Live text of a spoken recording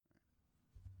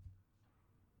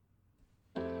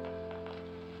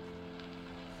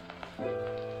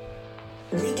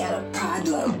We got a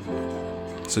problem.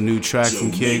 It's a new track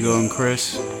from Keagoe and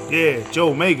Chris. Yeah,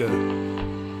 Joe Mega. World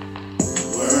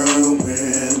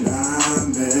when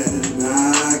I'm in,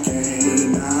 I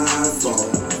cannot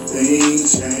fall.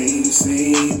 Things change,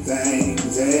 seen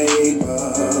things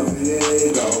above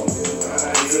it all.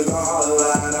 This is all the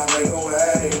line I break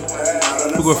away.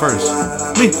 Who go first?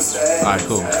 Me. Alright,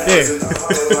 cool.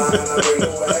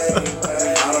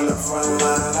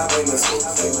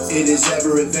 It is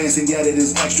ever advancing, yet it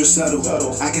is extra subtle.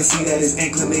 I can see that his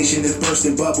inclination is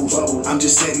bursting bubbles. I'm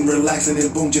just sitting, relaxing,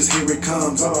 and boom, just here it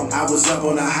comes. I was up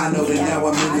on a high note, and now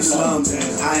I'm in the slums.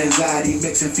 High anxiety,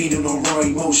 mixing, feeding on raw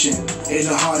emotion. In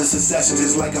the hardest of sessions,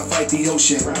 it's like I fight the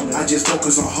ocean. I just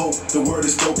focus on hope. The word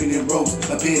is spoken in ropes,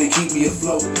 appear to keep me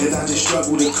afloat. As I just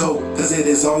struggle to cope, cause it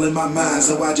is all in my mind.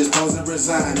 So I just pause and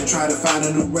resign and try to find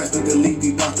a new rest and delete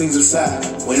these dark things aside.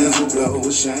 Winds will blow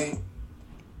with shame.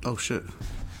 Oh shit.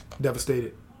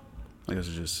 Devastated. I guess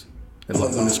it's just it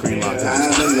looked on the screen locked. I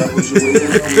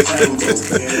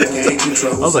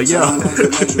was like, yo.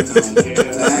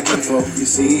 Back and forth, you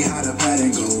see how the pattern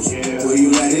goes. Will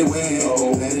you let it win?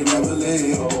 Let it revel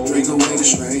in. Drink away the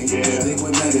strain. Think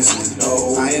with medicine.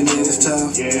 I admit it's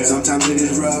tough. Sometimes it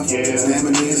is rough.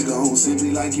 Stamina is gone. Simply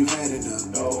like you had enough.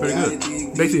 Pretty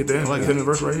good. Basically, it there. like It's in the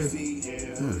verse right here.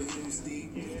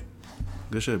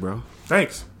 Good shit, bro.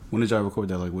 Thanks. When did y'all record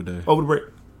that? Like what day? Over the break.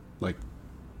 Like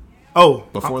Oh,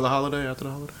 before the holiday? After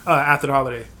the holiday? after the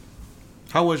holiday.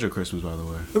 How was your Christmas, by the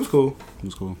way? It was cool. It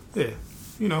was cool. Yeah.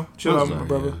 You know, chill out with my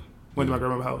brother. Yeah. Went to my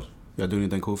grandma's house. Y'all do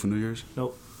anything cool for New Year's?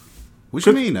 Nope. What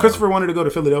you mean? Now? Christopher wanted to go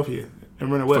to Philadelphia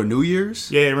and rent a whip. For New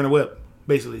Year's? Yeah, rent a whip,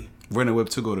 basically. Rent a whip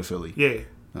to go to Philly. Yeah.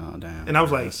 Oh damn. And I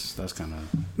was like, that's kind of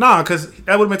nah, because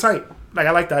that would have been tight. Like,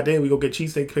 I like the idea. We go get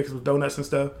cheesesteak picks with donuts and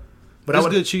stuff. But there's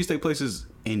good cheesesteak places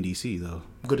in DC though.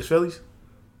 Good as Philly's?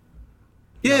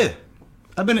 Yeah. No.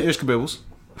 I've been to Ish Kabibbles.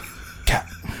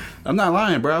 I'm not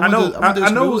lying, bro. I know.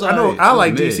 I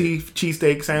like DC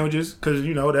cheesesteak sandwiches because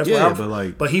you know that's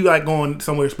where but he like going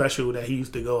somewhere special that he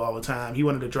used to go all the time. He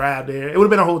wanted to drive there. It would have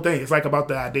been a whole thing. It's like about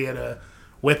the idea of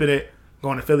whipping it,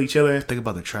 going to Philly, chilling. Think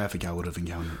about the traffic I would have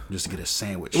encountered just to get a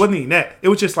sandwich. It wasn't even that. It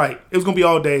was just like it was gonna be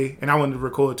all day, and I wanted to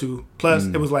record too. Plus,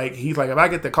 it was like he's like, if I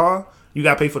get the car, you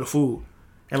gotta pay for the food.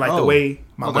 And like the way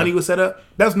my money was set up,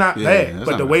 that's not bad. That's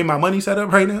but the way my money's set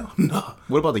up right now, no.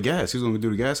 What about the gas? He's gonna do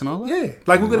the gas and all that? Yeah,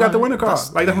 like we could have got the rental car.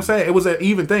 That's what I'm saying. It was an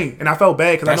even thing, and I felt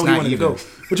bad because I know he wanted to go.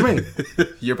 What you mean?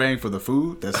 You're paying for the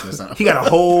food? That's not. He got a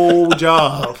whole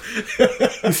job.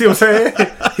 You see what I'm saying?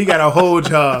 He got a whole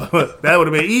job. That would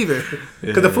have been even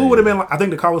because the food would have been. I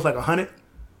think the car was like $100,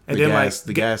 and then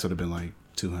the gas would have been like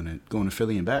 $200 going to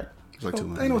Philly and back. Like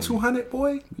ain't no 200,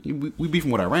 boy. We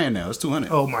beefing with Iran now. It's 200.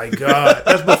 Oh my god,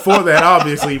 that's before that,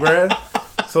 obviously, bruh.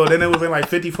 So then it was in like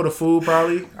 50 for the food,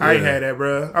 probably. I ain't had that,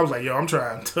 bruh. I was like, yo, I'm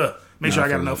trying to make sure I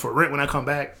got enough for rent when I come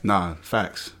back. Nah,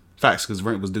 facts, because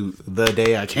rent was due the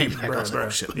day I came back. Bruh. Like, oh,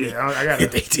 shit, yeah, I got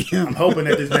it. I'm hoping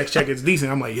that this next check is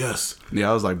decent. I'm like, yes.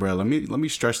 Yeah, I was like, bro, let me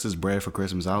stretch this bread for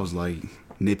Christmas. I was like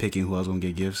nitpicking who I was gonna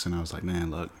get gifts, and I was like, man,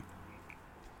 look.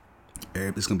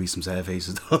 It's gonna be some sad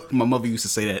faces. My mother used to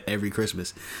say that every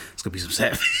Christmas. It's gonna be some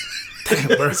sad faces.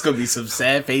 Damn, bro. It's gonna be some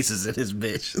sad faces in this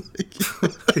bitch.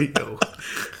 Yo.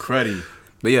 Cruddy.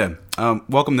 But yeah,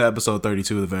 welcome to episode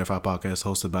 32 of the Verified Podcast,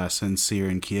 hosted by Sincere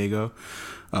and Keagoe.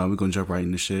 We're gonna jump right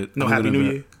into shit. Happy New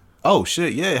Year. Oh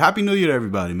shit, yeah. Happy New Year to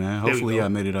everybody, man. Hopefully I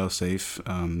made it out safe.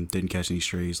 Didn't catch any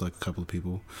strays like a couple of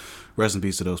people. Rest in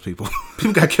peace to those people.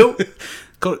 People got killed?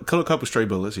 Killed a couple stray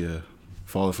bullets, yeah.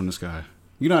 Falling from the sky.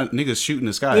 You know, niggas shooting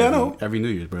the sky every New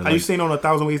Year's, bro. Like, you seen on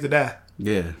 1,000 Ways to Die?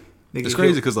 Yeah. It's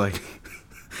crazy because, like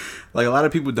a lot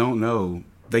of people don't know.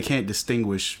 They can't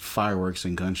distinguish fireworks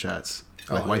and gunshots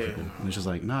like white people. And it's just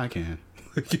like, nah, I can.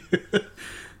 You know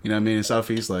what I mean? In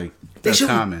Southeast, like, that's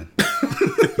common.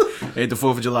 Ain't the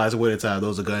 4th of July, it's winter time.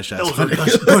 Those are gunshots. Those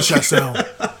are gunshot sound.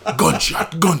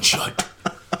 Gunshot.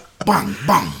 Bang,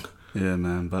 bang. Yeah,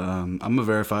 man. But I'm a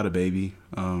verified baby.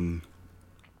 I'm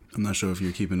not sure if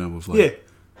you're keeping up with,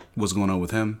 what's going on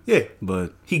with him. Yeah.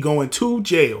 But he going to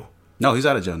jail. No, he's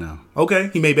out of jail now. Okay.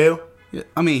 He made bail? Yeah.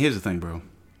 I mean, here's the thing, bro.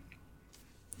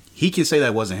 He can say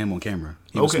that wasn't him on camera.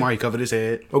 He was smart. He covered his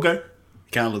head. Okay.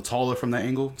 He kind of looked taller from that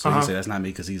angle. So he can say that's not me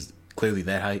because he's clearly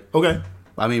that height. Okay.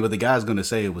 I mean, but the guy's going to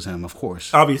say it was him, of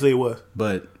course. Obviously it was.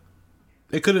 But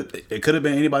it could have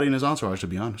been anybody in his entourage, to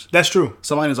be honest. That's true.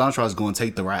 Somebody in his entourage is going to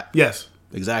take the rap. Yes.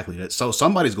 Exactly. So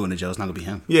somebody's going to jail. It's not going to be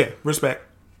him. Yeah. Respect.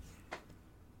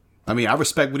 I mean, I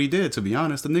respect what he did, to be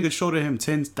honest. The nigga showed him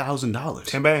 $10,000.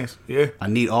 10 bands, yeah. I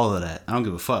need all of that. I don't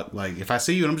give a fuck. Like, if I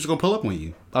see you, I'm just going to pull up on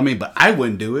you. I mean, but I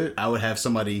wouldn't do it. I would have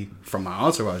somebody from my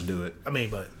entourage do it. I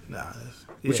mean, but, nah.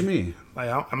 What you mean?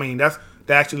 Like, I mean, that's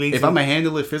if I'm gonna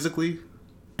handle it physically,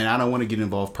 and I don't want to get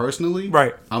involved personally,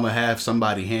 right? I'm gonna have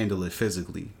somebody handle it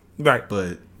physically, right?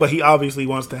 But he obviously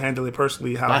wants to handle it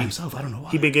personally. How by himself? I don't know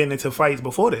why. He been getting into fights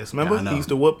before this. Remember, he used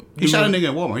to whoop. He shot a nigga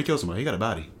in Walmart. He killed somebody. He got a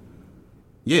body.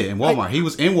 Yeah, in Walmart. He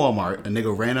was in Walmart. A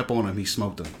nigga ran up on him. He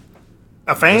smoked him.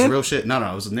 A fan? That's real shit. No,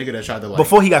 it was a nigga that tried to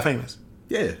before he got famous.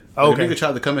 Yeah. Oh, okay. A nigga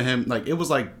tried to come at him. Like it was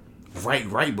like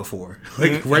right before,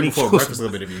 like right before Breakfast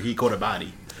Club interview. He caught a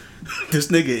body. This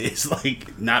nigga is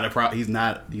like not a He's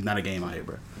not a game out here,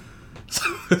 bro.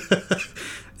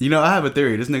 You know, I have a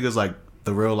theory. This nigga's like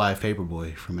the real life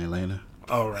Paperboy from Atlanta.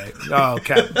 All right. Oh,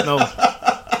 Cap.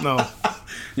 No.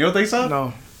 You don't think so?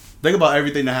 No. Think about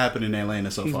everything that happened in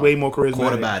Atlanta so far. He's way more charismatic.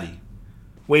 Caught a body.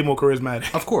 Way more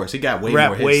charismatic. Of course, he got way Rap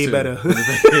more hits way too. better.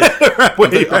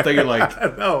 I'm thinking like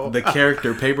the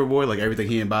character Paperboy, like everything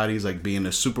he embodies, like being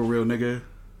a super real nigga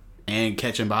and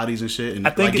catching bodies and shit, and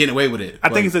like getting away with it. I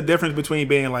think it's a difference between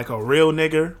being like a real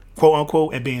nigga, quote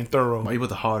unquote, and being thorough. Why you put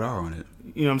the hard R on it?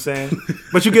 You know what I'm saying?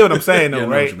 But you get what I'm saying, though, Yeah,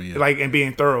 right? Mean, yeah. Like, and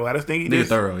being thorough. I just think he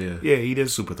thorough, yeah. Yeah, he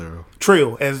just super thorough.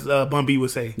 Trill, as Bun B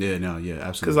would say. Yeah, no, yeah,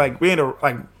 absolutely. Because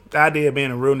like the idea of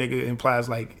being a real nigga implies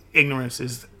like ignorance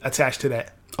is attached to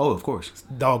that. Oh, of course.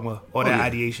 Dogma or that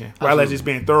ideation. Rather just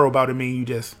being thorough about it mean you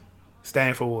just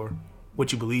stand for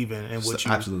what you believe in and what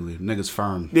you absolutely niggas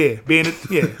firm. Yeah,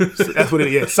 that's what it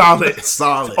is. Yeah,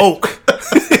 solid oak.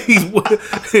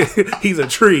 he's a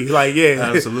tree. Like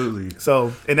absolutely.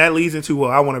 So and that leads into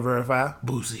I want to verify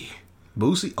Boosie.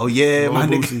 Oh yeah, my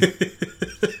Boosie.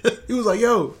 nigga. He was like,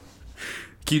 yo.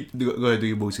 Go ahead, do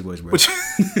your Boosie voice, bro.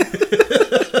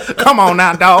 Come on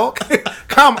now, dog.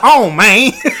 Come on,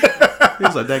 man. He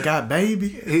was like, that guy, baby.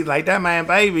 He's like, that man,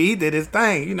 baby. He did his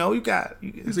thing. You know, He said,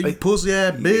 you pussy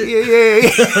ass bitch. Yeah.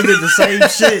 I did the same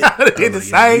shit. I did the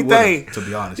same thing. To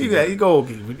be honest.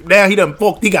 Now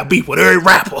he got beef with every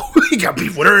rapper. He got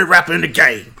beef with every rapper in the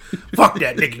game. Fuck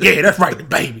that nigga. Yeah, that's right, the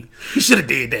baby. He should have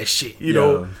did that shit. You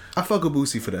know. I fuck with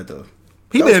Boosie for that, though.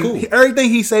 Cool. Everything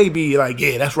he say be like,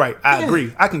 yeah, that's right. I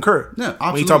agree. I concur. Yeah,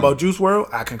 absolutely. When you talk about Juice WRLD,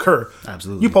 I concur.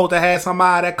 Absolutely. You supposed to have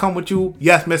somebody that come with you.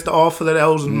 Yes, Mr. Officer,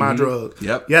 those is my drugs.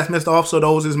 Yep. Yes, Mr. Officer,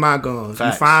 those is my guns.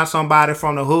 Facts. You find somebody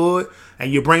from the hood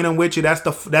and you bring them with you. That's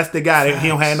the guy that he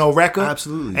don't have no record.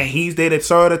 Absolutely. And he's there to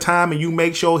serve the time, and you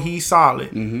make sure he's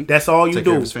solid. Mm-hmm. That's all you Take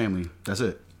do. Care of his family. That's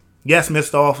it. Yes,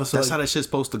 Mr. Officer. That's how that shit's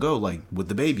supposed to go. Like with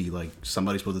the baby, like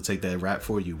somebody's supposed to take that rap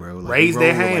for you, bro. Like, raise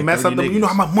their hand, mess up them. You know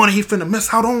how much money he finna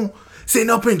miss out on sitting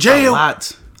up in jail. A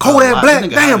lot. Kodak Black,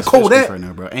 damn Kodak right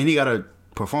now, bro. And he got a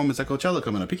performance at Coachella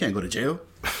coming up. He can't go to jail.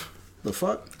 The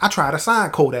fuck? I tried to sign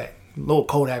Kodak, little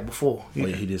Kodak before. Yeah. Oh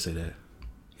yeah, he did say that.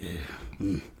 Yeah.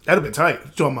 That'd have been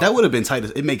tight. That would have been tight.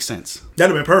 It makes sense.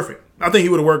 That'd have been perfect. I think he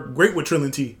would have worked great with Trill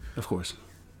and T. Of course.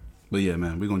 But yeah,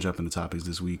 man, we're gonna jump into topics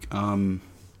this week.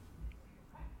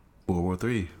 World War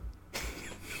III.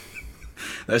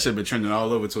 That shit been trending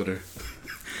all over Twitter.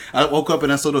 I woke up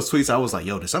and I saw those tweets. I was like,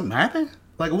 yo, did something happen?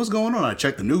 Like, what's going on? I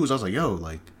checked the news. I was like, yo,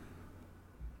 like,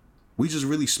 we just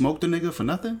really smoked the nigga for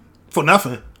nothing? For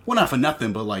nothing? Well, not for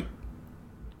nothing, but like,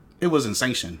 it wasn't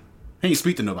sanctioned. He ain't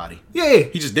speak to nobody. Yeah.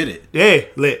 He just did it. Yeah,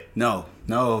 lit. No.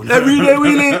 Every day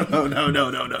we lit. No.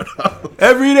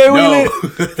 Every day we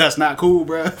lit. That's not cool,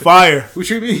 bro. Fire. What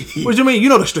you mean? What you mean? You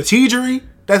know the strategery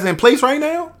that's in place right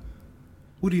now?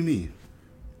 What do you mean?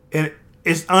 And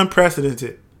it's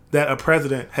unprecedented that a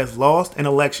president has lost an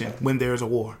election when there's a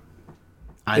war.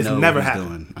 I know what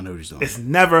he's doing. It's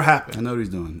never happened. I know what he's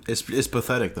doing. It's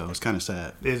pathetic, though. It's kind of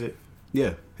sad. Is it?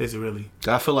 Yeah. Is it really?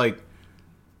 I feel like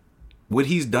what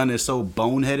he's done is so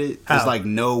boneheaded. There's like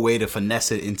no way to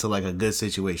finesse it into like a good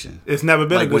situation. It's never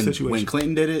been like a good situation. When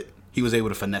Clinton did it, he was able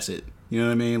to finesse it. You know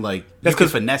what I mean? Like, you could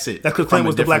finesse it. That's because Clinton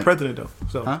was the black president, though.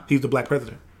 So he's the black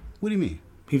president. What do you mean?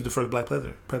 He was the first black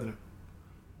president.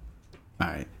 All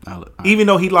right. Even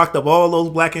though he locked up all those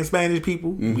black and Spanish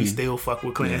people, we still fuck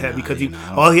with Clinton heavy because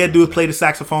all he had to do was play the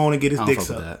saxophone and get his dick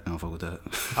sucked. I don't fuck with that.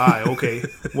 All right, okay.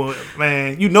 Well,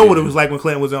 man, you know what it was like when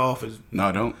Clinton was in office. No,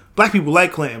 I don't. Black people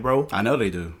like Clinton, bro. I know they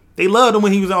do. They loved him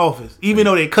when he was in office, even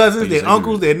though their cousins, their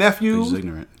uncles, their nephews. They're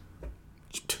ignorant.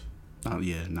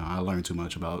 I learned too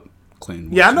much about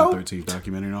Clinton. Yeah, I know. 13th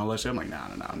documentary and all that shit. I'm like, nah,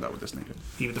 I'm not with this nigga.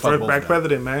 He was the first black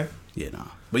president, man. Yeah, nah.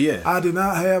 But yeah, I did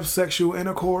not have sexual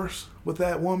intercourse with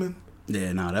that woman.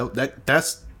 Yeah, nah.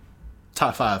 That's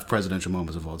top 5 presidential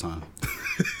moments of all time.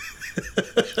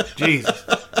 Jesus.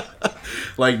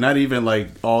 Like, not even like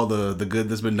all the good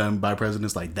that's been done by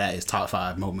presidents. Like, that is top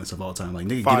 5 moments of all time. Like,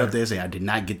 nigga, get up there and say, I did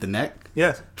not get the neck.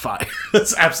 Yes. Fire.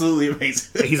 That's absolutely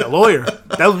amazing. He's a lawyer.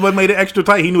 That was what made it extra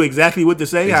tight. He knew exactly what to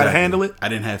say, how to handle it. I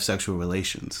didn't have sexual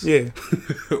relations. Yeah.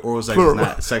 Or was like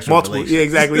not sexual relations. Yeah,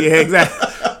 exactly. Yeah, exactly.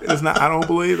 It's not. I don't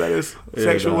believe that it's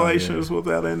sexual relations with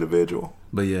that individual.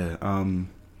 But yeah,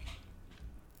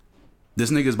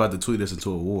 this nigga's about to tweet us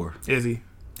into a war. Is he?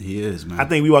 He is, man. I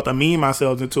think we about to meme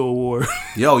ourselves into a war.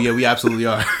 Yo, yeah, we absolutely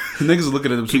are. Niggas are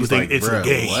looking at them tweets like, it's bro,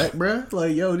 gay. what, bro?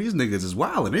 Like, yo, these niggas is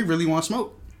wild and they really want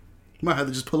smoke. You might have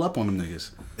to just pull up on them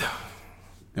niggas.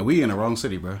 And we in the wrong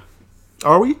city, bro.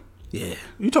 Are we? Yeah.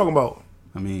 You talking about?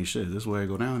 I mean, shit, this is where it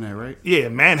go down there, right? Yeah,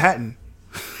 Manhattan.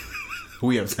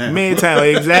 We uptown.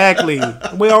 Midtown, exactly.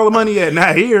 Where all the money at?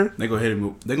 Not here. They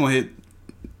gonna hit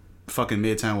fucking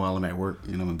Midtown while I'm at work,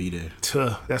 and I'm gonna be there.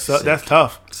 That's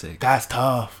tough. Sick. That's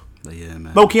tough. But yeah,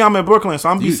 man. Low key, I'm in Brooklyn, so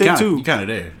I'm be sick too. You kind of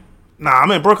there. Nah,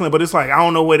 I'm in Brooklyn, but it's like I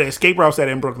don't know where the escape route's at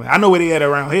in Brooklyn. I know where they at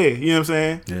around here. You know what I'm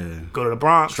saying? Yeah. Go to the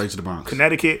Bronx. Straight to the Bronx.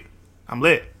 Connecticut. I'm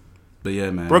lit. But yeah,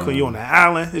 man. Brooklyn, you on the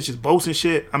island. It's just boats and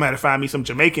shit. I'm gonna have to find me some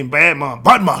Jamaican bad man.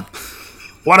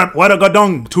 What a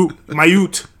gadong to my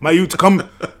youth. Come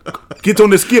get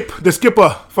on the skipper.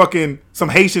 Fucking some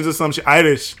Haitians or some shit.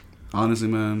 Irish. Honestly,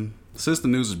 man, since the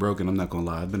news is broken, I'm not gonna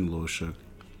lie, I've been a little shook.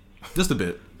 Just a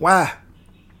bit. Why?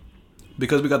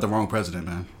 Because we got the wrong president,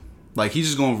 man. Like he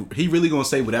really gonna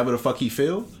say whatever the fuck he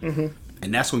feel, and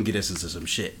that's gonna get us into some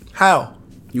shit. How?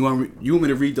 You want me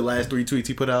to read the last 3 tweets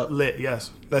he put out? Lit,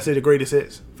 yes. Let's say the greatest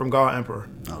hits from God Emperor.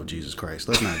 Oh Jesus Christ!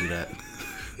 Let's not do that.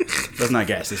 Let's not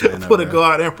gas this man up. Put a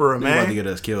God Emperor, man. He about to get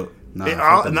us killed. Me?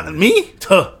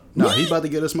 No, he about to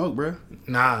get us smoked, bro.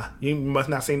 Nah, you must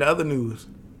not seen the other news.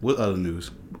 What other news?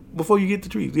 Before you get the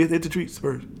tweets, hit the tweets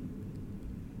first.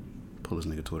 Pull this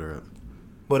nigga Twitter up.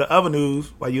 But the other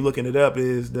news, while you looking it up,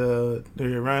 is the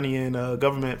Iranian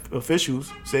government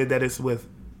officials said that it's with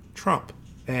Trump,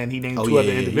 and he named two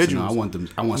other individuals.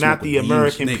 I want not the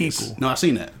American people. No, I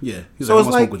seen that. Yeah, he's so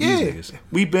like, it's like, yeah,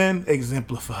 we've been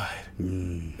exemplified.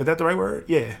 Is that the right word?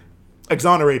 Yeah,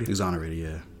 exonerated. Exonerated,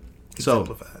 yeah.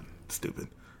 Exemplified. Stupid.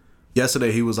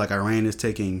 Yesterday, he was like, Iran is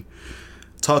talking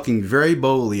very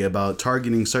boldly about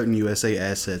targeting certain USA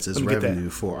assets as revenue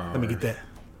for our. Let me get that.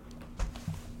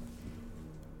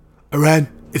 Iran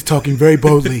is talking very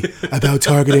boldly about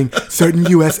targeting certain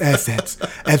U.S. assets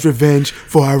as revenge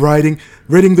for our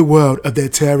ridding the world of their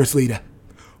terrorist leader,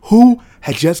 who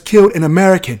had just killed an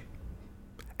American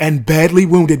and badly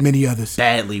wounded many others.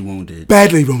 Badly wounded.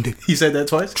 He said that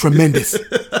twice? Tremendous.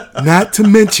 Not to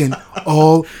mention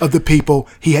all of the people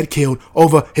he had killed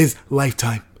over his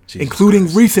lifetime,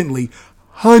 including recently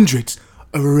hundreds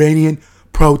of Iranian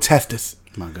protesters.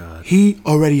 My God. He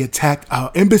already attacked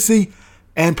our embassy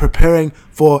and preparing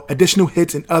for additional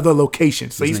hits in other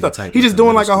locations. So he's just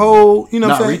doing like a whole, you know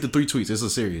what I'm saying? Read the 3 tweets. It's a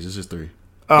series. It's just 3.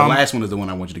 The last one is the one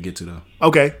I want you to get to, though.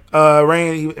 Okay.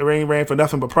 Rain ran for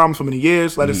nothing but problems for many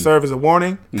years. Let it serve as a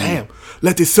warning. Damn.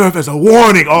 Let this serve as a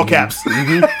warning, all caps.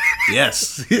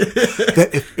 Yes. That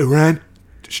if Iran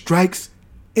strikes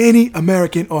any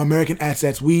American or American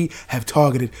assets, we have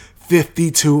targeted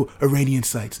 52 Iranian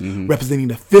sites, representing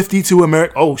the 52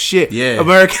 American. Oh shit! Yeah,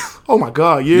 American. Oh my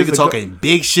God! Years ago, talking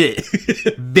big shit,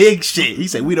 big shit. He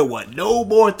said we don't want no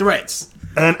more threats,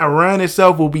 and Iran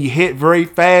itself will be hit very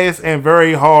fast and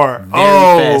very hard. Very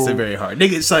fast and very hard,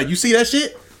 nigga. Son, you see that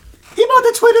shit? He about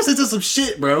to tweet us into some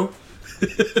shit, bro.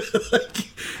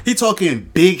 He talking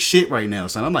big shit right now,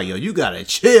 son. I'm like, yo, you gotta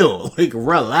chill, like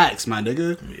relax, my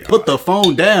nigga. Yeah. Put the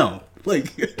phone down,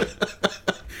 like.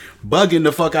 Bugging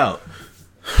the fuck out.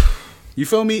 You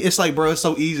feel me? It's like, bro, it's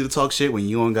so easy to talk shit when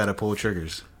you don't gotta pull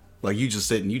triggers. Like, you just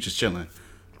sitting, you just chilling.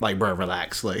 Like, bro,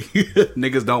 relax. Like,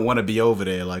 niggas don't want to be over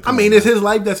there. Like, I mean, it's his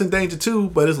life that's in danger too,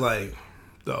 but it's like,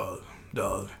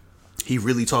 dog. He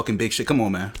really talking big shit. Come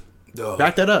on, man. Dog.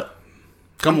 Back that up.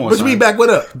 Come on, what you mean back what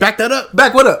up? Back that up.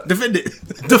 Back what up? Defend it.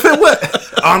 Defend what?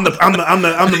 I'm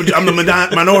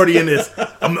the minority in this.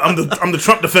 I'm the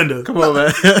Trump defender. Come on,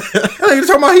 man. Hey, you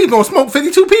talking about he gonna smoke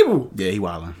 52 people? Yeah, he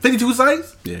wilding. 52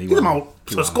 sites? Yeah, he wilding.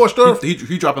 He's scorched earth.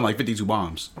 He dropping like 52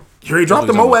 bombs. He dropped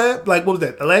the Moab. Like, what was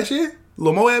that? Last year?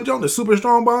 Little Moab joint, the super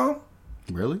strong bomb.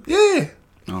 Really? Yeah. I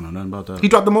don't know nothing about that. He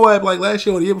dropped the Moab like last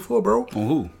year or the year before, bro. On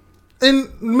who?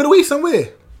 In the Middle East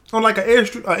somewhere. On like an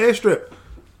airstrip.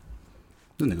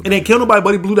 It ain't kill nobody,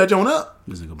 but he blew that joint up.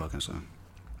 This nigga bucking, son.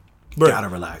 Bro. Gotta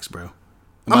relax, bro.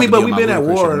 I mean, but we been at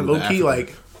war, low key,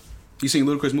 like. You seen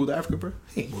Ludacris move to Africa, bro?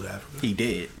 He ain't moved to Africa. He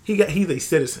did. He's a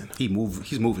citizen. He's moving.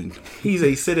 He's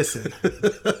a citizen.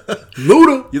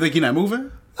 Luda. You think he not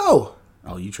moving? No.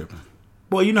 Oh, you tripping?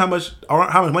 Boy, you know how much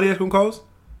money that's gonna cost?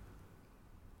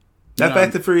 That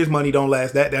Fast and Furious money don't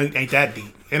last. That ain't that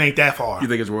deep. It ain't that far. You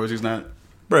think his royalties not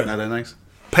that nice?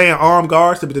 Paying armed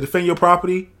guards to defend your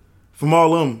property from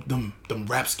all them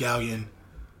rapscallion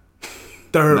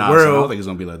third world. So I don't think it's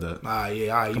gonna be like that.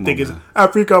 Yeah. You think it's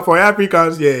Africa for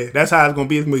Africans? Yeah, that's how it's gonna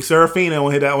be. It's gonna be Serafina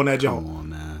on that joint. Come on,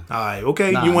 man. All right,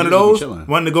 okay. You one of those?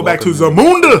 Wanting to go back to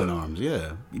Zamunda?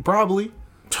 Yeah, probably.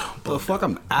 The fuck,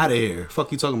 I'm out of here.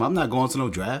 Fuck you talking about? I'm not going to no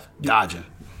draft. Dodging.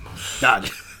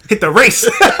 Hit the race.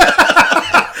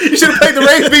 You should have played the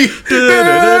race beat.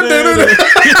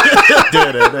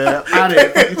 Out of here.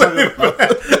 Fuck you talking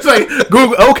about? It's like,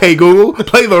 Google, okay, Google,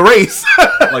 play the race.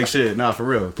 Like shit, nah, for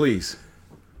real, please.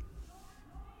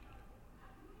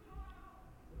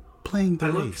 Playing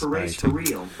the race. For race for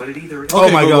real, but it either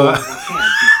oh my God.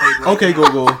 Okay,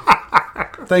 Google.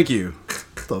 Thank you.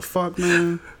 What the fuck,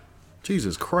 man?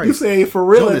 Jesus Christ. You say for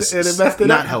real and it messed it up.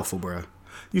 Not helpful, bro.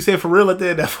 You said for real and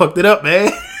then that fucked it up,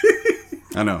 man.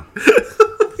 I know.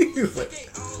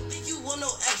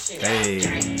 Hey.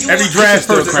 Every draft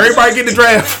person. Everybody get the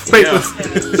draft papers.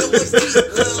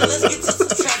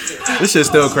 This shit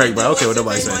still crank, bro. I don't care what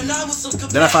nobody say.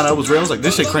 Then I found out it was real. I was like,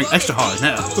 this shit crank extra hard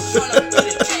now.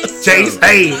 Chase,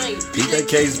 hey. Beat that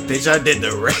case, bitch. I did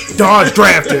the race. Dodge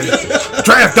drafted.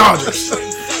 Draft Dodgers.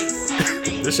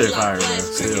 This shit fire, bro.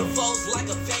 Still.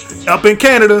 Up in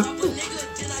Canada.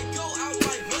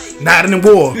 Not in the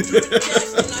war.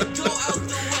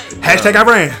 Hashtag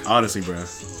Iran. Honestly, bro.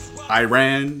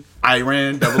 Iran,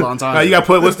 double entendre. Now you gotta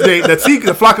put what's the date?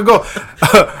 The flock of go.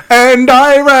 And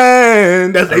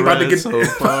Iran. That's they about to get so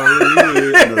far.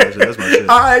 That's my shit.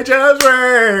 I just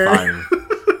ran. Fire.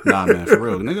 Nah, man, for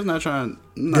real. Niggas not trying.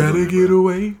 Gotta get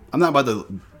away. I'm not about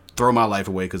to throw my life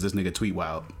away because this nigga tweet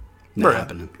wild. Not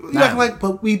happening. Not like,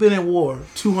 but we've been in war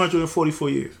 244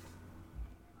 years.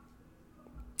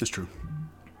 It's true.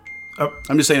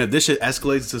 I'm just saying if this shit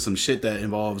escalates to some shit that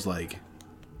involves like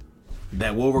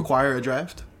that will require a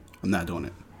draft, I'm not doing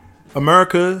it.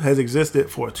 America has existed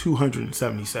for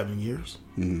 277 years.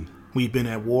 Mm-hmm. We've been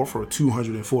at war for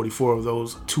 244 of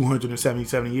those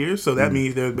 277 years. So that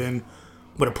means there's been,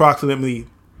 approximately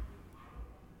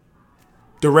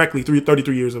directly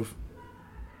 33 years of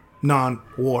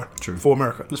non-war for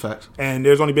America. That's facts. And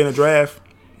there's only been a draft,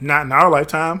 not in our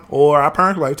lifetime or our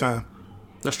parents' lifetime.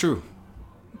 That's true.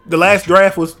 The last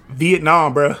draft was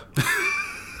Vietnam, bro.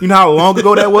 You know how long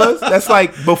ago that was? That's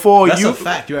like before That's a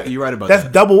fact. You're right about that.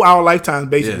 That's double our lifetime,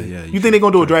 basically. Yeah, you think they're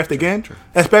going to do a draft again? True.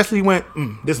 Especially when,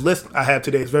 this list I have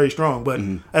today is very strong, but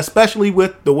especially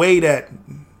with the way that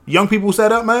young people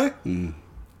set up, man.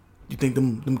 You think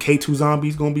them K2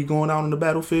 zombies going to be going out on the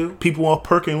battlefield? People off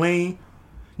Perk and Lane?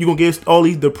 You going to give all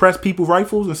these depressed people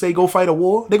rifles and say go fight a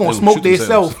war? They're going to smoke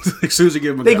themselves. As soon as you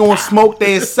give them they're going to smoke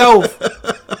themselves.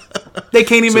 They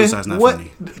can't even. Suicide's not what?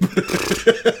 Funny.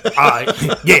 Alright.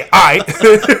 Yeah, alright.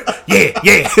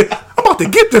 yeah. I'm about to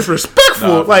get disrespectful.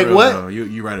 Nah, like, real, what? No,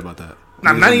 you're right about that.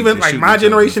 I'm not even like my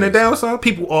generation and down, son.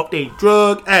 People up, they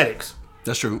drug addicts.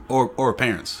 That's true. Or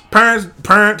parents. Parents,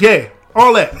 yeah.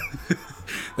 All that.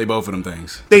 They both of them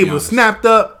things. They were snapped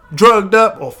up, drugged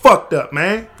up, or fucked up,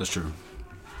 man. That's true.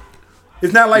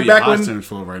 It's not like back when. You're your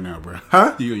flow right now, bro.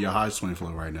 Huh? You your high swing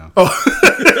flow right now. Oh,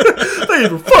 they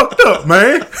even fucked up,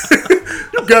 man.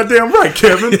 You goddamn right,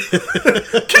 Kevin.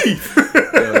 Keith.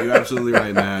 Yo, you're absolutely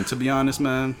right, man. To be honest,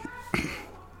 man,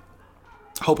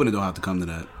 hoping it don't have to come to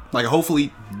that. Like,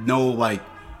 hopefully, no like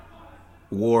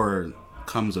war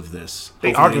comes of this.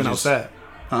 They arguing outside.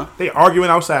 Huh? They arguing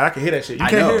outside. I can hear that shit. You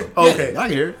can't hear it? Oh, okay. I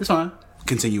can hear it. It's fine.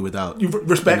 Continue without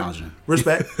respect.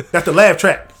 That's the laugh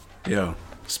track. Yo.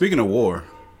 Speaking of war,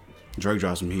 Drake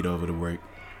dropped some heat over the break.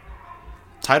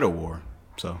 Title war.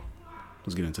 So,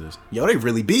 let's get into this. Yo, they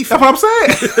really beefing. That's what I'm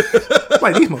saying.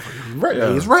 Like, these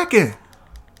motherfuckers is wrecking.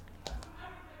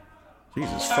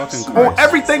 Jesus fucking Christ. On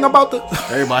everything about the...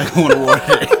 Everybody going to war.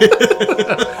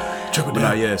 Triple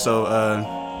down. Yeah, so,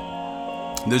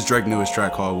 this Drake newest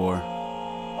track called War.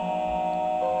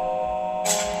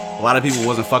 A lot of people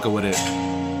wasn't fucking with it.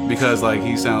 Because, like,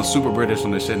 he sounds super British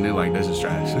on this shit, and they're like, this is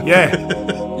trash. Yeah.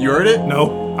 You heard it?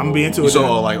 No. I'm going to be into it. You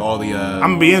saw, like, all the... I'm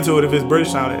going to be into it if it's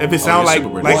British sounding. If it sounds like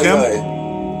them.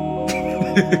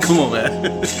 Come on,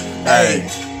 man. Hey.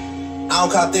 I don't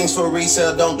cop things for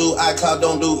resale, don't do iCloud,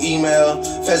 don't do email.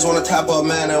 Feds wanna top up,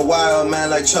 man, and wild, man,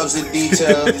 like Chubbs in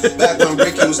detail. Back when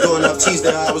Ricky was doing up teas,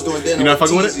 then I was doing dinner. You not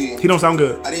fucking with it? He don't sound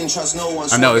good. I didn't trust no one.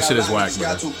 So I know, this shit is whack, bro.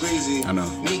 I know.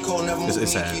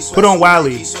 It's sad. Put on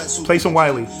Wiley. Play some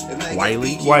Wiley.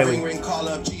 Wiley? Wiley. Used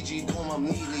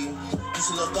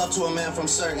to look up to a man from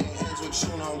certain ends with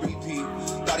tune on repeat.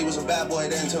 Thought he was a bad boy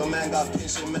then till a man got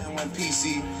pissed and man went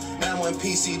PC. Man went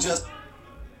PC just...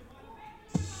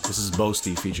 This is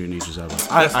Boasty featuring Idris Elba.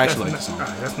 I actually like this song.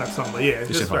 That's not something, but yeah, it's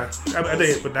just right. I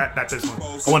dig it, but not this one.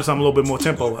 I wanted something a little bit more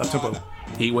tempo.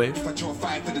 Heat Wave. Sure.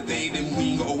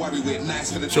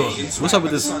 What's up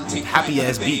with this happy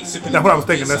ass beat? That's what I was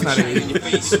thinking. That's not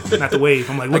it. Not the wave.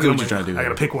 I'm like, look at what you're trying to do. I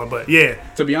gotta pick one, but yeah.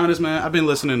 To be honest, man, I've been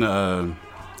listening to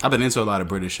I've been into a lot of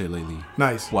British shit lately.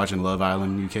 Nice. Watching Love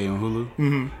Island UK on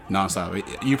Hulu.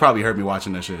 Nonstop. You probably heard me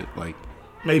watching that shit. Like,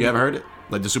 maybe you haven't heard it?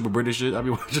 Like the super British shit I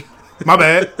be watching. My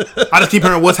bad. I just keep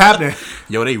hearing what's happening.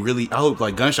 Yo, they really. I hope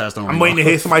like gunshots don't. I'm waiting to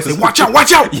hear somebody say, "Watch out!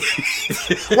 Watch out!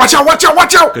 Watch out! Watch out!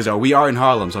 Watch out!" Because we are in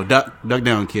Harlem, so duck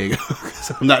down, kid.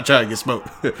 I'm not trying to get smoked.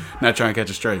 Not trying to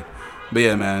catch a stray. But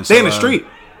yeah, man. So, they in the street.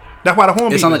 That's why the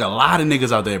horn. It sounds like a lot of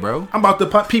niggas out there, bro. I'm about to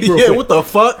peep real quick. quick. What the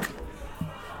fuck?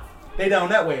 They down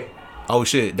that way. Oh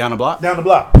shit! Down the block. Down the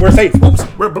block. We're safe. Oops.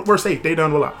 We're safe. They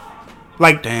down the block.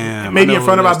 Like damn. Maybe in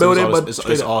front of our building, but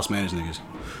it's all Spanish niggas.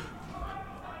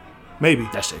 Maybe.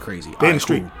 That shit crazy. They in the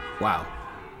street. Cool. Wow.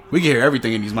 We can hear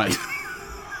everything in these mics.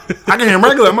 I can hear them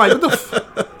regular. I'm like, what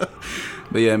the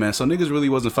But yeah, man. So niggas really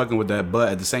wasn't fucking with that. But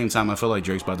at the same time, I feel like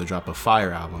Drake's about to drop a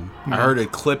fire album. I heard a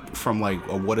clip from like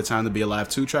a What a Time to Be Alive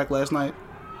 2 track last night.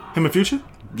 Him in Future?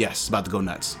 Yes. About to go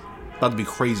nuts. About to be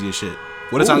crazy as shit.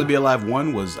 What a Time to Be Alive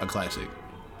 1 was a classic.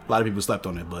 A lot of people slept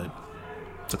on it, but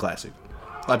it's a classic.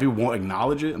 A lot of people won't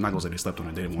acknowledge it. I'm not going to say they slept on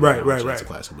it. They didn't want to acknowledge it. It's a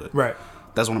classic. But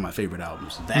that's one of my favorite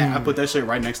albums. I put that shit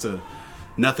right next to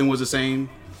Nothing Was the Same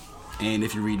and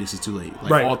If You Read This Is Too Late.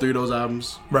 Like all three of those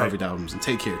albums, perfect albums. And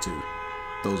Take Care too.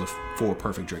 Those are 4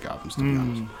 perfect Drake albums, to be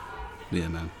honest. Yeah,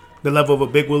 man. The level of a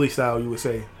Big Willie style, you would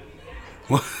say.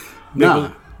 What?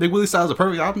 Big Willie Style is a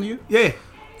perfect album to you? Yeah.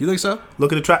 You think so?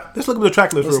 Look at the track. Let's look at the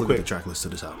track list real quick. Look at the track list to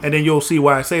this album. And then you'll see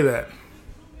why I say that.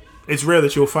 It's rare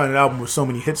that you'll find an album with so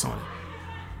many hits on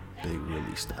it. Big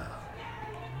Willie Style.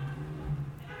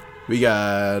 We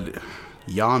got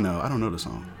Y'all Know. I don't know the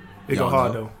song. It go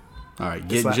hard though. All right,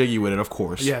 Getting Jiggy with It, of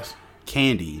course. Yes.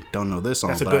 Candy. Don't know this song,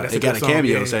 that's but it got a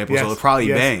cameo sample, so it's probably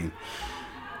bang.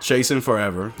 Chasing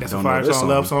Forever. That's a fire song,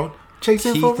 love song.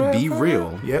 Chasing Keith Forever. Be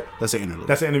Real. Yep. That's an interlude.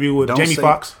 That's an interview with Jamie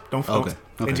Foxx. Okay.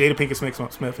 And Jada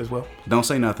Pinkett Smith as well. Don't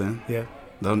Say Nothing. Yeah.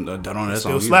 Don't know that song.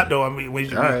 Still slap though. I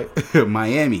mean, all right.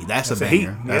 Miami. That's a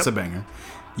banger. That's a banger.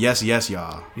 Yes,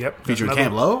 y'all. Yep. Featuring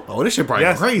Camp Lo. Oh, this shit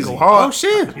probably crazy. Go hard. Oh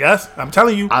shit. Yes, I'm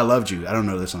telling you. I Loved You. I don't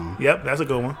know this song. Yep, that's a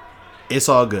good one. It's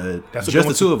All Good. That's just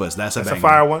the two of us. That's a banger. That's a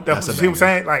fire one. That's what I'm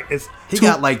saying. Like it's he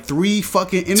got like 3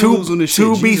 fucking interludes on this shit.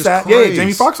 2 B sides. Yeah,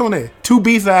 Jamie Foxx on there. 2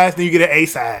 B sides, then you get an A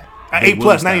side. An A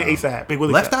plus, not even A side. Big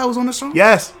Willie. Left Eye was on the song.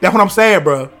 Yes, that's what I'm saying,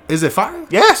 bro. Is it fire?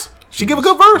 Yes. She give a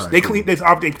good verse.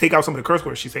 Right, they take out some of the curse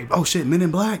words she say. Oh shit, Men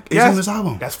in Black is on this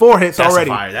album. That's 4 hits that's already.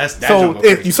 Fire. That's so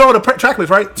if you saw the track list,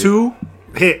 right? 2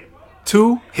 hit,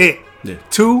 2 hit,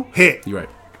 2 hit. You're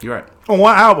right. On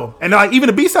one album, and like even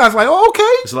the B sides, like okay,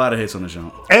 there's a lot of hits on the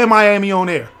joint. And Miami on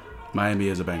there. Miami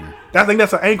is a banger. I think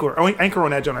that's an anchor on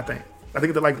that joint. I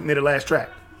think they're like near the last track.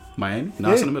 Miami?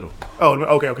 No, it's in the middle. Oh,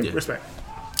 okay. Yeah. Respect.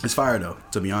 It's fire though.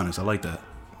 To be honest, I like that.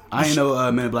 I didn't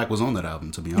know Men in Black was on that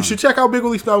album. To be honest, you should check out Big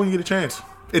Willie Style when you get a chance.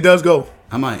 It does go.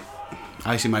 I might.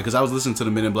 I actually might, because I was listening to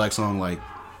the Men in Black song like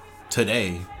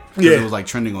today. Yeah. It was like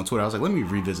trending on Twitter. I was like, let me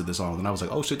revisit this song, and I was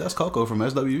like, oh shit, that's Coco from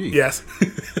SWV. Yes.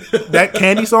 That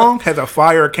Candy song has a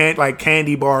fire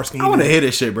candy bar scheme. I want to hear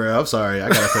this shit, bro. I'm sorry, I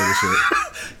gotta play this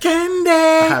shit. Candy.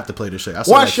 I have to play this shit.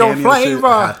 What's your flavor?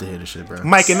 I have to hear this shit, bro.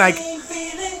 Mike and Nike.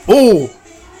 Ooh,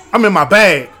 I'm in my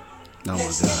bag. Oh my god.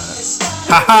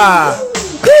 Ha ha.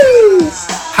 Woo.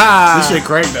 Ha. This shit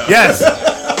crank though. Yes.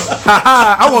 Ha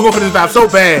ha. I want to go for this vibe so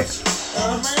bad.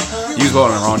 You was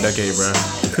going in the wrong decade, bro.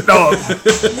 No.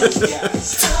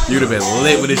 You'd have been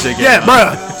lit with this shit. Yeah, bro.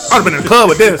 I'd have been in the club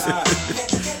with this.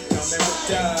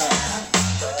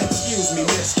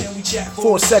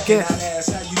 For a second.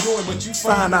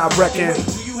 Fine, I reckon.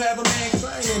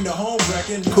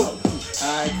 Cool.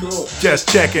 Just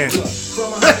checking.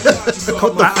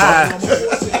 Caught my eye.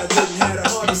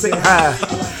 Say hi.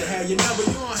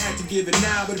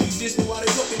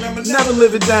 Never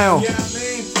live it down.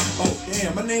 Oh,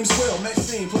 damn, my name's Will.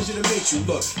 Maxine, pleasure to meet you.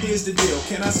 Look, here's the deal.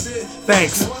 Can I sit?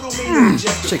 Thanks.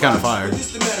 Shit kind of fire.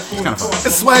 It's kind of fire.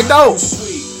 It's swagged out.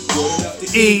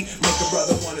 Eat.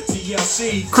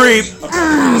 Creep.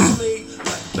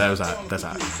 That was hot. That's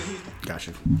hot. Got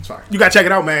you. Sorry. You gotta check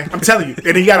it out, man. I'm telling you.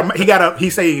 And he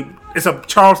say it's a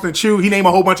Charleston chew. He name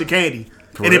a whole bunch of candy.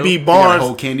 For and real? it be bars.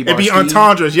 It be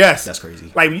entendres. Yes. That's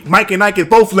crazy. Like Mike and Nike is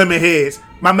both lemon heads.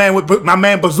 My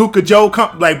man Bazooka Joe.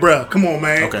 Like, bruh, come on,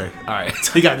 man. Okay. All right.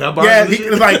 He got gun bars. Yeah.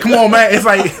 It's like, come on, man. It's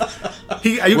like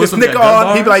you can snicker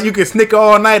all. He be like, you can snicker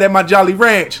all night at my Jolly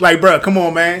Ranch. Like, bruh, come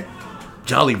on, man.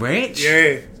 Jolly Ranch.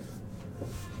 Yeah.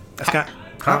 That's kind.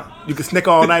 You can snicker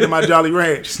all night at my Jolly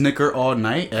Ranch. Snicker all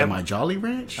night at my Jolly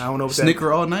Ranch? I don't know what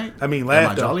Snicker all night? I mean, laugh at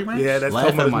my Jolly Ranch? Yeah, that's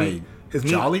laugh at my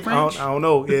Jolly Ranch? I don't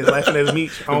know. Yeah, laughing at his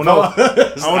meat. I don't know.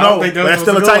 That's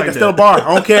still a tight. That's still a bar.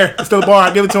 I don't care. It's still a bar.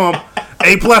 I give it to him.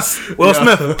 A+. Will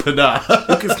Smith. Nah.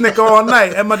 We can snicker all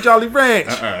night at my Jolly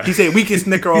Ranch. He said we can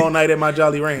snicker all night at my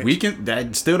Jolly Ranch. We can.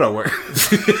 That still don't work.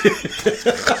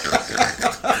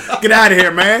 Get out of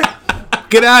here, man.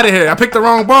 Get out of here. I picked the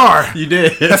wrong bar. You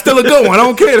did. That's still a good one. I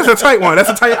don't care. That's a tight one.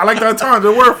 I like that term.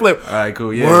 The word flip. All right,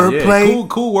 cool. Yeah, wordplay.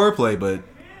 Cool wordplay, but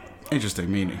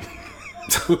interesting meaning.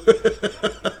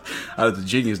 Out of the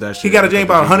genius that shit. He got a Jane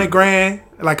about $100,000.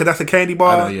 Like, cause that's a candy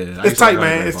bar. I know, yeah. It's tight,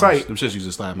 man. It's tight. Them shits used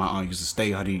to slap. My aunt used to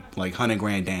stay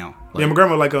 $100,000 down. Like, yeah, my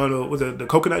grandma like was it the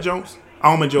coconut Jones?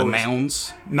 Almond Joys. The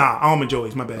mounds. Nah, almond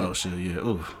Joys. My bad. Oh shit, yeah.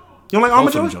 Ooh. You don't like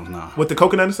almond Joys? Nah. With the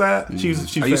coconut inside? She used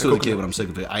I used to as a kid, but I'm sick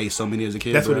of it. I ate so many as a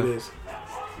kid. That's bro. what it is.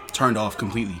 Turned off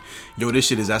completely. Yo, this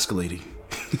shit is escalating.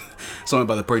 Something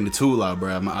about to bring the tool out, bro.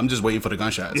 I'm just waiting for the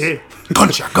gunshots. Yeah.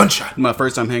 Gunshot. My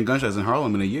first time hearing gunshots in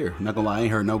Harlem in a year. Not gonna lie, I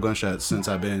ain't heard no gunshots since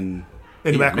I've been.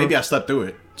 In the back room. Maybe I slept through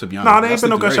it, to be honest. No, there ain't been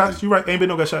no gunshots. You right. Ain't been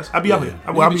no gunshots. I be out here.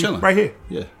 I'll be chilling right here.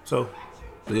 Yeah. So.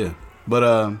 Yeah.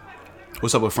 But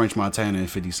what's up with French Montana and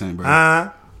 50 Cent,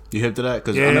 bro? You hip to that?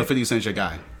 Because I know 50 Cent's your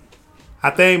guy. I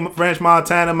think French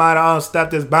Montana might have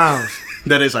stepped his bounds.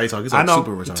 That is how you talk. He's like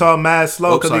super retarded. He talk mad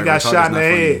slow because he got shot in the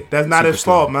head. That's not his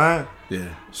fault, man. Yeah.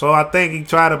 So I think he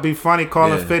tried to be funny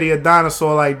calling 50 a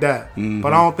dinosaur like that. Mm-hmm.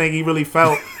 But I don't think he really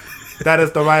felt that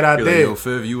is the right idea. Like, yo,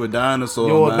 Fiv, you a dinosaur,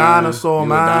 you man. A dinosaur,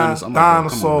 man.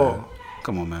 Dinosaur. Like,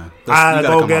 come on, man. I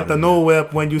go get the new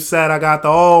whip when you said I got the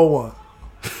old one.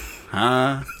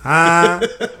 Huh?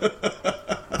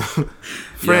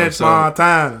 French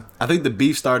Montana. I think the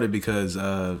beef started because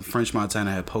French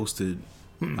Montana had posted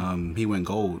he went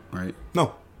gold, right?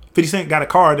 No. 50 Cent got a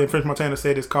car, then French Montana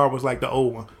said his car was like the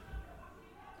old one.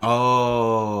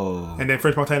 Oh. And then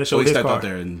French Montana showed his car. He stepped out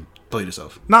there and played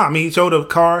himself. Nah, I mean, he showed the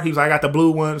car. He was like, I got the blue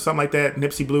one, something like that,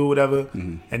 Nipsey Blue, whatever.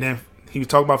 Mm-hmm. And then he was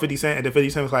talking about 50 Cent, and then 50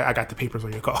 Cent was like, I got the papers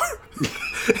on your car.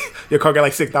 Your car got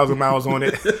like 6,000 miles on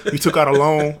it. You took out a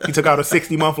loan. He took out a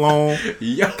 60-month loan.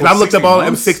 Because I looked up all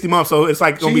them 60 months, so it's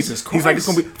like gonna Jesus be. Christ. He's like, it's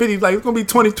gonna be 50. Like it's gonna be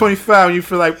 2025 when you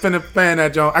feel like finna paying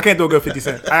that joint. I can't do a good 50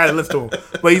 Cent. I had to listen to him,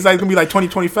 but he's like, it's gonna be like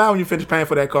 2025 when you finish paying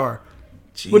for that car.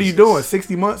 Jesus. What are you doing?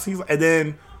 60 months? He's like, and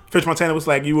then French Montana was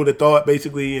like, you would have thought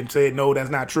basically and said, no, that's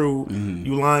not true. Mm-hmm.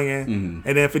 You lying. Mm-hmm.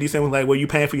 And then 50 Cent was like, well, you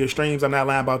paying for your streams. I'm not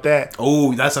lying about that.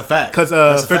 Oh, that's a fact. Because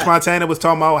French Montana was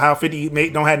talking about how 50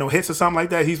 don't have no hits or something like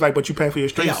that. He's like, but you paying for your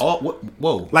streams. Yeah,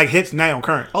 whoa. Like hits now,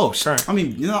 current. Oh, current. I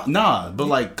mean, nah, but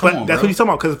like, come on, that's bro. what he's talking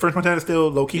about because French Montana's still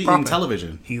low-key popping.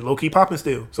 Television. He's low-key popping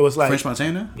still. So it's like. French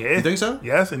Montana? Yeah. You think so?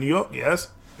 Yes, in New York. Yes.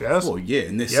 Well, yeah,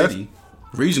 in this city.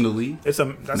 Regionally. That's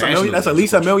at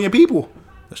least 1 million people.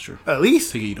 That's true. At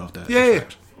least. He can eat off that. Yeah.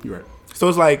 You're right. So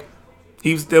it's like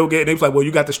he was still getting. He was like, "Well,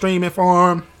 you got the streaming for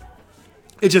him.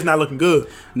 It's just not looking good."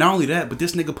 Not only that, but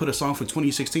this nigga put a song for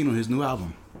 2016 on his new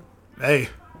album. Hey,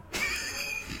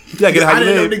 you gotta get how you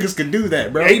live. I didn't know niggas could do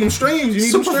that, bro. 8 them streams. You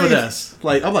need Super them streams. finesse.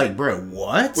 Like I'm like, bro,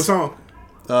 what? What song?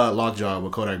 Lockjaw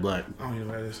with Kodak Black. I don't even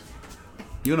know what that is.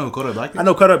 You know who Kodak Black is? I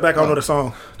know Kodak Black. I don't know the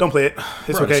song. Don't play it.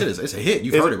 It's bro, okay. It's a hit.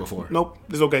 You've heard it before. Nope.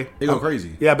 It's okay. They go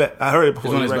crazy. Yeah, I bet. I heard it before.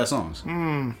 It's one of his best songs.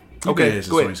 Okay,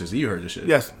 go ahead. You heard this shit.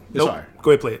 Yes. It's alright. Go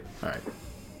ahead, play it. All right.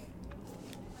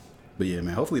 But yeah,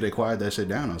 man. Hopefully they quiet that shit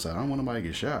down outside. I don't want nobody to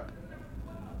get shot.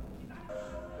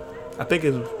 I think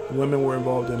it's women were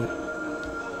involved in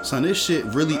it. Son, this shit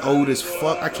really old as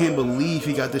fuck. I can't believe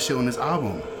he got this shit on his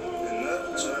album.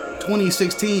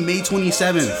 2016, May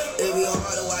 27th.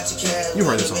 You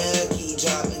heard this song?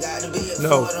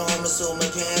 No.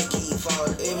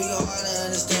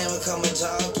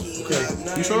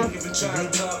 You sure?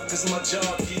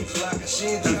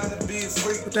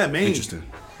 What that mean? Interesting.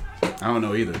 I don't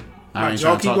know either. My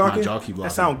jaw keep blocking?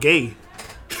 That sound gay.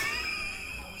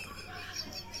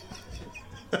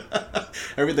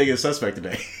 Everything is suspect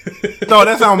today. No,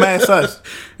 that sound mad sus.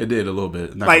 It did a little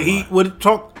bit. Like he would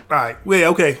talk. All right, yeah,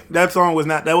 okay. That song was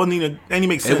not. That wasn't even. Any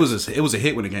make sense. It was a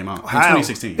hit when it came out in How?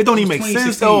 2016. It don't even make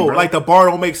sense though. Bro. Like the bar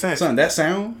don't make sense. Son, that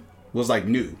sound was like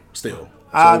new still.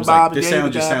 So it was like, this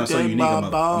sound just sounds so unique.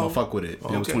 I'm gonna fuck with it.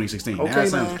 And it was 2016. Okay, that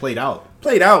sounds played out.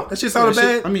 Played out. That shit sounded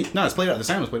bad. I mean, no, it's played out. The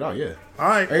sound was played out. Yeah. All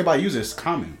right. Everybody uses it. It's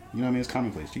common. You know what I mean? It's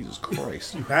commonplace. Jesus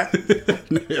Christ. You back?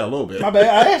 Yeah, a little bit. My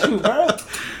bad. I asked you, bro.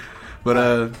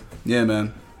 But yeah,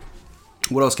 man.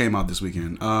 What else came out this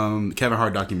weekend? Kevin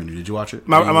Hart documentary. Did you watch it?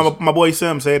 My boy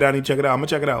Sim said I need to check it out. I'm gonna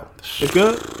check it out. It's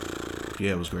good.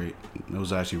 Yeah, it was great. It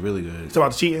was actually really good. It's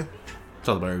about the cheating.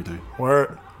 Talked about everything.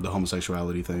 Word. The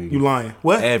homosexuality thing. You lying?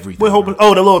 What? Everything. The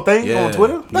little thing on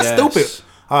Twitter. That's stupid.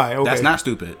 All right. Okay. That's not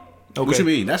stupid. Okay. What you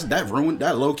mean? That ruined.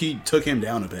 That low key took him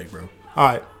down a peg, bro. All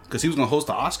right. Because he was gonna host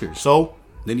the Oscars. So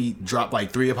Then he dropped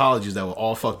like 3 apologies that were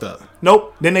all fucked up.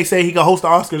 Nope. Then they say he could host the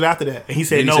Oscars after that, and he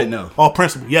said no. Said no. All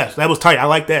principle. Yes, that was tight. I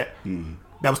like that.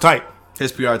 That was tight.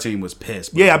 His PR team was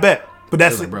pissed. Bro. Yeah, I bet. But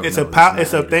that's like, bro, it's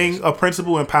a thing of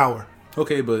principle and power.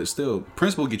 Okay, but still,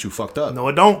 principle get you fucked up. No,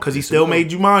 it don't, because he still made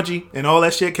Jumanji, and all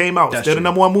that shit came out. That's still true. the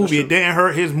number 1 movie. It didn't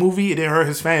hurt his movie. It didn't hurt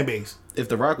his fan base. If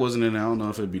The Rock wasn't in it, I don't know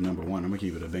if it'd be number 1. I'm gonna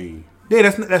keep it a vein. Yeah,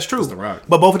 that's true. It's The Rock.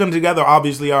 But both of them together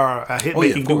obviously are a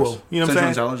hit-making duo. You know what I'm saying?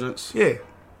 Intelligence. Yeah.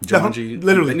 Jumanji.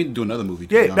 Literally. They need to do another movie.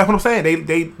 Yeah, that's what I'm saying.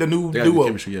 They the new they duo.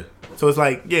 chemistry, yeah. So it's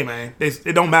like, yeah, man.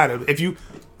 It don't matter if you,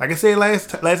 like I said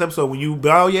last episode, when you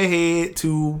bow your head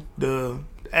to the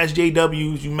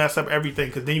SJWs, you mess up everything,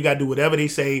 because then you got to do whatever they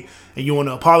say, and you on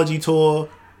an apology tour.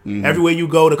 Everywhere you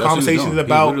go, the conversation is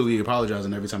about. He literally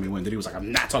apologizing every time he went. Then he was like,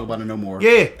 "I'm not talking about it no more.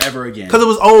 Yeah, ever again." Because it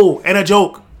was old and a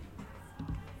joke,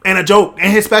 and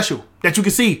his special that you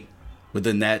can see. But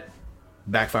then that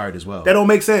backfired as well. That don't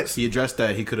make sense. He addressed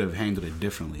that he could have handled it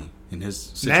differently in his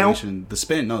situation.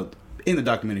 In the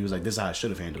documentary, he was like, "This is how I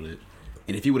should have handled it."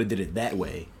 And if he would have did it that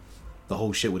way, the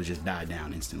whole shit would have just died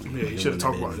down instantly. Yeah, you should have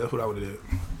talked about it. That's what I would have did.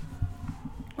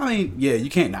 I mean, yeah,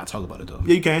 you can't not talk about it though.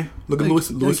 Yeah, you can. Look at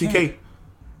Louis C.K.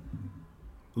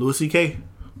 Louis C.K.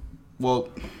 Well,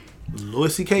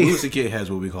 Louis C.K. Louis C.K. has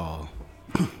what we call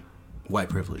white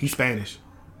privilege. He's Spanish.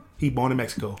 He's born in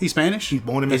Mexico. He's Spanish? He's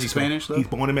born in Mexico. Is he Spanish though? He's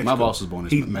born in Mexico. My boss was born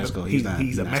in Mexico. He's not a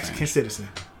Mexican Spanish. citizen.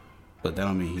 But that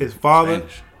don't mean his father.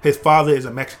 Spanish. His father is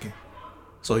a Mexican.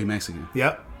 So he's Mexican.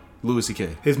 Yep. Louis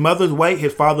C.K. His mother's white.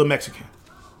 His father Mexican.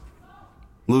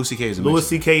 Louis C.K. is a Louis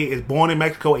Mexican. C.K. is born in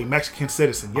Mexico, a Mexican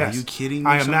citizen. Yes. Are you kidding me?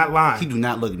 I am not lying. He do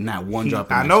not look not one drop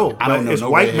of I Mexican. know, I don't but know it's no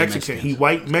white redhead Mexican. Mexicans. He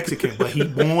white Mexican, but he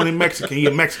born in Mexican. He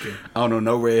a Mexican. I don't know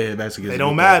no redhead Mexicans. They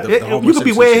don't matter. You could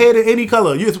be redheaded any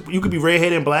color. You could be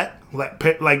redheaded and black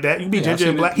like that. You could be ginger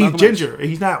and black. He's ginger.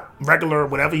 He's not regular or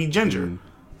whatever. He's ginger.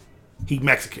 He's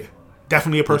Mexican.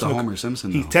 Definitely a person. Homer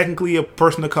Simpson. He's technically a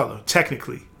person of color.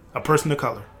 Technically, a person of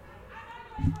color.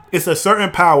 It's a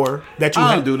certain power that you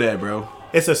I have. don't do that, bro.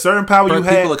 It's a certain power you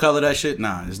have. People of color, that shit,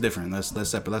 nah, it's different. Let's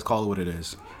separate. Let's call it what it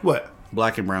is. What?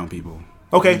 Black and brown people.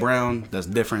 Okay. Brown, that's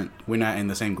different. We're not in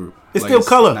the same group. It's still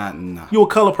color. Nah. You're a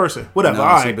color person. Whatever. No,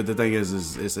 all see, right. but the thing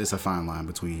is it's a fine line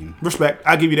between Respect.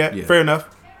 I give you that. Yeah. Fair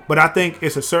enough. But I think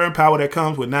it's a certain power that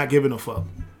comes with not giving a fuck.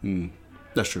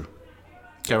 That's true.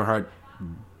 Kevin Hart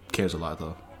cares a lot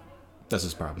though. That's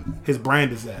his problem. His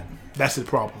brand is that. That's his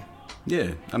problem.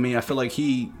 Yeah, I mean, I feel like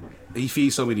he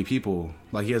feeds so many people.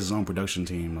 Like he has his own production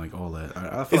team, like all that. I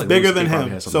feel It's like bigger Louis than C.K.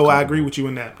 him. So I agree with you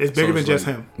in that. It's bigger than just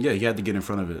him. Yeah, he had to get in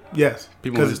front of it. Yes.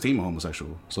 People on his team are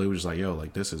homosexual, so he was just like, "Yo,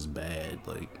 like this is bad."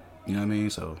 Like, you know what I mean?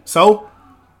 So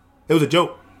it was a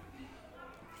joke.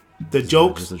 The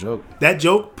jokes, just a joke. That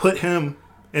joke put him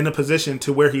in a position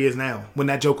to where he is now. When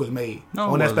that joke was made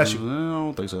on that special, I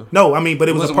don't think so. No, I mean, but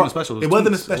it was wasn't a on the special. It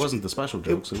wasn't a tweets. special. It wasn't the special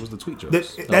jokes. It was the tweet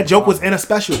jokes. That joke was in a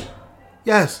special.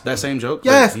 Yes. That same joke.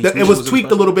 Yes, it was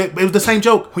tweaked a little bit. bit. It was the same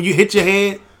joke when you hit your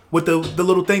head with the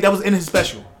little thing that was in his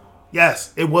special.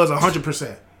 Yes, it was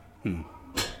 100%.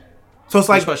 So it's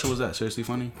like, what special was that? Seriously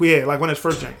funny? Yeah, like one of his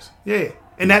first drinks. Yeah,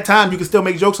 in that time you could still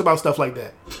make jokes about stuff like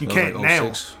that. You can't like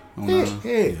now. 06, 09.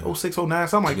 Yeah, 06, 09,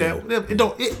 something like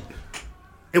that.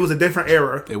 It was a different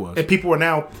era. It was, and people are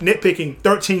now nitpicking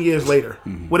 13 years later,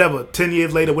 whatever, 10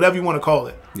 years later, whatever you want to call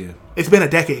it. Yeah, it's been a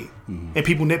decade, and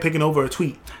people nitpicking over a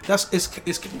tweet.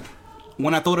 It's.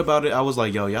 When I thought about it, I was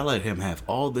like, yo, y'all let him have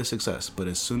all this success, but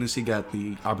as soon as he got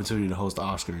the opportunity to host the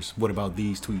Oscars, what about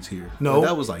these tweets here? No,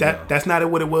 that was like that's not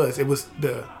what it was. It was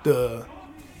the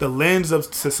lens of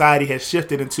society has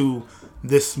shifted into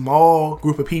this small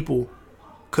group of people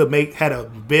had a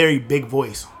very big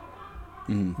voice.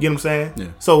 You know what I'm saying? Yeah.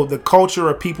 So the culture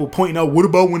of people pointing out, what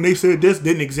about when they said this,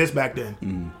 didn't exist back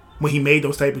then. When he made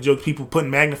those type of jokes, people putting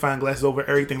magnifying glasses over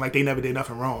everything like they never did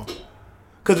nothing wrong.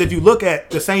 Because if you look at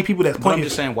the same people that's pointing, I'm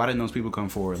just saying, why didn't those people come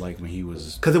forward like when he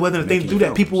was? Because it wasn't a thing to do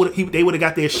that. People they would have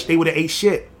got they would have ate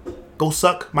shit. Go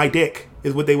suck my dick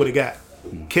is what they would have got.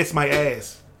 Kiss my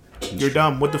ass. You're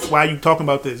dumb. Why are you talking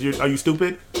about this? Are you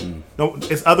stupid? No,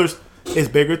 it's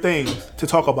bigger things to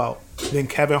talk about than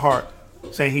Kevin Hart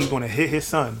saying he's going to hit his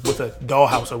son with a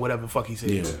dollhouse or whatever the fuck he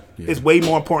said. Yeah. It's way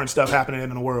more important stuff happening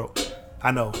in the world. I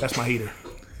know. That's my heater.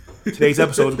 Today's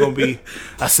episode is going to be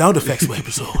a sound effects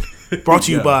episode. Brought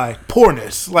to you by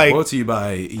Poorness. Brought to you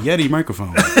by Yeti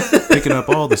microphone. Picking up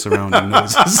all the surrounding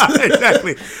noises.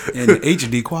 Exactly. In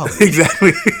HD quality.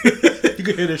 Exactly. You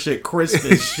can hear this shit crisp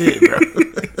as shit, bro.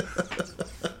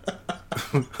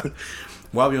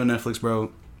 While we on Netflix,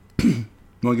 bro, you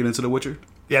want to get into The Witcher?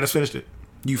 Yeah, I just finished it.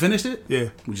 You finished it? Yeah.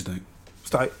 What'd you think?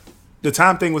 It's tight. The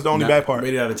time thing was the only bad part.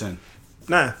 Rated out of 10.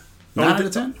 9. 9 out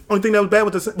of 10? Only thing that was bad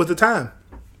was the time.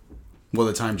 Well,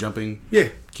 the time jumping. Yeah.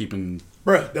 Keeping.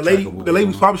 Bruh, the lady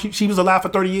was probably she was alive for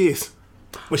 30 years.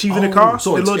 When she was in the car,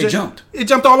 so it jumped. It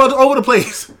jumped all over the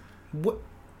place.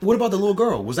 What about the little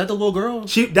girl? Was that the little girl?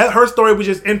 Her story was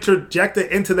just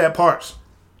interjected into that part.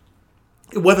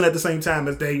 It wasn't at the same time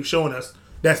as they showing us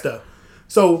that stuff.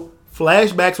 So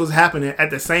flashbacks was happening at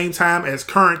the same time as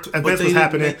current events was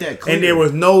happening, and there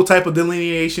was no type of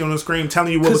delineation on the screen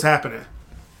telling you what was happening.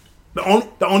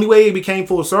 The only way it became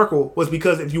full circle was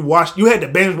because if you had to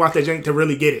binge watch that jank to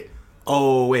really get it.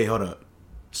 Oh wait, hold up.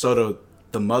 So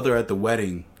the mother at the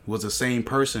wedding was the same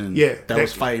person that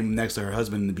was fighting next to her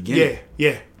husband in the beginning.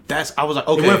 Yeah. I was like,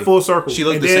 okay. It went full circle. She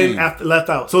looked and the then same. After left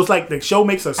out. So it's like the show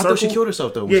makes a circle. I thought she killed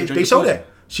herself though. Yeah, they show that.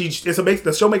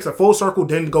 The show makes a full circle,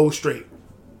 then goes straight.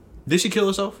 Did she kill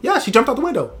herself? Yeah, she jumped out the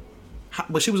window.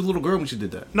 But she was a little girl when she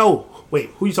did that. No, wait,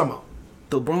 who you talking about?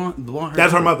 The blonde.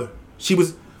 That's her mother. She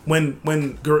was when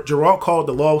Geralt called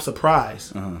the law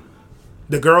surprise.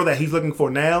 The girl that he's looking for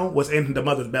now was in the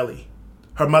mother's belly.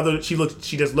 Her mother, she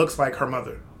just looks like her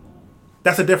mother.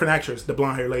 That's a different actress, the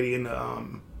blonde haired lady in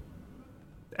the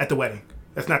at the wedding.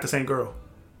 That's not the same girl.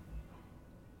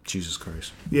 Jesus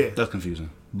Christ. Yeah, that's confusing.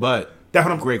 But that's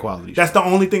what great quality. That's the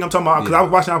only thing I'm talking about because I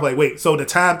was watching. I was like, wait, so the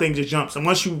time thing just jumps, and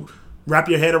once you wrap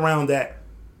your head around that,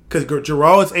 because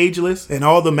Geralt is ageless and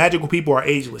all the magical people are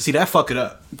ageless. See, that fuck it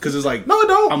up because it's like no, it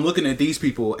don't. I'm looking at these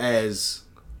people as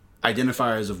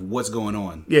identifiers of what's going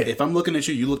on. Yeah. If I'm looking at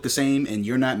you, you look the same, and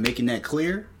you're not making that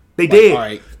clear. They did. All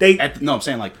right. I'm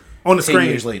saying like on the 10 screen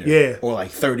years later, yeah, or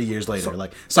like 30 years later,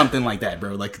 like something like that,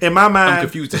 bro. Like in my mind, I'm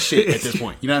confused as shit at this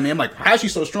point. You know what I mean? I'm like, how's she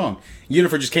so strong?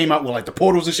 Yennefer just came out with like the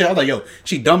portals and shit. I was like, yo,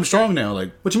 she dumb strong now.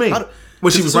 Like, what you mean?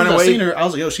 When she was running away, I seen her. I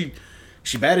was like, yo,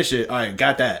 she bad as shit. All right,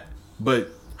 got that. But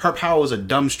her power is a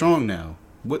dumb strong now.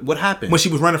 What happened when she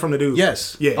was running from the dude?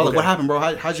 Yes. Yeah. I was like, what happened, bro?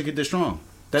 How'd you get this strong?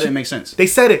 That didn't make sense. They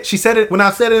said it. She said it when I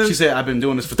said it. She said, I've been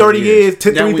doing this for 30 years,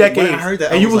 3 decades. When I heard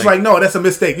that, and you was like, no, that's a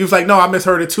mistake. You was like, no, I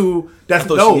misheard it too. That's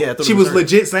she was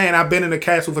legit saying, I've been in the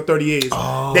castle for 30 years.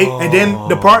 Oh. And then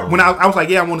the part when I was like,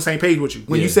 yeah, I'm on the same page with you.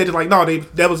 When you said it, like, no,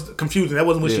 that was confusing. That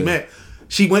wasn't what she meant.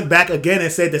 She went back again and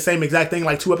said the same exact thing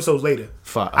like 2 episodes later.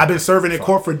 I've been serving in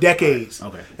court for decades.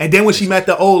 Okay. And then when she met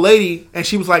the old lady, and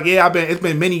she was like, yeah, it's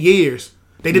been many years.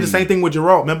 They did the same thing with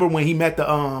Geralt. Remember when he met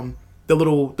the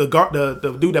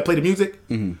dude that played the music?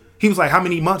 Mm-hmm. He was like, how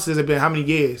many months has it been? How many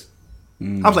years?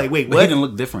 I was like, wait, what? But he didn't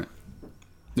look different.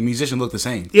 The musician looked the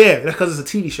same. Yeah, that's because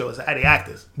it's a TV show. It's the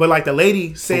actors. But like the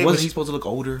lady said, wasn't he supposed to look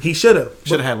older? He should have.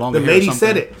 Had longer hair. The lady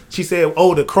said it. She said,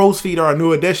 "Oh, the crow's feet are a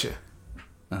new addition."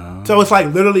 So it's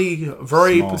like literally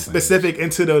very specific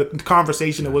into the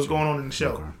conversation of what's going on in the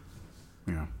show. Okay.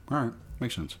 Yeah. All right.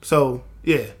 Makes sense. So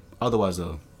yeah. Otherwise,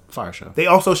 though, fire show. They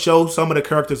also show some of the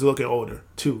characters looking older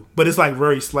too, but it's like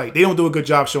very slight. They don't do a good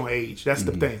job showing age. That's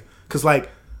the thing. Cause like,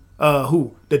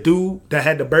 the dude that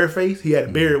had the bear face, he had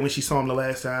a beard when she saw him the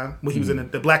last time when he was in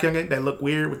the black youngin that looked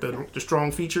weird with the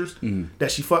strong features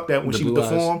that she fucked that when she was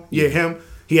deformed. Yeah, him.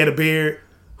 He had a beard.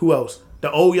 Who else?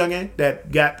 The old youngin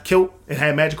that got killed and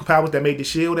had magical powers that made the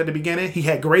shield at the beginning. He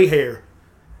had gray hair.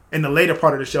 In the later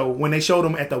part of the show, when they showed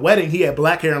him at the wedding, he had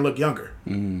black hair and looked younger.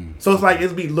 So it's like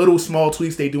it'd be little small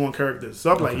tweaks they do on characters.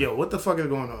 So I'm like, yo, what the fuck is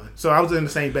going on? So I was in the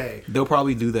same bag. They'll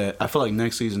probably do that. I feel like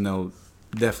next season they'll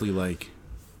definitely like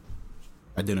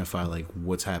identify like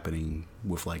what's happening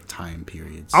with like time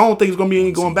periods. I don't think it's gonna be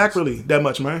any going back really that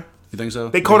much, man. You think so?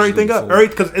 They caught everything up,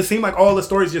 because it seemed like all the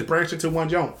stories just branched into one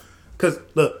jump. Because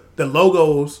look, the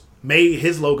logos made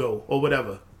his logo or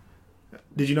whatever.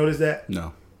 Did you notice that?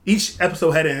 No. Each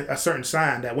episode had a certain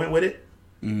sign that went with it.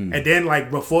 And then like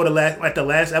before the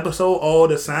last episode, all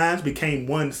the signs became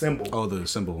one symbol. Oh, the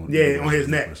symbol. Yeah, on his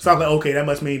neck. So I was like, okay, that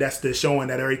must mean that's the showing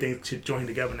that everything should join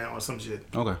together now or some shit.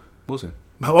 Okay, we'll see.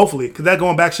 Hopefully, because that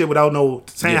going back shit without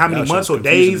saying how many months or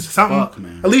days, something.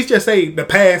 Fuck, at least just say the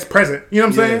past, present. You know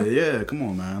what I'm saying? Yeah, come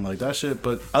on, man. Like that shit.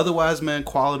 But otherwise, man,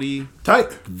 quality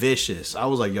tight, vicious. I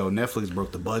was like, yo, Netflix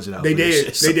broke the budget out. They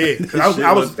did. They did.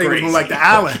 I was thinking it was like The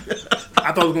Island.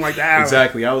 I thought it was going like The Island.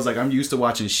 Exactly. I was like, I'm used to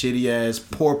watching shitty ass,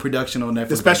 poor production on Netflix.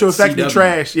 The special effects be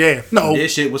trash. Yeah. No.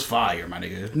 This shit was fire, my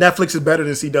nigga. Netflix is better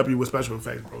than CW with special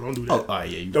effects, bro. Don't do that. Oh, all right,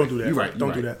 yeah. Don't do that. You're right.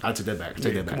 Don't do that. I take that back.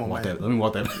 Take that back. Come on, Let me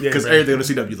walk that back. Yeah, because everything on the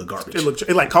CW look garbage.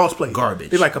 It like cosplay.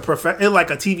 Garbage. It like a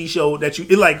TV show that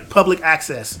it like public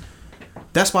access.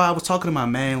 That's why I was talking to my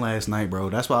man last night, bro.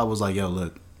 That's why I was like, yo,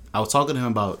 look. I was talking to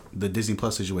him about the Disney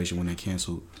Plus situation when they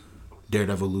canceled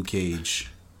Daredevil, Luke Cage,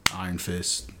 Iron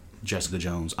Fist, Jessica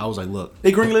Jones. I was like, look.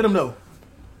 They greenlit them though.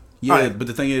 Yeah, right. But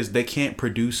the thing is, they can't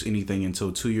produce anything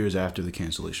until 2 years after the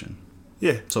cancellation.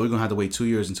 Yeah. So we're going to have to wait 2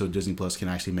 years until Disney Plus can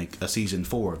actually make a season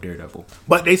 4 of Daredevil.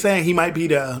 But they saying he might be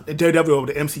the Daredevil of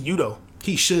the MCU though.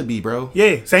 He should be, bro.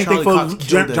 Yeah, same Charlie thing Cox for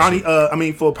killed that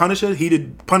shit. for Punisher. He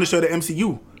did Punisher the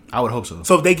MCU. I would hope so.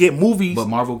 So if they get movies, But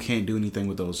Marvel can't do anything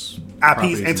with those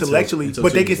IPs intellectually, until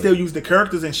but they 2 can years still later. use the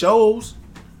characters in shows.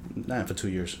 Not for 2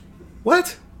 years.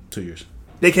 What? 2 years.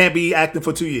 They can't be acting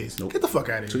for 2 years. Nope. Get the fuck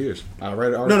out of 2 here. years. I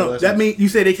read an article. No, last that night. means you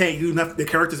say they can't use the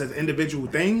characters as individual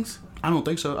things. I don't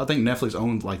think so. I think Netflix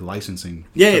owns like licensing.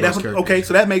 Yeah, for that's those what, characters. okay.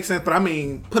 So that makes sense. But I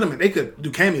mean, put them in. They could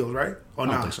do cameos, right? Or I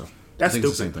don't not? think so. That's I think stupid.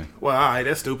 it's the same thing. Well, all right,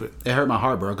 that's stupid. It hurt my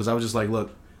heart, bro, because I was just like,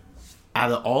 look,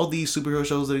 out of all these superhero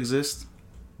shows that exist,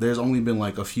 there's only been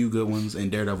like a few good ones,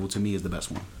 and Daredevil to me is the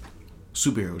best one.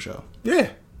 Superhero show. Yeah,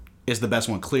 It's the best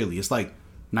one, clearly. It's like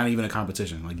not even a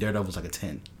competition. Like Daredevil's like a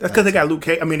 10. that's because they got Luke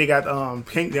Cage. I mean, they got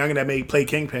King, the youngin that played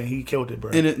Kingpin. He killed it,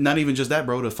 bro. And not even just that,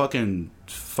 bro. The fucking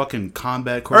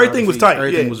combat Everything was choreography, tight.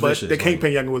 Everything Yeah, was but vicious. the Like,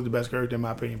 Kingpin youngin was the best character in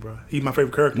my opinion, bro. He's my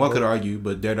favorite character. one bro. could argue,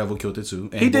 but Daredevil killed it too.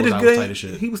 And He did his Bullseye was tight good. as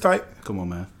shit. He was tight. Come on,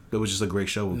 man. It was just a great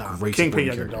show with Nah, great Kingpin supporting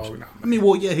younger characters. dog. Nah, I mean,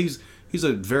 well, yeah, he's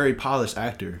a very polished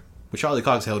actor, but Charlie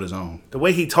Cox held his own. the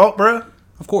way he talked, bro.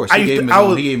 Of course, I he used gave to- him his I own.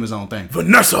 was- He gave him his own thing.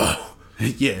 Vanessa,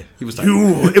 Yeah, he was tight.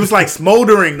 it was like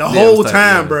smoldering the Yeah, it whole was tight,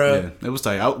 time, yeah, bro. Yeah, it was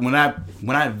tight. When I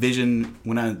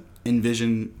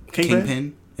envision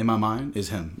Kingpin in my mind is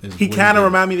him. He kind of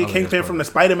reminded me of the Kingpin from the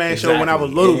Spider-Man show when I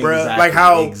was little, bro. Exactly, Like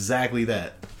how exactly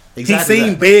that. he Exactly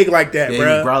seemed that. big like that, Yeah,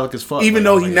 bro. he brolic as fuck. Even Like,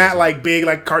 though I'm he's like, not yeah. like big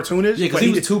like cartoonish. Yeah, because but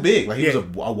he was too big. Like he yeah. was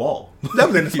a wall. That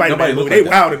was in the Spider-Man Nobody movie. looked They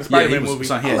like wild that. in the Spider-Man he was, movie.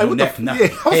 Son, he I had was no like, neck, what the- nothing.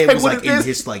 yeah, I was Head like, was what like is in this?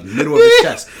 his like middle of his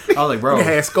chest. I was like, bro. He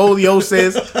had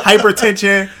scoliosis,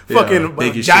 hypertension, fucking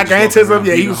big as shit, just walking gigantism. around,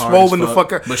 Yeah, he beating was hard as swollen the fuck,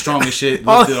 fucker. but strong as shit.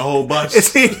 All- Lifted a whole bus. It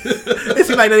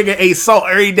seemed like that nigga ate salt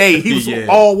every day. He was Yeah.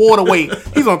 all water weight.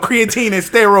 He's on creatine and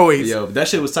steroids. Yo, that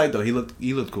shit was tight though. He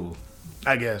looked cool.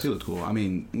 I guess. He looked cool. I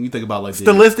mean, when you think about like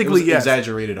Statistically, it was yes.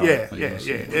 exaggerated. art. Yeah, Like, yeah, it was,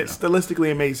 yeah. you know.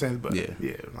 Statistically, it made sense, but Yeah.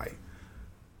 like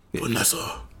Yeah,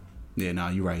 Vanessa. Yeah, nah,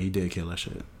 you're right. He did kill that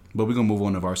shit. But we're gonna move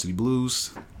on to Varsity Blues.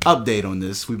 Update on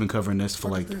this. We've been covering this for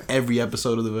like every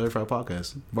episode of the Verified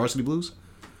Podcast. Varsity Blues,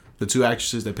 the two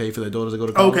actresses that pay for their daughters to go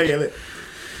to college. Okay, yeah.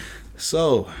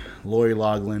 So, Lori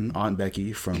Loughlin, Aunt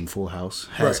Becky from Full House,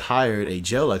 has Right. hired a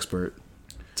jail expert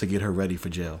to get her ready for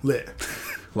jail. Lit.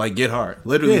 Like Get Hard.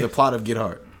 Literally Yeah. the plot of Get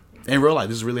Hard. In real life,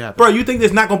 this is really happening. Bro, you think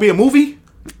there's not gonna be a movie?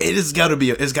 It's gotta be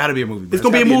a movie. Bro. It's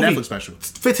gonna be a movie. Netflix special.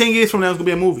 15 years from now, it's gonna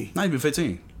be a movie. Not even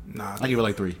 15. Nah, I give it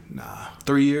like 3. nah.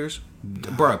 3 years?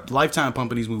 Bro, Lifetime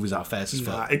pumping these movies out fast as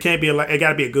Nah, fuck. it can't be it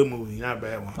gotta be a good movie, not a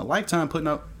bad one. A Lifetime putting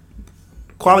up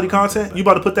Quality content. You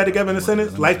about to put that together in a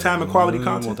sentence? Lifetime and quality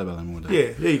content. Yeah,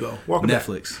 there you go. Welcome back.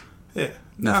 Netflix. Yeah,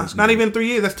 nah, Netflix not movie. even 3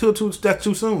 years. That's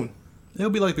too soon. It'll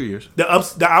be like 3 years.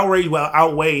 The outrage will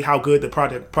outweigh how good the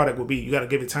product will be. You got to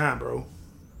give it time, bro.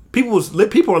 People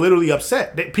are literally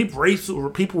upset. People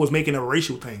was making a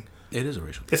racial thing. It is a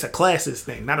racial. It's a classist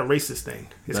thing, not a racist thing.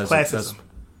 It's That's- classism.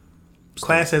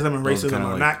 Classism and Those racism kinda are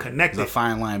like- not connected. There's a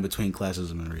fine line between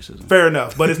classism and racism. Fair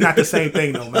enough, but it's not the same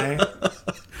thing, though, man.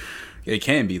 It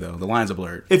can be though. The lines are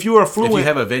blurred. If you are If fluent, you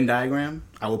have a Venn diagram,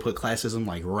 I will put classism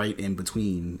like right in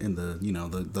between in the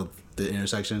the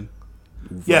intersection.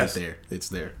 Yes. Right there. It's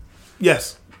there.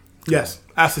 yes,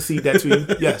 I succeed that to you.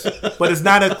 Yes, but it's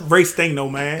not a race thing, though,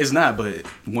 man. It's not, but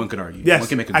one could argue. Yes, One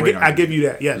can make a I great give argument. you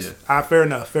that. Yes, Yeah. fair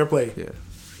enough, fair play. Yeah.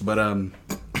 But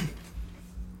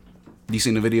you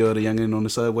seen the video of the youngin on the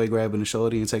subway grabbing the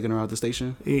shorty and taking her out the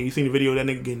station? Yeah, you seen the video of that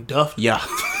nigga getting duffed? Yeah.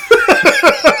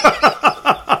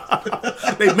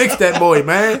 They mixed that boy,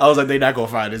 man. I was like, they not gonna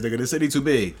find this nigga. The city too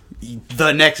big.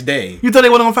 The next day. You thought they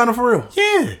wasn't gonna find him for real?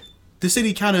 Yeah. The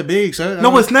city kind of big, sir.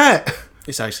 No, it's not.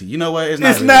 It's actually, you know what? It's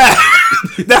not. It's really. not.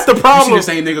 That's the You see problem. the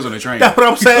same niggas on the train. That's what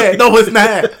I'm saying. No, it's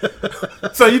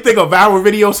not. So you think a viral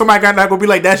video, somebody got not gonna be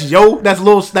like, that's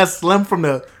that's Slim from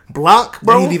the block, They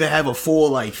bro? didn't even have a full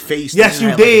like face. Yes, They you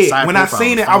had, like, a did. side When I profile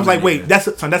seen it, I was like, phone wait, in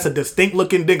that's a distinct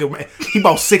looking nigga, man. He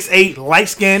about 6'8", light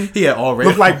skinned. Yeah, already.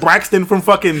 Looked like Braxton from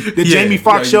fucking the Yeah, Jamie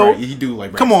Foxx yeah, you're show. right. He do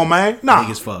like Come on, man. Nah.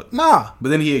 Big as fuck. Nah. But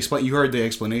then he explained. You heard the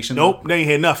explanation. Nope, they ain't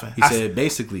hear nothing. He said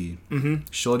basically,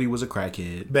 Shorty was a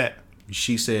crackhead. Bet.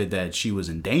 She said that she was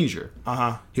in danger.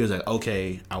 Uh-huh. He was like,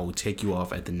 okay, I will take you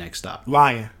off at the next stop.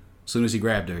 Lying. As soon as he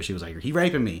grabbed her, she was like, he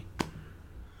raping me.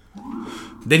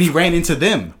 Then he ran into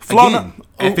them Flaw again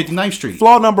at 59th Street.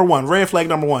 Flaw number one, red flag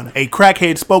number one. A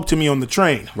crackhead spoke to me on the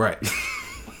train. Right.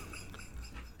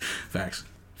 Facts.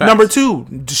 Number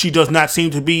two, she does not seem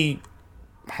to be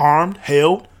harmed,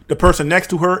 held. The person next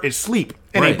to her is asleep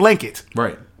in a Right. blanket.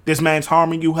 Right. This man's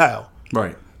harming you how?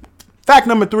 Right. Fact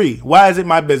number three, why is it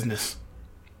my business?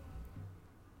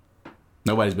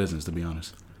 Nobody's business, to be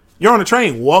honest. You're on the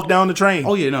train. Walk down the train.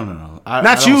 Oh yeah, no.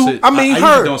 Not you. I mean her. I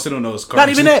usually don't sit on those cars. Not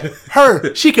even that.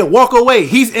 Her. She can walk away.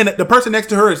 He's in the person next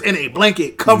to her is in a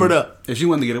blanket covered up. If she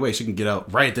wanted to get away, she can get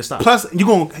out right at the stop. Plus,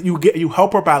 you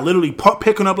help her by literally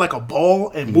picking up like a ball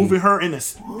and moving her in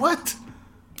this. What?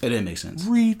 It didn't make sense.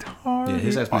 Retarded. Yeah,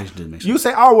 his explanation didn't make sense. You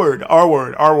say R-worded.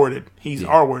 He's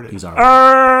R-worded. He's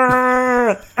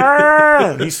R-worded.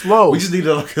 He's slow. We just need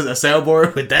a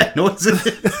soundboard with that noise in it.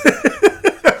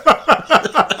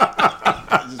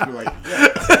 Just be like,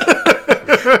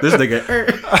 this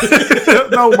nigga.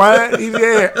 No, man.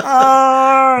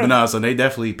 But no, so they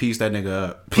definitely pieced that nigga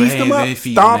up. Pieced him up,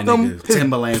 stomped him.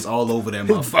 Timberlands all over that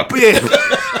motherfucker. Yeah.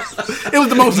 It was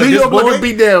the most New York looking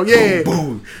beat down. Yeah. Boom,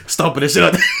 boom. Stomping the shit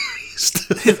out.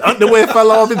 His underwear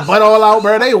fell off, his butt all out,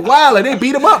 bro. They wild and they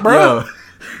beat him up, bro. Yo,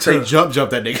 they jump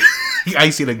that nigga.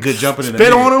 I seen a good jumping in the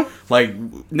spit on him. Like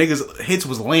niggas hits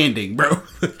was landing, bro.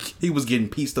 He was getting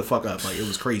pieced the fuck up. Like it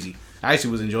was crazy. I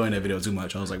actually was enjoying that video too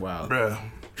much. I was like, wow, bro.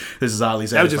 This is oddly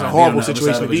that was just a horrible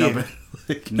situation to be in.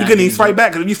 You couldn't even fight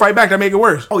back, because if you fight back, that make it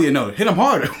worse. Oh yeah, no, hit him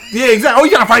harder. Yeah, exactly. Oh,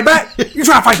 you gotta fight back. You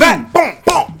trying to fight back? Boom,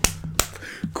 boom.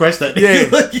 Crush that. Yeah,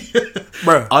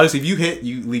 bro. Honestly, if you hit,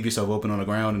 you leave yourself open on the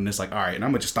ground, and it's like, all right, and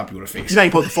I'm gonna just stomp you in the face. You're not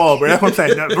even supposed to fall, bro. That's what I'm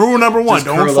saying. Rule number one: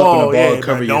 don't fall. Yeah,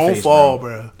 cover your don't face, fall,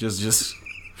 bro. Just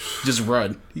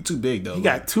run. He too big though. You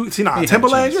got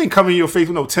Timberlands. You ain't covering your face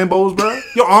with no Timbos, bro.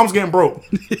 Your arms getting broke.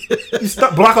 You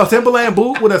block a Timberland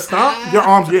boot with a stomp, your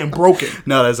arms getting broken.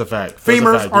 No, that's a fact.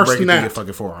 Femurs are snapped. Your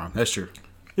fucking forearm. That's true.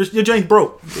 Your joint's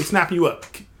broke. They snap you up.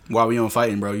 While we on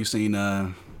fighting, bro, you seen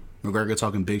McGregor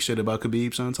talking big shit about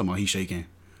Khabib, son? Talking about he's shaking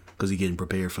because he getting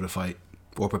prepared for the fight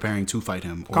or preparing to fight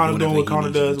him. Conor doing what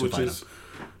Conor does, which is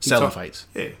selling fights.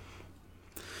 Yeah.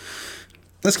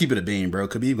 Let's keep it a bean, bro.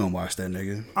 Khabib gonna watch that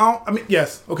nigga.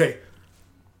 Yes. Okay.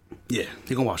 Yeah,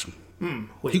 he gonna watch him.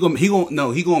 He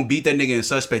gonna beat that nigga in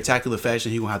such spectacular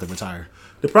fashion. He gonna have to retire.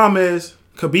 The problem is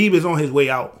Khabib is on his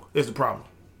way out. Is the problem.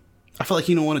 I feel like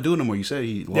he don't want to do it no more. You said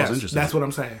he lost interest. That's what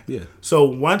I'm saying. Yeah. So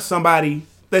once somebody,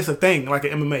 that's a thing like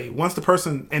an MMA. Once the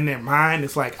person in their mind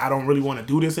is like, I don't really want to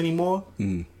do this anymore.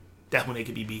 That's when they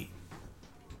could be beat.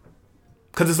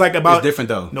 Because it's like about... It's different,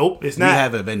 though. Nope, it's not. You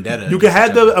have a vendetta. You can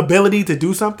have the ability to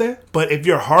do something, but if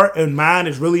your heart and mind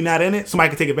is really not in it,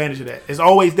 somebody can take advantage of that. It's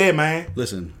always there, man.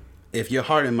 Listen, if your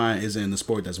heart and mind isn't in the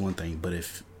sport, that's one thing. But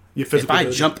if I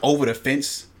jumped over the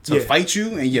fence to fight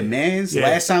you and your man's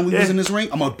last time we was in this ring,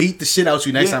 I'm going to beat the shit out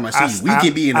you next time I see you. We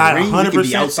can be in the ring, 100%. We can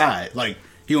be outside. Like,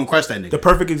 he going to crush that nigga. The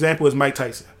perfect example is Mike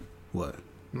Tyson. What?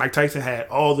 Mike Tyson had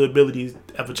all the abilities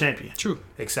of a champion. True.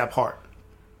 Except heart.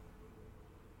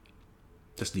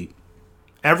 That's deep.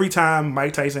 Every time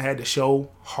Mike Tyson had to show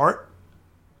heart,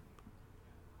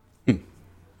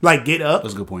 like get up.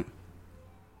 That's a good point.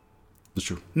 That's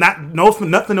true.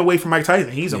 Nothing away from Mike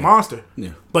Tyson. He's a monster.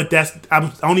 Yeah. But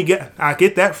I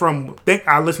get that from.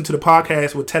 I listened to the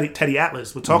podcast with Teddy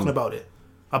Atlas. We're talking about it,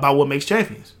 about what makes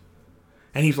champions,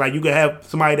 and he's like, you can have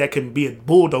somebody that can be a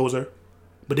bulldozer,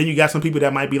 but then you got some people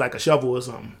that might be like a shovel or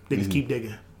something. They just keep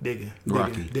digging. Digging.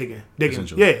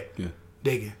 Yeah.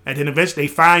 Digging, and then eventually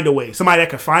they find a way. Somebody that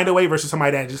can find a way versus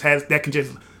somebody that can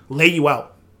just lay you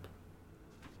out.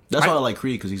 That's why I like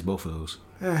Creed, because he's both of those.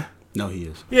 No, he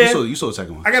is. Yeah, you saw the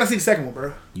second one. I gotta see the second one,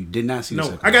 bro. You did not see the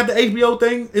second one. I got the HBO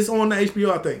thing. It's on the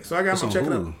HBO, I think. So I gotta check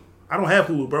it out. I don't have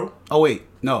Hulu, bro. Oh wait,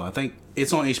 no, I think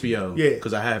it's on HBO. Yeah,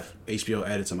 because I have HBO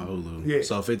added to my Hulu. Yeah,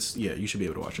 so if it's you should be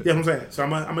able to watch it. Yeah, that's what I'm saying. So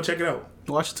I'm gonna check it out.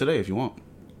 Watch it today if you want.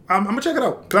 I'm gonna check it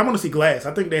out because I want to see Glass.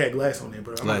 I think they had Glass on there,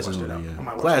 bro. Glass is on there.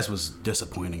 Yeah. Glass was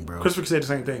disappointing, bro. Christopher said the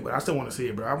same thing, but I still want to see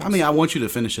it, bro. I want you to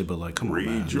finish it, but like, come on,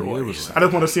 man. Rejoice. I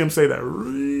just want to see him say that.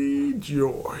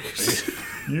 Rejoice.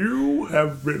 You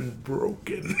have been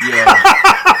broken.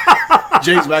 Yeah.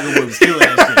 James McAvoy was killing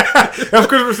that shit. That's what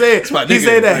Christopher said. He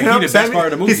said that he the best part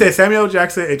of the movie. He said Samuel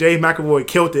Jackson and James McAvoy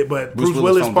killed it, but Bruce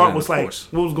Willis' part was like,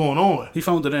 what was going on? He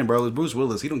phoned it in, bro. It's Bruce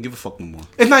Willis. He don't give a fuck no more.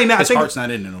 It's not even. His heart's not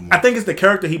in it no more. I think it's the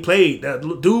character he played. That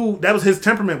dude, that was his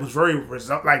temperament, was very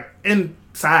like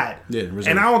inside. Yeah, reserved.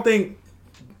 And I don't think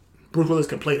Bruce Willis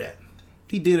can play that.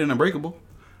 He did in Unbreakable.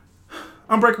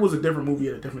 Unbreakable was a different movie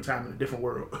at a different time in a different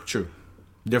world. True.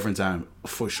 Different time,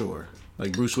 for sure.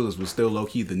 Like, Bruce Willis was still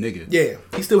low-key the nigga. Yeah.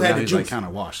 He still had the juice. He's, like, kind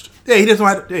of washed. Yeah, he doesn't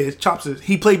have his chops.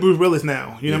 He played Bruce Willis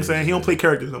now. You know what I'm saying? He don't play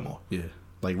characters no more. Yeah.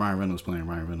 Like Ryan Reynolds playing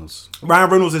Ryan Reynolds. Ryan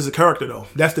Reynolds is a character, though.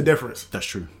 That's the difference. That's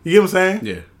true. You get what I'm saying?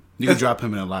 Yeah. You can drop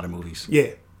him in a lot of movies. Yeah.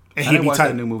 And I didn't watch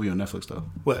that new movie on Netflix, though.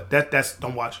 What? That's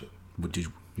don't watch it. But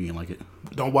you didn't like it?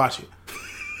 Don't watch it.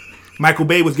 Michael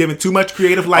Bay was given too much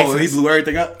creative license. Oh, he blew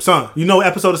everything up? Son, you know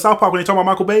episode of South Park when they talk about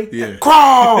Michael Bay? Yeah.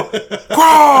 Crawl!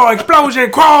 Crawl! Explosion!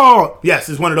 Crawl! Yes,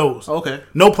 it's one of those. Okay.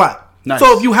 No plot. Nice.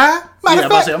 So if you high, Matter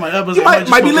of fact, you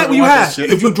might be lit when you high.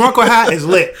 If you drunk or high, it's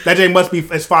lit. That J must be,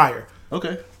 it's fire.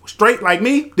 Okay. Straight like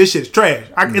me, this shit's trash.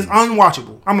 It's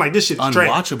unwatchable. I'm like, this shit's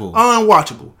trash.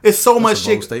 Unwatchable. It's so much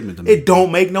shit. It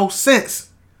don't make no sense.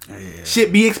 Yeah.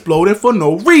 Shit be exploding for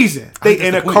no reason. They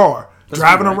in a car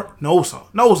driving around. No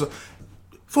sir.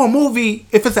 For a movie,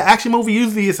 if it's an action movie,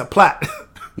 usually it's a plot.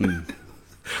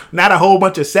 Not a whole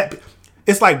bunch of set.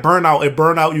 It's like Burnout. At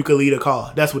Burnout, you could lead a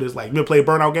car. That's what it's like. You ever play a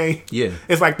Burnout game? Yeah.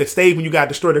 It's like the stage when you got to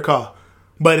destroy the car.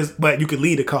 But you could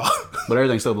lead a car. But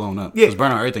everything's still blown up. Yeah. Because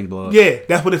Burnout, everything blow up. Yeah,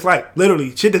 that's what it's like.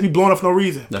 Literally. Shit that be blown up for no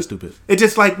reason. That's stupid. It's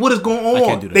just like, what is going on? I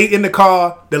can't do that. They in the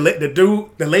car, the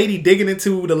lady digging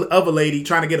into the other lady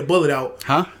trying to get a bullet out.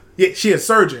 Huh? Yeah, she a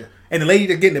surgeon. And the lady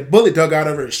that's getting the bullet dug out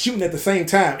of her is shooting at the same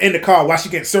time in the car while she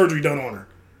getting surgery done on her.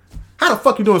 How the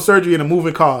fuck you doing surgery in a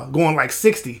moving car going like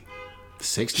 60?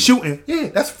 60? Shooting. Yeah,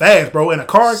 that's fast, bro. In a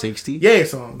car. 60? Yeah,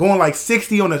 son. Going like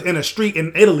 60 in a street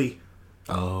in Italy.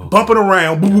 Oh. Bumping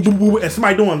around. Boo, boo, boo, boo, and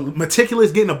somebody doing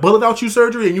meticulous getting a bullet out you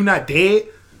surgery and you not dead.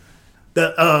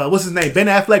 The what's his name? Ben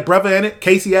Affleck brother in it.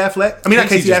 Casey Affleck. I mean, not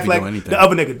Casey Affleck. The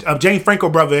other nigga. Jane Franco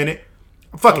brother in it.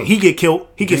 Fuck it, he get killed.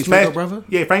 He get smashed. Brother?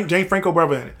 Yeah, Jane Franco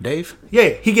brother in it. Dave? Yeah,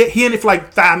 he in it for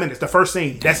like 5 minutes. The first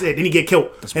scene. That's it. Then he get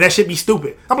killed. And that shit be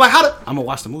stupid. I'm like, how the... I'm gonna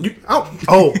watch the movie. All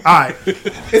right.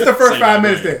 It's the first 5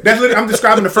 minutes there. That's literally, I'm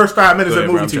describing the first 5 minutes of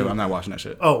the movie to you. I'm not watching that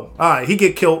shit. Oh, all right. He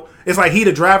get killed. It's like he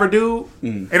the driver dude.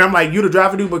 And I'm like, you the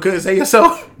driver dude because say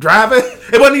yourself driving?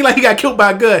 It wasn't even like he got killed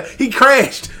by a gun. He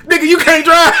crashed. Nigga, you can't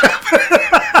drive.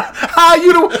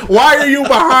 Why are you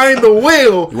behind the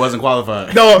wheel? He wasn't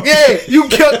qualified. No, yeah, you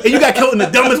got killed in the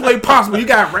dumbest way possible.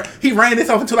 He ran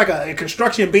himself into like a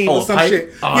construction beam or some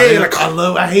shit. Oh, yeah, like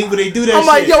I hate when they do that. I'm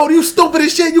like, yo, you stupid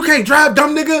as shit. You can't drive,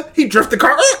 dumb nigga. He drifted the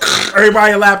car.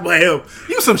 Everybody laughed at him.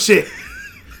 You some shit.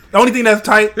 The only thing that's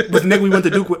tight was the nigga we went to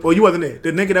Duke with. Well, you wasn't there.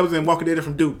 The nigga that was in Walking Dead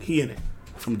from Duke, he in it.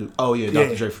 From Duke. Oh yeah,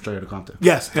 Dr. Dre from Straight Outta Compton.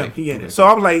 Yes, him. He in it. So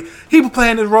I was like, he was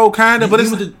playing his role kind of, but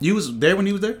you was there when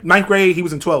he was there? 9th grade, he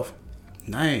was in 12th.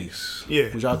 Nice.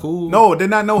 Yeah. Was y'all cool? No, did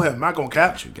not know him. Not gonna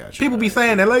cap. Got you. People be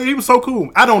saying that like he was so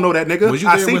cool. I don't know that nigga. Was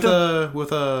you there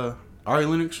with Ari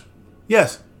Lennox?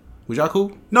 Yes. Was y'all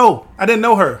cool? No, I didn't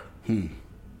know her.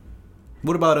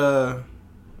 What about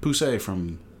Poussey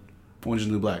from Orange is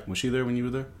the New Black? Was she there when you were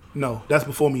there? No, that's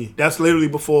before me. That's literally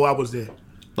before I was there.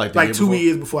 Like 2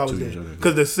 years before I was there.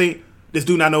 Because this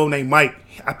dude I know named Mike,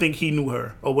 I think he knew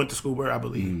her or went to school with her, I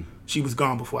believe. She was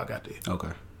gone before I got there. Okay.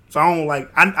 So I don't like.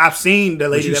 I've seen the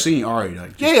lady. But you seen Ari?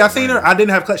 Like, yeah, I seen her. I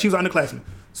didn't have class. She was an underclassman.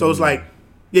 So it's like,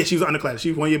 yeah, she was an underclass.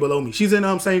 She was 1 year below me. She's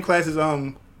in same class as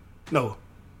no,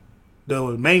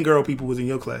 the main girl people was in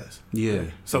your class. Yeah.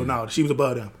 So no, she was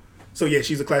above them. So yeah,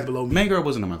 she's a class below me. Main girl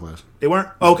wasn't in my class. They weren't?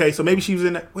 Okay, so maybe she was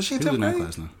in that. Was she in 10th grade? She was in that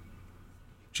class now.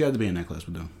 She had to be in that class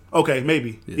with them. Okay,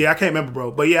 maybe. Yeah, I can't remember,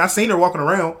 bro. But yeah, I seen her walking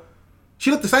around.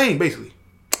 She looked the same, basically.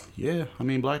 Yeah, I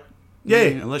mean, black. Yeah. I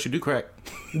mean, unless you do crack.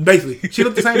 Basically. She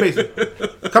looked the same, basically.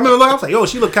 Come in and look, I was like, yo,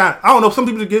 she look kind of, I don't know, some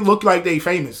people look like they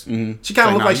famous. Mm-hmm. She kind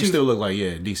of looked like she still look like,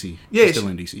 DC. Yeah. She's still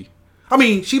in DC. I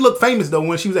mean, she looked famous, though,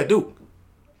 when she was at Duke.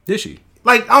 Did she?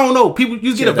 Like, I don't know. People,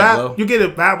 you get a vibe. You get a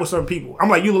vibe with certain people. I'm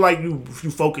like, you look like you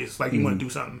focus, like you want to do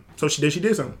something. So she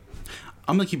did something.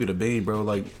 I'm gonna keep it a bean, bro.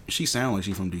 Like, she sound like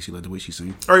she from DC, like the way she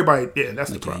sing. Everybody, yeah, that's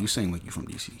like, the problem. You sing like you from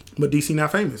DC, but DC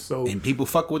not famous, so and people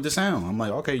fuck with the sound. I'm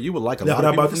like, okay, you would like a lot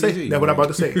of people from DC. That's what I'm about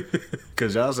to say.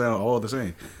 Because y'all sound all the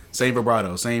same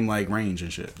vibrato, same like range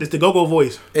and shit. It's the go-go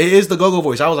voice. It is the go-go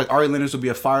voice. I was like, Ari Lennox would be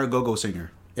a fire go-go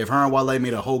singer. If her and Wale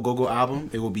made a whole go-go album,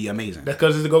 it would be amazing. That's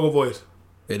because it's the go-go voice.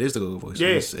 It is the go-go voice. Yeah,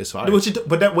 it's fire.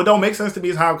 But what don't make sense to me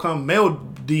is how come male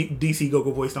DC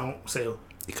go-go voice don't sell.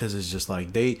 Because it's just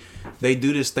like they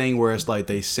do this thing where it's like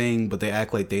they sing, but they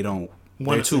act like they don't.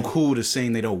 They're too cool to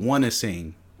sing. They don't want to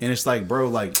sing, and it's like, bro,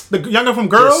 like the younger from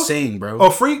Girls sing, bro,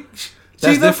 or Freak.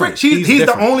 She's different. He's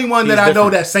different. The only one that I know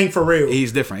that sing for real.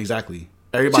 He's different, exactly.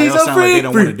 Everybody else sound like they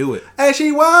don't want to do it. And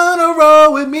she wanna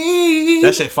roll with me.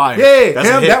 That shit fire. Yeah, that's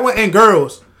him. That one and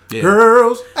Girls. Yeah.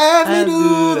 Girls, as we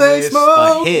do, they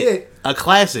smoke. A hit, a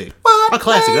classic, a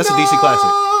classic. That's a DC classic.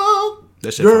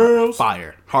 That shit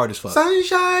fire. Hard as fuck.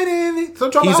 Sunshine in it.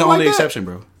 He's the only exception,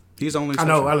 bro. He's the only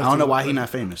exception. I don't know why he's not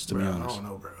famous, to be honest. I don't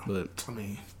know, bro. But I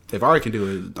mean, if Ari can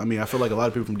do it, I mean, I feel like a lot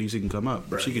of people from DC can come up.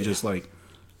 Bro, she could just like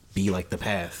be like the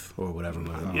path or whatever.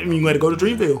 But, you got to go to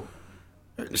Dreamville.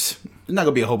 There's not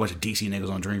gonna be a whole bunch of DC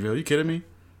niggas on Dreamville. You kidding me?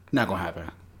 Not gonna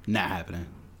happen. Not happening.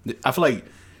 I feel like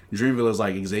Dreamville is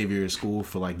like Xavier's school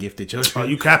for like gifted children. Oh,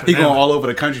 you capping? He going all over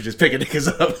the country just picking niggas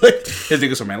up. Like, his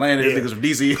niggas from Atlanta, his niggas from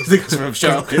DC, his niggas from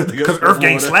Charlotte. Because Earth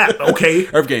Gang slap. Okay.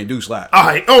 Earth Gang do slap. All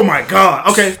right. Oh my God.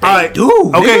 Okay. All right. Dude.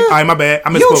 Okay. Nigga. All right. My bad. I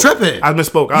misspoke. You tripping? I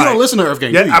misspoke. All you right. don't listen to Earth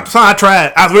Gang. Yeah. I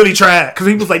tried. I really tried because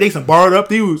he was like they some borrowed up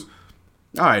views.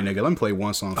 All right, nigga. Let me play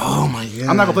one song. Oh my God.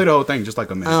 I'm not gonna play the whole thing. Just like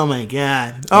a minute. Oh my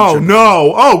God. Oh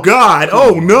no. Oh God.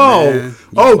 Oh no.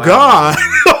 Oh God.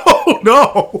 Oh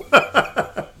no.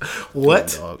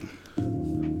 What? Dog.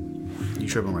 You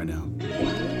tripping right now?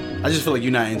 I just feel like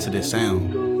you're not into this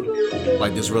sound,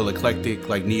 like this real eclectic,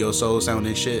 like neo soul sound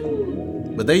and shit.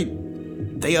 But they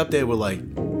up there with like,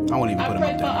 I won't even put them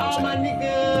up there.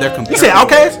 But they're comparable. You say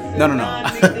Outkast?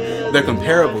 No. They're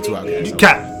comparable to Outkast.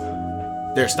 Cap.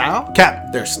 Their style?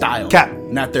 Cap. Their style. Cap.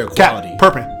 Not their quality. Cap.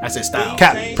 Perpin. I said style.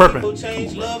 Cap. Perpin.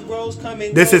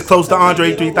 This is close to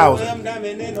Andre 3000.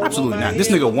 Absolutely not. This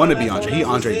nigga want to be Andre. He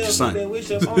Andre's son.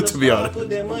 To be honest.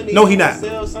 No, he not.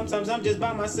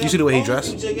 You see the way he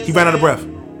dressed? He ran out of breath.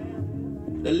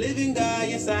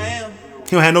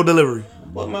 He don't have no delivery.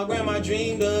 I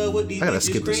gotta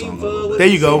skip this song. There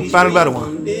you go. Find a better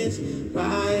one.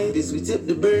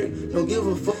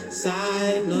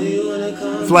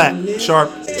 Flat.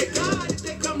 Sharp.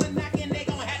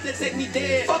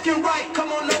 Fucking right,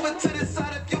 come on over to the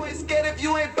side if you ain't scared, if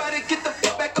you ain't about it, get the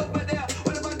fuck back over there.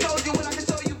 What if I told you when I can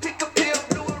show you pick a pill,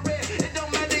 blue or red? It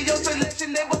don't matter your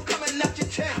selection, they will come and out your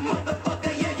check.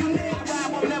 Motherfucker, yeah, you nigga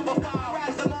ride, won't never fall.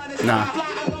 Rise the money. Nah,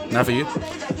 not for you.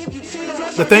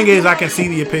 The thing is, I can see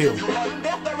the appeal.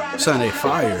 Son, they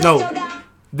fire. No,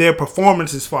 their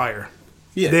performance is fire.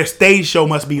 Yeah. Their stage show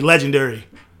must be legendary.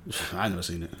 I never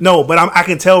seen it. No, but I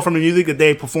can tell from the music that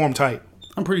they perform tight.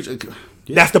 I'm pretty sure.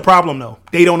 Yeah. That's the problem, though.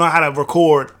 They don't know how to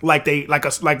record like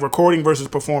recording versus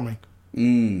performing.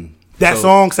 That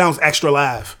song sounds extra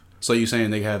live. So you saying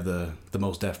they have the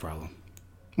Most Def problem?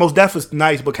 Most Def is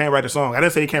nice, but can't write a song. I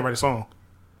didn't say he can't write a song.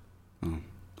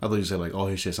 I thought you said like all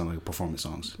his shit sound like performance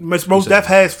songs. Most Def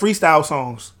has freestyle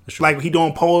songs. Like he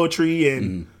doing poetry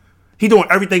and he doing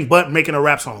everything but making a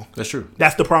rap song. That's true.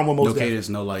 That's the problem with Most Def. No cadence,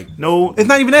 no like. No, it's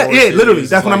not even that. Yeah, literally.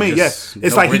 That's what I mean. Yes.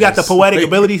 It's like he got the poetic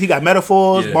abilities. He got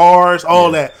metaphors, bars, all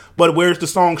that. But where's the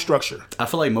song structure? I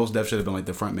feel like Most Def should have been like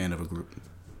the front man of a group.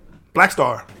 Black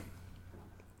Star.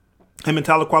 Him and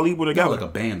Tyler Kweli were together. Like a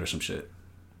band or some shit.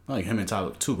 Not like him and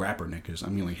Tyler, two rapper niggas.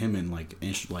 I mean like him and like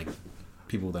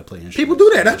people that play instruments. People do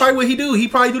that. That's probably what he do. He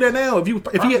probably do that now. If you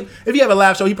have a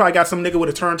live show, he probably got some nigga with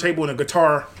a turntable and a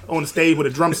guitar on the stage with a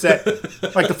drum set,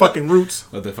 like the fucking Roots.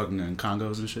 Like the fucking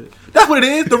Congos and shit. That's what it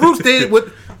is. The Roots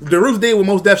did what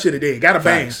Most Def shit did. Got a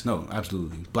band. No,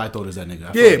 absolutely. Black Thought is that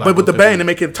nigga. Yeah, but with the band to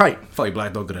make it tight. I feel like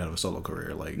Black Thought could have a solo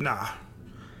career. Like nah,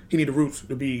 he need the Roots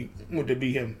to be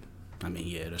him. I mean,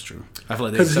 yeah, that's true. I feel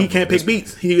like because he can't pick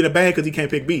beats. He in a band because he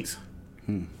can't pick beats.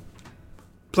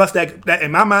 Plus, that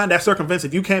in my mind, that circumvents.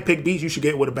 If you can't pick beats, you should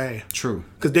get with a band. True.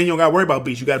 Because then you don't got to worry about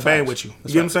beats. You got a band with you.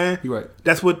 You get what I'm saying? You're right.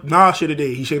 That's what Nas should have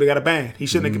did. He should have got a band. He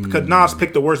shouldn't have, because Nas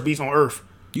picked the worst beats on earth.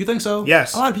 You think so?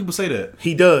 Yes. A lot of people say that.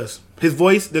 He does. His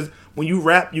voice does. When you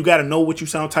rap, you got to know what you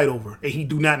sound tight over, and he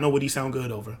do not know what he sound good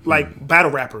over. Like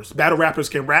battle rappers. Battle rappers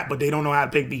can rap, but they don't know how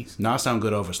to pick beats. Nas sound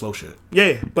good over slow shit.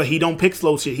 Yeah, but he don't pick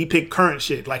slow shit. He pick current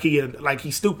shit. Like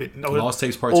he's stupid. Lost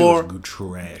Tapes Part 2 is good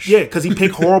trash. Yeah, because he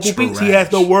picked horrible beats. He has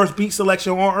the worst beat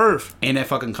selection on earth. And that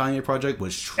fucking Kanye project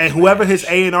was trash. And whoever his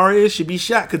A&R is should be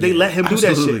shot because they let him do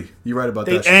that shit. You're right about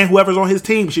that shit. And whoever's on his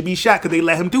team should be shot because they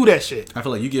let him do that shit. I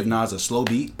feel like you give Nas a slow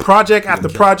beat. Project after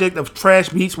project of trash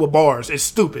beats with bars. It's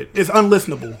stupid. It's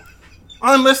unlistenable.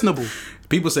 Unlistenable.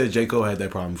 People said J. Cole had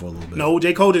that problem for a little bit. No,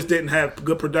 J. Cole just didn't have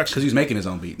good production. Because he's making his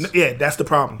own beats. Yeah, that's the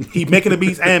problem. He's making the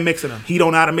beats and mixing them. He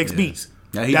don't know how to mix beats.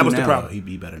 Yeah, that was the problem.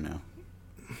 He better now.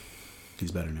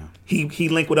 He's better now. He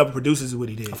linked with other producers is what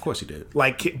he did. Of course he did.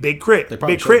 Like Big Crit.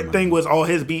 Big Crit thing was all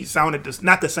his beats sounded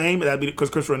not the same. That'd be because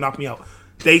Christopher knocked me out.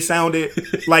 They sounded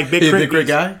like Big Crit. Big Crit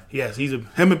guy? Yes, he's him.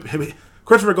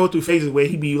 Christopher go through phases where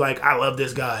he be like, I love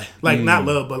this guy. Like not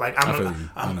love, but like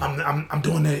I'm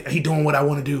doing that. He doing what I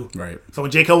want to do. Right. So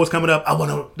when J. Cole was coming up, I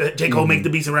want to J. Cole make the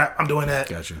beats and rap. I'm doing that.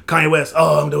 Gotcha. Kanye West.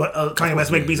 I'm doing Kanye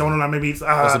West make beats. I want to make beats.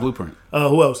 That's the blueprint.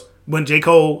 Who else? When J.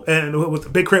 Cole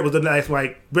and Big Crit was the nice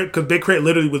because Big Crit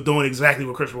literally was doing exactly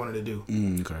what Christopher wanted to do.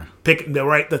 Okay. Picking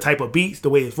the type of beats,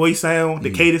 the way his voice sound, the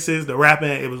cadences, the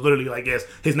rapping. It was literally like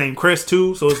his name Chris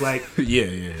too. So it's like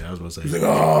yeah. I was about to say. He's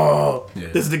like,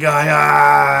 this is the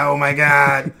guy. Oh my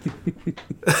god.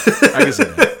 I can see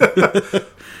that.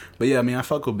 But yeah, I mean, I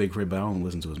fuck with Big Crit, but I don't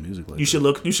listen to his music. Like you should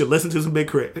listen to some Big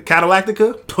Crit.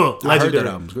 Cadillactica, legendary. I heard that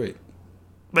album's great.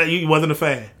 But you wasn't a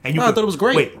fan. And I thought it was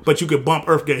great. Wait, but you could bump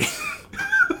Earth Gang.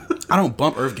 I don't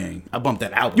bump Earth Gang. I bump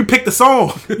that album. You picked the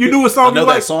song. You knew a song. I know you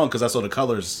that like. song because I saw the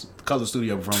Color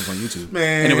Studio performance on YouTube.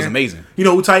 Man, and it was amazing. You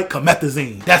know who tight?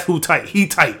 Comethazine. That's who tight. He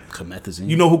tight. Comethazine.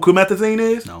 You know who Comethazine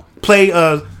is? No. Play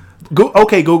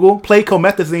okay, Google. Play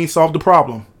Comethazine. Solve the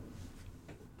problem.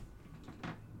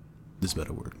 This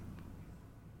better work.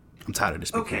 I'm tired of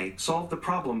this. Okay, Solve the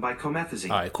Problem by Comethazine.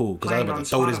 All right, cool. Because I was about to Playing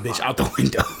throw on this bitch Spotify. out the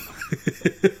window.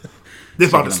 This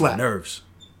about to My slap. nerves.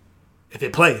 If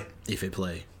it play. If it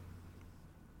play.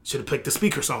 Should have picked the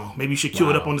speaker song. Maybe you should cue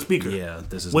it up on the speaker. Yeah,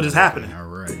 this is what is happening. All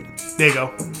right. There you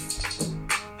go.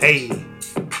 Hey,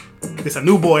 it's a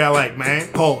new boy I like, man.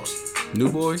 Pause.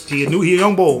 New boy? He a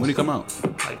young boy. When did he come out?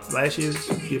 Like last year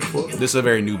before. This is a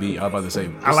very new beat. I was about to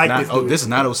say. I like not, this. Oh, dude. this is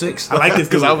not 06? I like this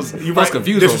because I was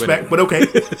confused Disrespect, over it. but okay.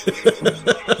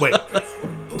 Wait,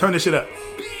 turn this shit up.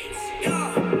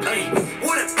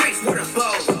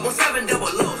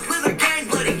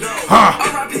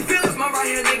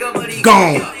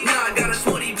 Gone.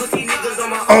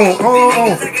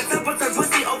 Oh.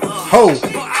 Ho.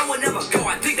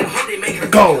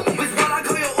 Go.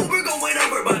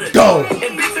 Go.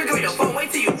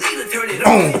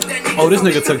 Oh, this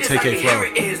nigga took TK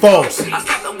flow. False.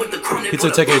 He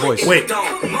took TK voice. Wait.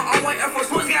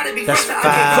 That's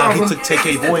 5. He took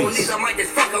TK voice.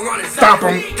 Stop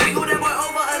him.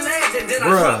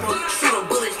 Bruh.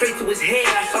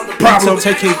 Problem. He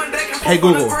took TK. Hey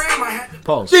Google.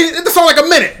 Pause. It's all like a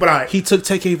minute, but alright. He took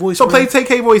TK voice. So bro. play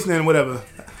TK voice then, whatever.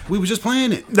 We was just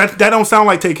playing it. That don't sound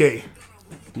like TK.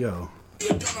 Yo.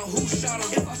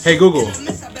 Hey Google.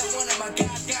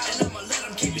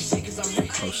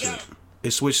 Oh shit.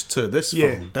 It switched to this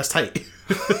Yeah. phone. That's tight.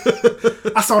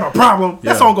 I saw the problem.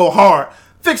 That Yeah. song go hard.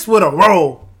 Fixed with a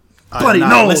roll. Bloody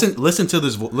Nah, no. listen to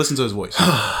this. Listen to his voice.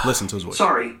 Listen to his voice.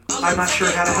 Sorry, I'm not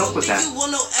sure how to help with that.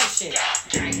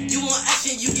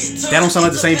 That don't sound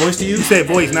like the same voice to you? You said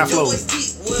voice, not flow.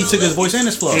 He took his voice and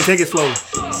his flow. They take it slow.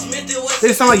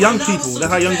 They sound like young people.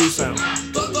 That's how young dudes sound.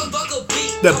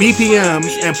 The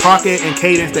BPMs and pocket and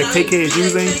cadence that KK is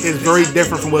using is very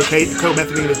different from what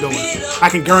Comethazine is doing. I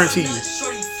can guarantee you.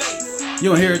 You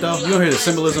don't hear it though. You don't hear the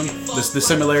symbolism, the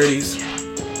similarities.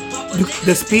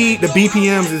 The speed, the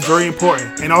BPMs is very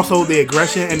important, and also the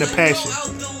aggression and the passion.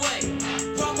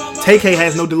 TK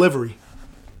has no delivery.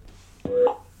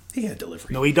 He had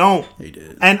delivery. No, he don't. He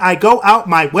did. And I go out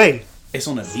my way. It's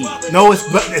on a beat. No,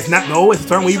 it's not. No, it's a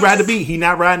certain way you ride the beat. He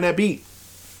not riding that beat.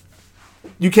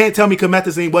 You can't tell me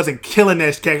Comethazine wasn't killing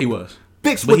that character. He was.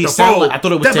 Fixed But with he the sounded fold. like, I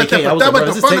thought it was TK. I was like, bro,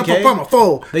 is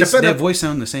this TK? Their voice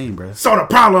sound the same, bro. So the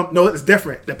problem, no, it's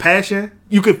different. The passion,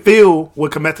 you could feel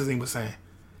what Comethazine was saying.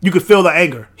 You could feel the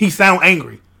anger. He sound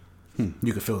angry.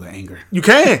 You can feel the anger. You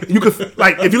can. You could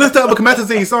like if you listen to a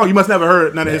Comethazine song, you must never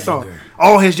heard none of his songs.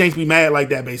 All his janks be mad like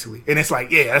that basically, and it's like,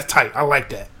 yeah, that's tight. I like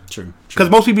that. True. Because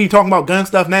most people be talking about gun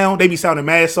stuff now. They be sounding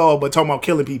mad soft, but talking about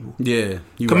killing people. Yeah.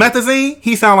 Comethazine,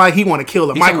 he sound like he want to kill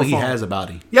a microphone. He has a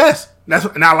body. Yes,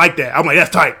 and I like that. I'm like,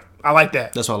 that's tight. I like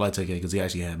that. That's why I like TK because he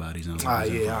actually had bodies.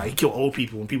 He killed old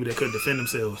people and people that couldn't defend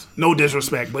themselves. No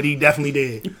disrespect, but he definitely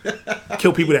did.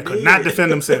 Kill people that could not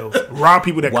defend themselves. Rob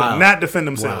people that could not defend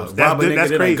themselves. Wow.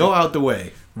 That's crazy. Go out the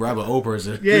way. Rob an old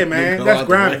person. Yeah, man. That's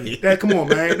grimy. Come on,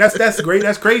 man. That's great.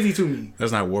 That's crazy to me.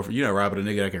 That's not warfare. You're not robbing a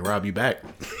nigga that can rob you back.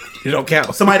 You don't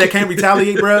count. Somebody that can't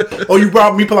retaliate, bro. Or you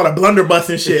robbed me, pull out a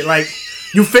blunderbuss and shit. Like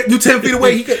you 10 feet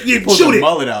away. He can shoot it.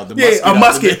 Mullet out. A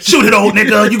musket. Shoot it, old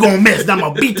nigga. You gonna miss. I'm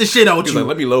gonna beat the shit out you. Like,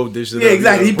 let me load this shit. Yeah,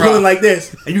 exactly. He pulling like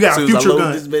this, and you got a future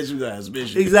gun. This bitch, you got a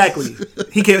bitch. Exactly.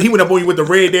 He went up on you with the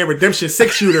Red Dead Redemption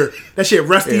 6 shooter. That shit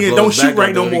rusty and don't shoot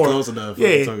right no more.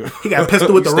 Yeah, he got a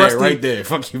pistol with the rusty. Right there.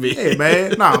 Fuck you, man. Yeah,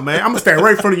 man. Nah, man. I'm gonna stand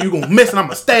right in front of you. You gonna miss, and I'm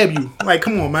gonna stab you. Like,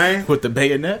 come on, man. With the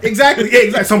bayonet. Exactly. Yeah,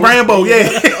 exactly. Some Rambo. Yeah.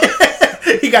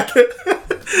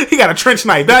 He got a trench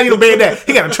knife. Not even bad that.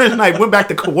 He got a trench knife. Went back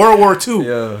to World War II.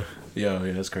 Yeah,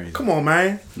 that's crazy. Come on,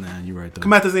 man. Nah, you right though.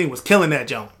 Comethazine was killing that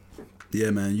junk.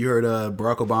 Yeah, man. You heard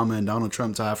Barack Obama and Donald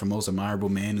Trump tied for most admirable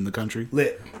man in the country?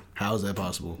 Lit. How is that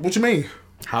possible? What you mean?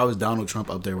 How is Donald Trump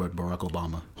up there with Barack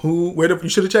Obama? You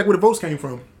should have checked where the votes came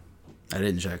from. I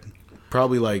didn't check.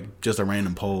 Probably like just a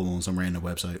random poll on some random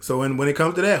website. So when it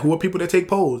comes to that, who are people that take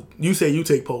polls? You say you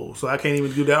take polls, so I can't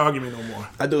even do that argument no more.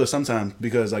 I do it sometimes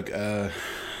because like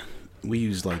we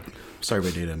use like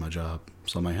survey data at my job.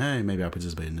 So I'm like, hey, maybe I'll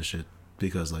participate in this shit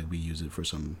because like we use it for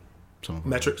some of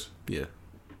metrics. Yeah.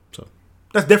 So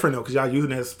that's different though, because y'all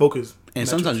using it as focus. And metrics.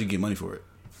 Sometimes you get money for it.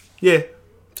 Yeah.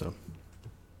 So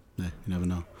yeah, you never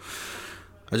know.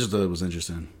 I just thought it was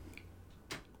interesting.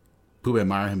 People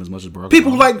admire him as much as Barack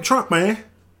People Obama. like Trump, man.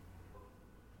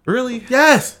 Really?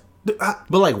 Yes. But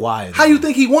like, why? How you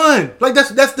think he won? Like that's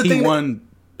the thing. He won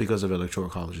Because of electoral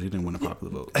college, he didn't win a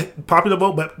popular vote. Popular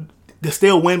vote, but to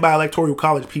still win by electoral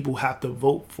college, people have to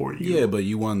vote for you. Yeah, but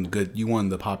you won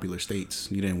the popular states.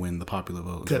 You didn't win the popular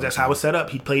vote. Because that's how it's set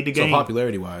up. He played the game. So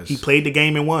popularity wise, he played the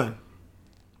game and won.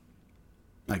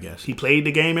 I guess he played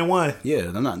the game and won.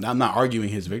 Yeah, I'm not arguing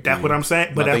his victory. That's what I'm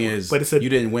saying. But the thing is, you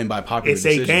didn't win by popular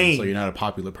decision, so you're not a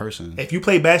popular person. If you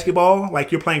play basketball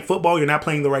like you're playing football, you're not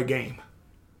playing the right game.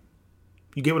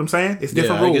 You get what I'm saying? It's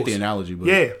different rules. I get the analogy, but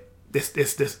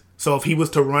this. So if he was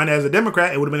to run as a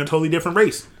Democrat, it would have been a totally different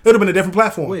race. It would have been a different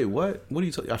platform. Wait, what? What are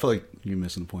you talking? I feel like you're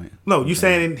missing the point. No, you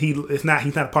saying he's not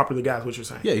a popular guy. Is what you're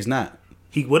saying? Yeah, he's not.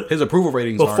 He would. His approval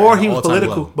ratings before are he was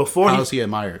political. Low. How is he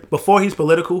admired? Before he's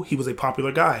political, he was a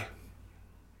popular guy.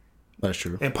 That's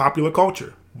true. In popular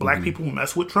culture, black people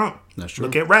mess with Trump. That's true.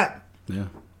 Look at rap. Yeah.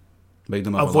 Make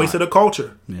them up a voice of the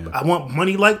culture. Yeah. I want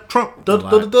money like Trump.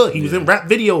 He was in rap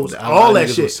videos. All that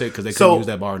shit. Because they couldn't use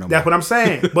that bar no more. That's what I'm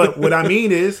saying. But what I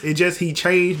mean is, he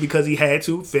changed because he had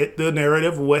to fit the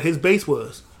narrative of what his base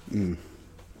was.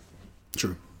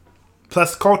 True.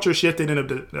 Plus, culture shifted in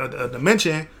a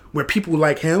dimension where people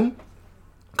like him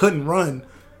couldn't run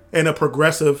in a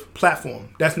progressive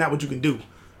platform. That's not what you can do.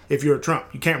 If you're a Trump,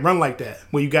 you can't run like that.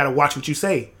 Well, you got to watch what you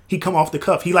say. He come off the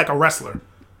cuff. He like a wrestler.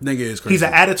 Nigga is crazy. He's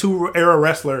an attitude era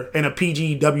wrestler in a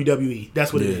PG WWE.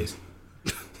 That's what it is.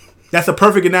 That's a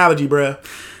perfect analogy, bruh.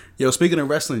 Yo, speaking of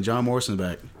wrestling, John Morrison's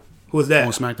back. Who is that?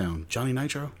 On SmackDown. Johnny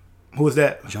Nitro. Who is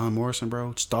that? John Morrison,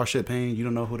 bro. Starship Pain. You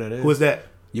don't know who that is? Who is that?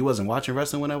 You wasn't watching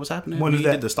wrestling when that was happening? When is that?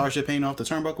 He did the Starship Pain off the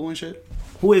turnbuckle and shit?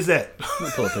 Who is that? Let me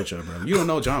pull a picture up, bro. You don't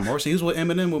know John Morrison. He was with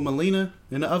Eminem, with Melina,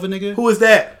 and the other nigga. Who is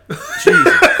that?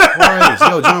 Jesus Christ.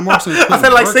 Yo, John Morrison. I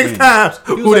said like 6 times.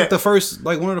 He was like the first,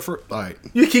 like one of the first. All right.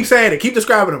 You keep saying it. Keep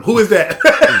describing him. Who is that?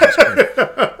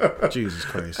 Jesus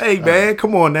Christ. Hey, man.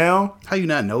 Come on now. How you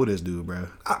not know this dude, bro?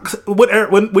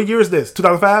 What year is this?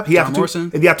 2005? John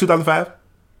Morrison? Yeah, 2005?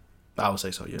 I would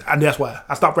say so, yeah. And that's why.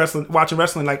 I stopped watching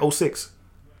wrestling like 06.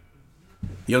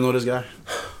 You don't know this guy?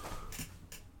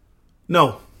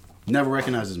 No. Never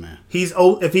recognize this man. He's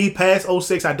old. If he passed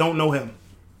 06, I don't know him.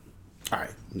 All right.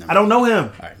 No. I don't know him.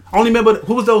 All right. I only remember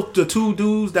who was the 2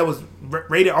 dudes that was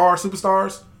rated R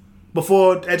superstars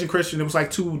before Edge and Christian. It was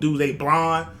like 2 dudes. They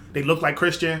blonde. They looked like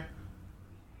Christian.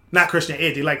 Not Christian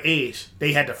Edge. They like Edge.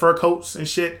 They had the fur coats and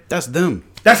shit. That's them.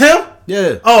 That's him?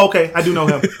 Yeah. Oh, okay. I do know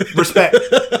him. Respect.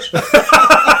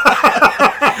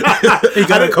 He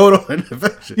got a coat on.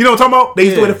 You know what I'm talking about? They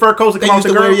used to wear the fur coats and come out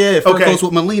the girl. Fur coats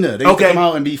with Melina. They used to come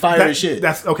out and be fire and shit.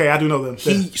 That's okay. I do know them.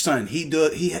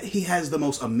 He has the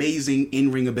most amazing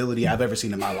in-ring ability I've ever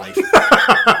seen in my life.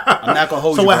 I'm not gonna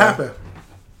hold you. So what happened?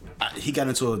 He got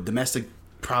into a domestic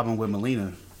problem with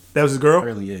Melina. That was his girl?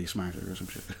 Apparently, yeah, he smacked her or some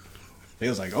shit. They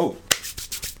was like, oh,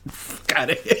 got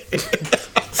it.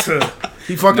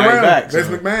 He fucked now around. Back, Vince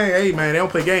so. McMahon, hey man, they don't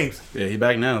play games. Yeah, he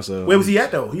back now. So where was he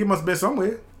at though? He must have been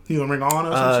somewhere. He on Ring of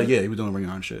Honor or some shit? Yeah, he was doing Ring of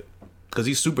Honor shit. Because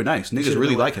he's super nice. Niggas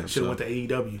really like him. Should have went to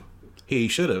AEW. He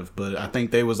should have, but I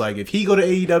think they was like, if he go to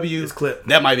AEW,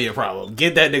 that might be a problem.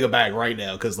 Get that nigga back right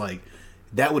now, because like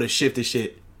that would have shifted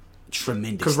shit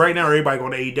tremendously. Because right now everybody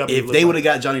going to AEW. If they would have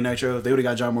got Johnny Nitro, if they would have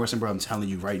got John Morrison, bro, I'm telling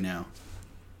you right now,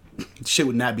 shit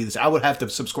would not be this. I would have to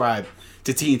subscribe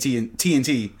to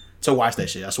TNT to watch that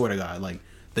shit. I swear to God, like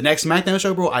the next SmackDown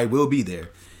show, bro, I will be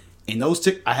there. And those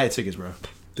I had tickets, bro.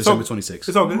 December 26th.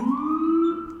 It's all good.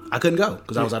 I couldn't go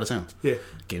because I was out of town. Yeah.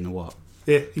 Gave him the walk.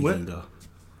 Yeah, he went. Couldn't go.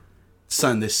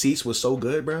 Son, the seats was so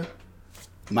good, bro.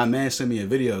 My man sent me a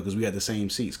video because we had the same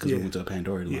seats because we went to a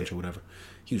Pandora lunch or whatever.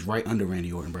 He was right under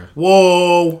Randy Orton, bro.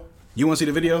 Whoa. You want to see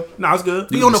the video? No, it's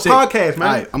good. We on the podcast, man.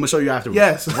 All right, I'm going to show you afterwards.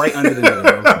 Yes. Right under the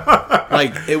nigga, bro.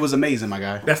 Like, it was amazing, my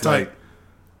guy. That's tight. Like,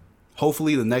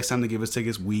 hopefully, the next time they give us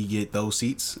tickets, we get those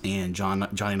seats and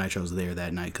Johnny Nitro's there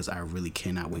that night because I really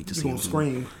cannot wait to see him. You gonna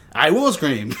scream. I will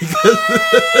scream. Not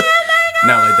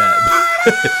like that.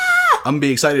 I'm gonna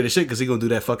be excited as shit because he's gonna do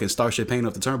that fucking Starship Pain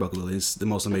off the turnbuckle. It's the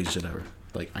most amazing shit ever.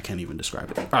 Like, I can't even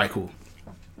describe it. All right, cool.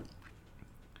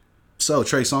 So,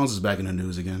 Trey Songz is back in the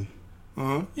news again.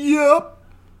 Yep.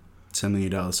 $10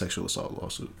 million sexual assault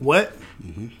lawsuit. What?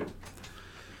 Mm-hmm.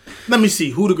 Let me see.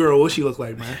 Who the girl? What she look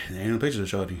like, man? There ain't no picture of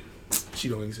Shawty. She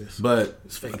don't exist. But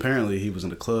apparently he was in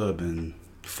the club and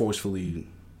forcefully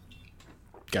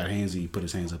got handsy, put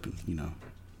his hands up and, you know.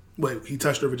 Wait, he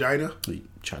touched her vagina? He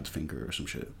tried to finger her or some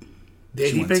shit.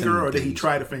 Did he finger her or did he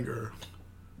try to finger her?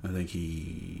 I think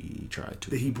he tried to.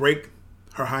 Did he break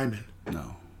her hymen?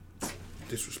 No.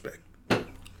 Disrespect.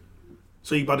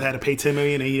 So you about to have to pay $10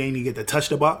 million and he ain't even get to touch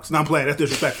the box? No, I'm playing. That's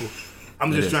disrespectful.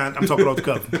 I'm talking off the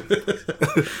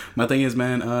cuff. My thing is,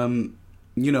 man,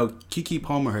 you know, Keke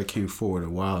Palmer had came forward a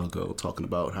while ago talking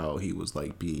about how he was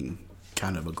like being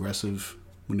kind of aggressive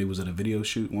when they was at a video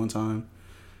shoot one time,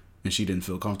 and she didn't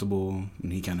feel comfortable,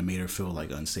 and he kind of made her feel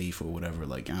like unsafe or whatever.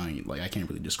 Like I can't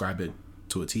really describe it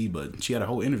to a T, but she had a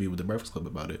whole interview with the Breakfast Club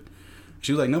about it.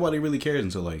 She was like, nobody really cares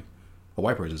until like a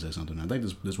white person says something. I think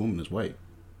this woman is white,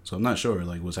 so I'm not sure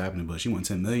like what's happening, but she won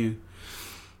 $10 million.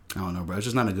 I don't know, bro. It's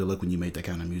just not a good look when you make that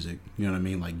kind of music. You know what I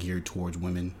mean? Like geared towards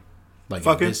women. Like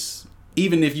this,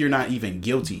 even if you're not even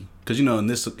guilty, because you know in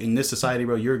this society,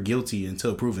 bro, you're guilty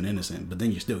until proven innocent, but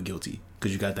then you're still guilty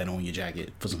because you got that on your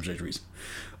jacket for some strange reason.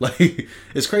 Like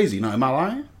it's crazy. Now, am I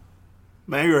lying?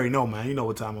 Man, you already know, man. You know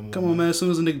what time I'm on. Come on, man. As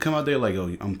soon as a nigga come out there like,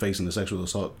 oh, I'm facing a sexual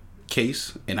assault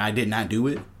case and I did not do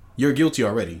it, you're guilty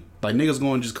already. Like niggas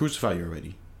going to just crucify you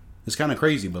already. It's kind of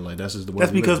crazy, but like that's just the way.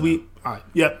 That's because we. All right.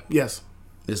 Yep. Yes.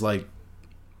 It's like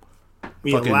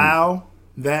we allow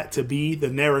that to be the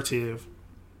narrative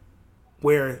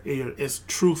where it's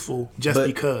truthful just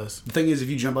because. The thing is, if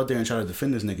you jump out there and try to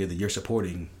defend this nigga, then you're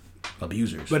supporting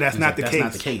abusers. But that's not the case. That's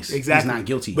not the case. Exactly. He's not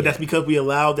guilty. But that's because we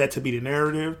allowed that to be the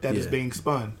narrative that is being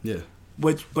spun. Yeah.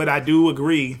 But I do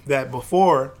agree that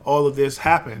before all of this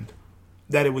happened,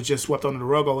 that it was just swept under the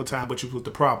rug all the time, which was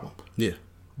the problem. Yeah.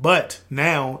 But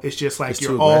now it's just like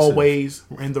you're always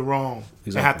in the wrong.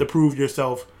 Exactly. You have to prove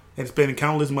yourself and spending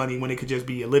countless money when it could just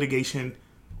be a litigation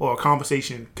or a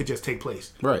conversation could just take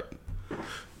place. Right.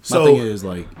 So, my thing is,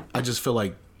 like, I just feel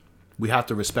like we have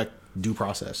to respect due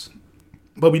process.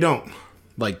 But we don't.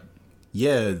 Like,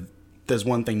 yeah, there's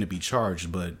one thing to be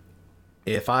charged, but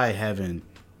if I haven't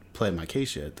pled my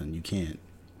case yet, then you can't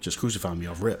just crucify me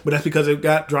off rip. But that's because it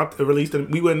got dropped and released.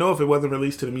 We wouldn't know if it wasn't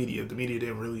released to the media. If the media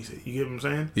didn't release it. You get what I'm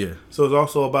saying? Yeah. So it's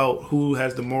also about who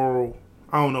has the moral.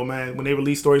 I don't know, man. When they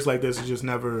release stories like this, it's just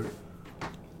never.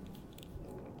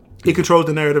 It controls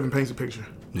the narrative and paints a picture.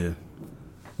 Yeah.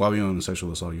 Why we on the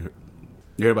sexual assault? You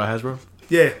heard about Hasbro?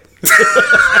 Yeah.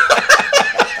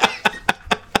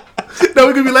 No,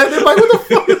 we could be laughing. Like, what the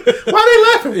fuck?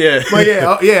 Why they laughing? Yeah.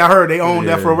 But yeah, I heard they own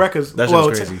Death Row Records. That's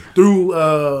crazy.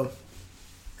 Through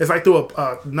it's like through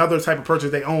another type of purchase.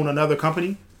 They own another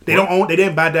company. They don't own. They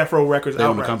didn't buy Death Row Records. They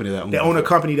own a company that owns. They own a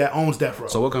company that owns Death Row.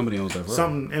 So what company owns Death Row?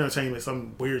 Some entertainment,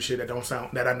 some weird shit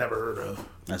that I never heard of.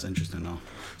 That's interesting, though.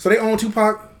 So they own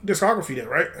Tupac discography, then,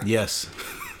 right? Yes.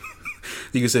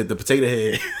 You can say the Potato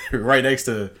Head right next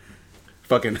to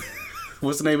fucking.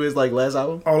 What's the name of his like last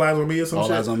album? All Eyes on Me or some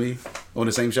shit. All Eyes on Me on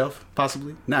the same shelf,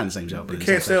 possibly. Not in the same shelf. They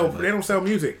can't sell. They don't sell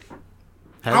music.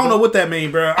 I don't know what that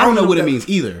means, bro. I don't know what it means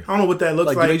either. I don't know what that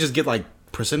looks like. Do they just get like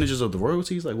percentages of the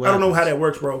royalties? Like, what I don't know how that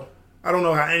works, bro. I don't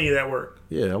know how any of that works.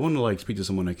 Yeah, I want to like speak to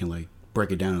someone that can like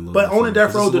break it down a little. But bit. owning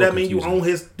Death Row, do that mean you own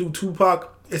do Tupac?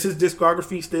 Is his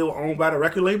discography still owned by the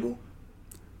record label?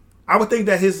 I would think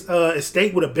that his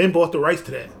estate would have been bought the rights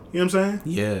to that. You know what I'm saying?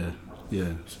 Yeah,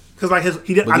 yeah. Because like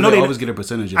I know they always get a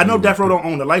percentage. I know Death Row don't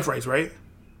own the life rights, right?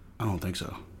 I don't think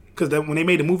so. Because when they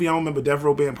made the movie, I don't remember Death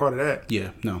Row being part of that. Yeah,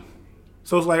 no.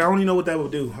 So it's like I don't even know what that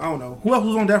would do. I don't know who else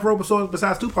was on Death Row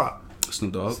besides Tupac.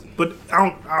 Snoop Dogg. But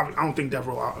I don't think Death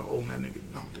Row own that nigga.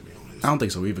 I don't think they own his. I don't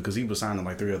think so either because he was signed to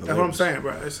like 3 other. That's labels. what I'm saying,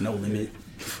 bro. It's No Limit.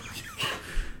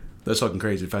 That's fucking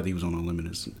crazy. The fact that he was on No Limit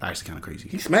is actually kind of crazy.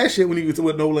 He smashed shit when he was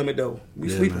with No Limit though. We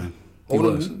sleeping. Man.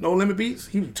 No Limit beats.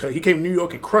 He came to New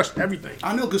York and crushed everything.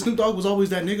 I know because Snoop Dogg was always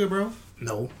that nigga, bro.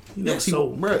 No, he never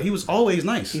sold. Bro, he was always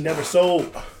nice. He never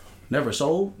sold. Never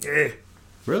sold? Yeah.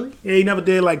 Really? Yeah, he never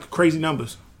did like crazy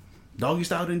numbers. Doggy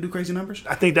Style didn't do crazy numbers?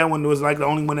 I think that one was like the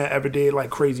only one that ever did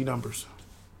like crazy numbers.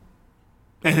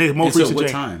 And his most recent what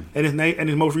jank. time? And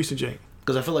his most recent jank.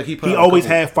 Because I feel like he always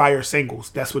had fire singles.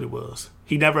 That's what it was.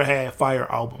 He never had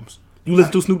fire albums. You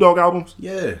listen to Snoop Dogg albums?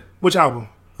 Yeah. Which album?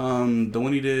 The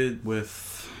one he did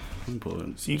with. Let me pull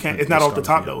it. So you can't. It's not off the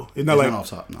top though. It's not off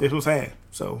top. No. That's what I'm saying.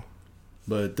 So.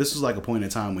 But this was like a point in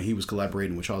time when he was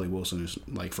collaborating with Charlie Wilson,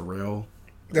 like for real.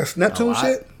 That's Neptune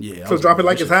shit. Yeah. So Drop It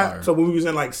Like It's Hot. So when we was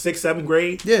in like 6th, 7th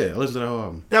grade. Yeah, I listened to that whole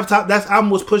album. That album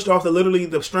was pushed off to literally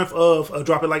the strength of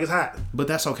Drop It Like It's Hot. But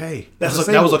that's okay. That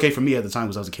was okay for me at the time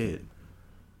because I was a kid.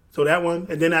 So that one,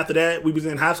 and then after that, we was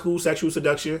in high school. Sexual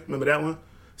Seduction. Remember that one?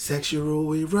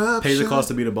 Sexual Eruption. Pays the Cost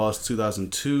to Be the Boss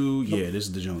 2002. Yeah, this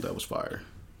is the joint that was fire.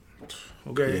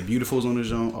 Okay. Yeah, Beautiful's on the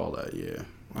joint. All that. Yeah.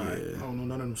 All right. I don't know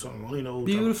none of them songs. I only know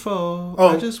Beautiful. Oh,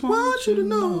 I just want you to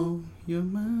know you're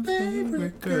my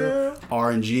favorite girl.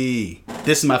 R&G.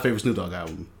 This is my favorite Snoop Dogg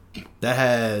album. That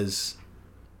has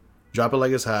Drop It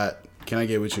Like It's Hot, Can I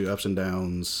Get With You, Ups and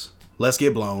Downs, Let's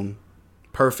Get Blown,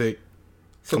 Perfect.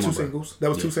 So two singles. That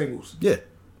was 2 singles. Yeah.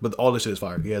 But all this shit is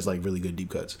fire. He has like really good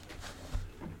deep cuts.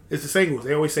 It's the singles.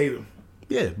 They always say them.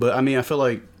 Yeah, but I mean, I feel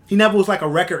like he never was like a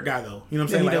record guy though. You know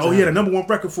what I'm saying? Like, he had a #1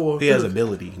 record for. He has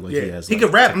ability. Like, yeah, has, he like,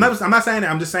 could rap. I'm not saying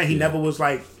that. I'm just saying he never was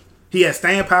like He has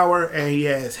staying power and he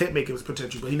has hit making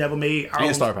potential, but he never made albums.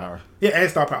 And star power. Yeah, and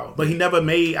star power. But he never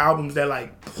made albums that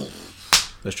like.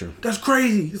 That's true. That's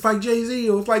crazy. It's like Jay-Z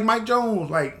or it's like Mike Jones.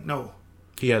 Like, no.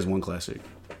 He has one classic.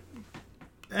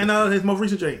 And his most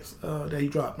recent James that he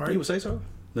dropped, right? You would say so?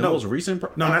 The No. most recent?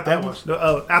 No, not that one.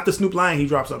 After Snoop Lion, he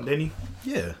dropped something, didn't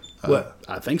he? Yeah. What?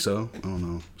 I think so. I don't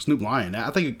know. Snoop Lion. I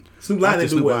think Snoop Lion didn't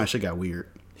do Snoop well. Lion shit got weird.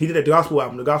 He did a gospel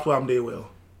album. The gospel album did well.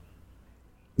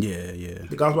 Yeah.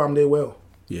 The gospel album did well.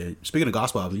 Yeah. Speaking of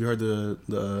gospel album, you heard the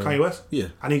Kanye West? Yeah.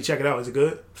 I need to check it out. Is it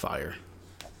good? Fire.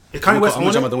 Is Kanye West I'm on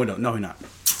gonna jump it? out the window. No, he not.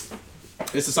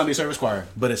 It's the Sunday service choir,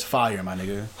 but it's fire, my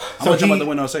nigga. I'm So gonna jump he- out the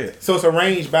window and say it. So it's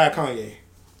arranged by Kanye.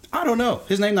 I don't know.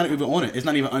 His name not even on it. It's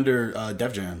not even under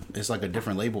Def Jam. It's like a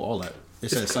different label. All that. It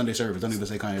says Sunday service. Don't even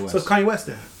say Kanye West. So it's Kanye West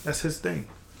then. That's his thing.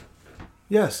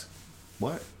 Yes.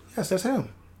 What? Yes, that's him.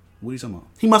 What are you talking about?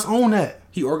 He must own that.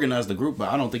 He organized the group, but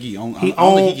I don't think he owned. He I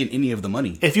don't think owned- he get any of the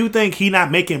money. If you think he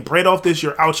not making bread off this,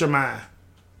 you're out your mind.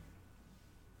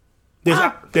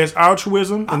 There's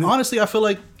altruism. And Honestly, I feel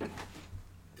like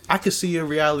I could see a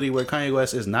reality where Kanye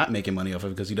West is not making money off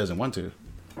of it because he doesn't want to,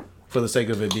 for the sake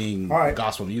of it being All right.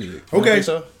 gospel music. You don't Okay. think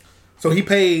so? So he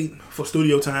paid for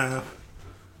studio time,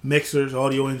 mixers,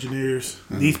 audio engineers.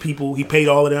 Mm-hmm. These people, he paid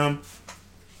all of them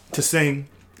to sing,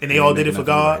 and they all did it for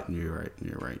God. You're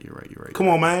right. Come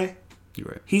on, man. You're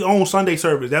right. He owns Sunday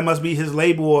Service. That must be his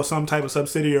label or some type of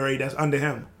subsidiary that's under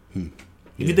him.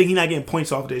 If you think he's not getting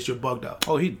points off this, you're bugged out.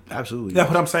 Oh, he absolutely. That's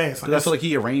what I'm saying. son. 'Cause I feel like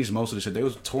he arranged most of the shit. They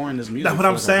was touring this music. That's what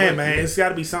I'm for like a saying, break. man. Yeah. It's got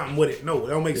to be something with it. No, it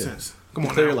don't make sense. Come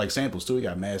on, Clear now. like samples too. He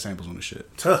got mad samples on the shit.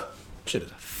 Tuh. Shit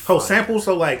is. Oh, samples.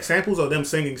 So like samples of them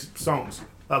singing songs.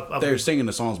 Of They're singing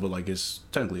the songs, but like it's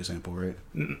technically a sample, right?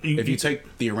 If you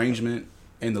take the arrangement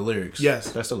and the lyrics, Yes.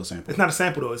 that's still a sample. It's not a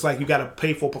sample though. It's like you got to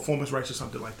pay for performance rights or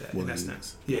something like that. Well, in that then-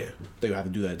 sense, yeah. They would have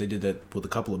to do that. They did that with a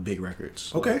couple of big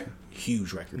records. Okay. Like,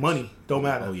 huge records. Money don't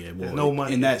matter. Oh yeah, well, There's no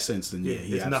money in that sense. Then yeah,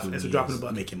 he it's nothing. absolutely It's a drop in the is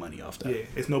bucket. making money off that. Yeah,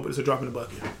 it's a drop in the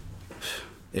bucket.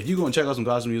 If you go and check out some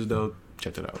gospel music though,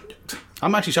 check that out.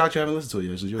 I'm actually shocked you haven't listened to it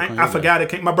yet. Since you're a Kanye I guy. forgot it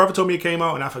came. My brother told me it came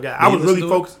out, and I forgot. I he was really listened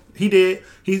to it? focused. He did.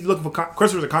 He's looking for.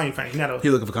 Christopher's a Kanye fan. He's not a. He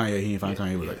looking for Kanye. He didn't find Kanye.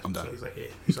 He was like, I'm done. So he's like, yeah,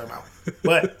 he's like, out.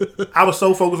 But I was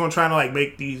so focused on trying to like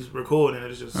make these record, and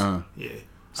it's just yeah.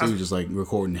 So he was just like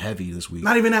recording heavy this week.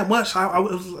 Not even that much. I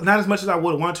was not as much as I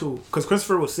would want to, because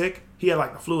Christopher was sick. He had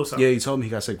like the flu or something. Yeah, he told me he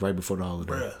got sick right before the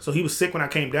holiday. Bruh. So he was sick when I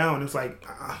came down. And it was like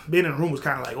being in the room was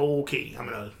kind of like, oh, okay, I'm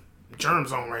in a germ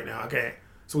zone right now. Okay,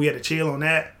 so we had to chill on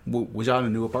that. Was y'all in a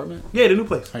new apartment? Yeah, the new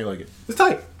place. How you like it? It's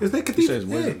tight. It's near He Cathedral. says,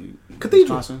 where's Yeah. it?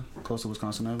 Cathedral. Wisconsin? Close to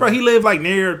Wisconsin Avenue? Bro, he lived like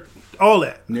near all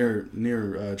that. Near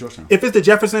Georgetown. If it's the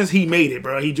Jeffersons, he made it,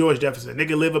 bro. He George Jefferson.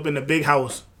 Nigga live up in the big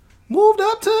house. Moved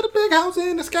up to the big house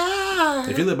in the sky.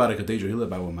 If he lived by the cathedral, he lived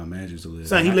by where my man used to live.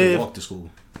 Son, he I could lived- walk to school.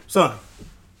 Son,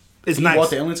 it's He nice.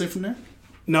 walked to Ellington from there?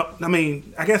 No, I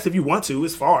mean, I guess if you want to,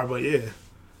 it's far, but yeah.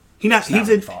 Not He's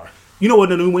really in. far. You know what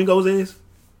the new Wingos is?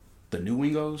 The new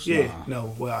Wingos? Yeah. Nah.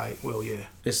 No. Well, yeah.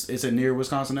 It's it near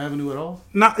Wisconsin Avenue at all?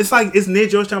 No, it's like it's near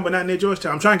Georgetown, but not near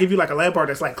Georgetown. I'm trying to give you like a landmark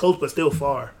that's like close but still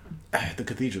far. The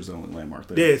cathedral's the only landmark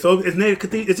there. Yeah, so it's near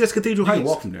Cathedral. It's just Cathedral You Heights. can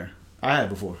walk from there. I had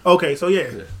before. Okay, so yeah,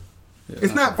 Yeah,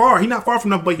 it's not far. He's not far from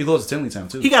them, but He goes to Tinleytown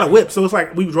too. he got a whip, so it's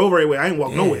like we drove everywhere. I ain't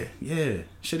walk nowhere. Yeah.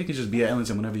 Shit, he could just be at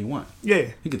Ellington whenever you want. Yeah,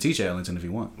 He could teach at Ellington if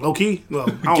you want. low key. Well, I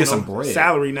don't Get know. some bread.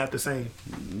 Salary not the same.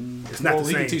 It's not Well, the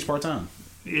he same. can teach part-time.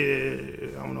 Yeah,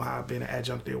 I don't know how being an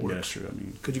adjunct there Yeah, works. that's true. I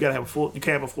mean, Because you gotta have a full. You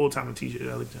can't have a full time teacher at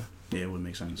Ellington. yeah, it would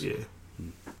make sense. Yeah.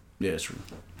 Yeah, it's true.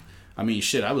 I mean,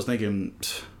 shit, I was thinking,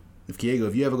 if Keagoe,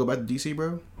 if you ever go back to DC,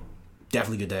 bro,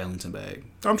 definitely get the Ellington bag.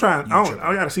 I'm trying.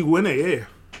 I gotta see who in there. Yeah.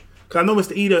 Cause I know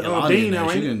Mr. Eda Dean now,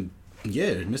 right?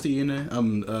 Yeah, Mr.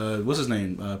 Ian. What's his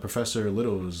name? Professor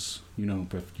Little is. You know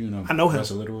I know him.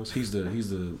 Professor Little is. He's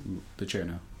the chair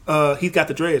now. He's got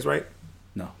the dreads, right?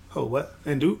 No. Oh, what?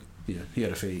 And Duke Yeah, he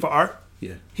had a fade. for art.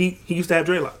 Yeah. He used to have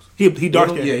dreadlocks. He dark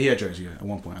skinned. Yeah, he had dreads. Yeah, at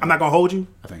one point. I'm not gonna hold you.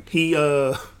 I think. He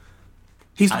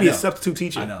used to I be a know. substitute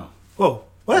teacher. I know. Whoa.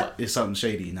 What? It's something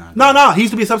shady. Nah. No. He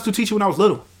used to be a substitute teacher when I was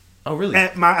little Oh, really?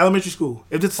 at my elementary school.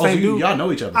 If it's the Oh, same so dude, y'all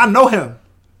know each other. I know him.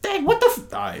 Dang, what the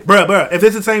f... All right. Bruh. If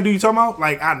it's the same dude you talking about,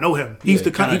 like I know him. He used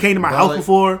to come. He kinda came to my brother. house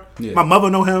before. Yeah. My mother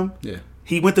know him. Yeah.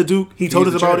 He went to Duke. He told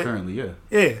us He's about the it. chair currently, yeah.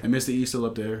 Yeah. And Mr. E's still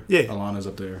up there. Yeah. Alana's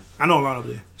up there. I know a lot of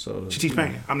it. So She teach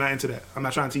painting. I'm not into that. I'm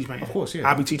not trying to teach painting. Of course, yeah.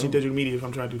 I'll be teaching digital media if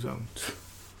I'm trying to do something.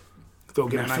 Still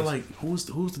Man, getting I nice. feel like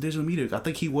who's the digital media? I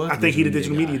think he was. I think he the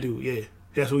digital guy. media dude. Yeah,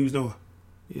 that's what he was doing.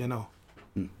 Yeah, no.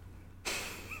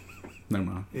 Never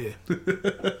mind. Yeah.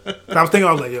 But I was thinking,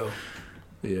 I was like, yo,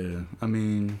 Yeah, I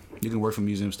mean, you can work for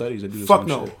museum studies. They do the fuck same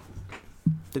no. shit.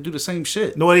 They do the same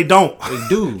shit. No, they don't. They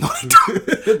do. No, they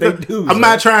do. They do. I'm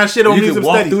not trying to shit on museum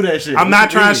walk studies. Through that shit. I'm not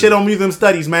trying to shit on museum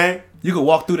studies, man. You could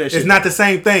walk through that shit. It's not the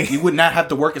same thing. You would not have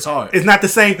to work as hard. It's not the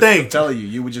same thing. I'm telling you,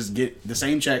 you would just get the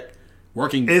same check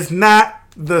working. It's not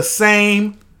the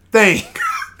same thing.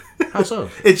 How so?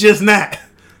 It's just not.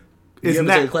 It's you ever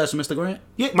not. take a class with Mr. Grant?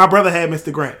 Yeah, my brother had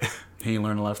Mr. Grant. He ain't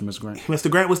learned a lot from Mr. Grant. Mr.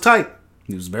 Grant was tight.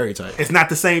 He was very tight. It's not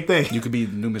the same thing. You could be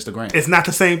the new Mr. Grant. It's not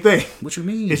the same thing. What you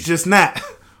mean? It's just not.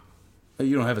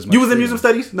 You don't have as much. You was in freedom. Museum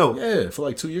Studies? No. Yeah, for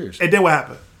like 2 years. And then what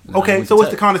happened? No, Okay, so what's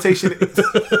the connotation?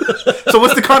 So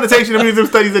what's the connotation of Museum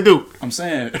Studies at Duke? I'm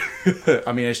saying,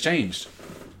 I mean, it's changed.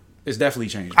 It's definitely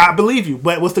changed. I believe you,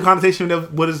 but what's the connotation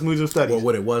of what is Museum Studies? Well,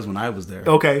 what it was when I was there,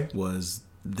 okay, was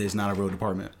there's not a real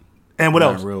department. And what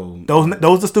not else? Real,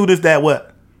 those the students that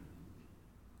what?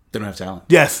 They don't have talent.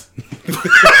 Yes.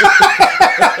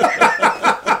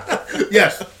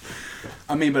 Yes.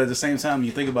 I mean, but at the same time,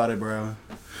 you think about it, bro.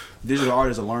 Digital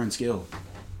art is a learned skill,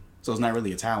 so it's not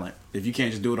really a talent. If you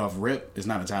can't just do it off rip, it's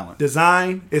not a talent.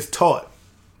 Design is taught,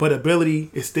 but ability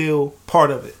is still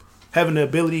part of it. Having the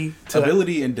ability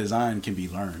and design can be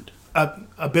learned.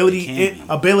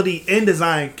 Ability in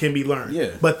design can be learned.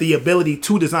 Yeah. But the ability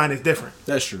to design is different.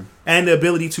 That's true. And the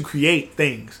ability to create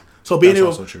things. So being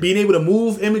able to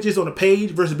move images on a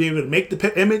page versus being able to make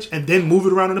the image and then move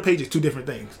it around on the page is two different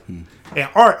things. In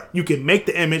art, you can make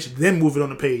the image then move it on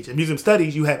the page. In museum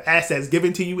studies, you have assets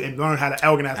given to you and learn how to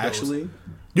organize those. Actually,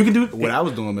 you can do what I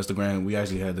was doing, Mr. Grant. We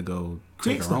actually had to go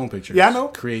take our own pictures. Yeah, I know.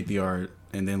 Create the art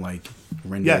and then like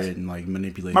render it and like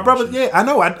manipulate. My brother, yeah, I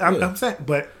know. I'm saying,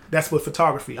 but that's with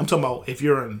photography. I'm talking about if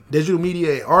you're in digital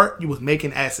media and art, you was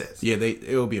making assets. Yeah,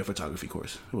 it will be a photography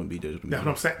course. It wouldn't be digital media.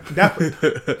 That's what I'm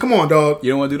saying. Come on, dog.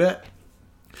 You don't want to do that?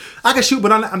 I can shoot,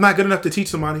 but I'm not good enough to teach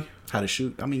somebody how to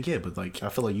shoot. I mean, yeah, but like I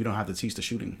feel like you don't have to teach the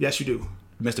shooting. Yes, you do.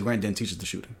 Mr. Grant didn't teach us the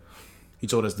shooting. He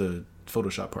told us the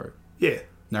Photoshop part. Yeah.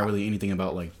 Not really anything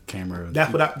about like camera.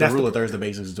 That's what the rule of thirds, the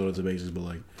basics, is the basics, but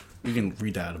like you can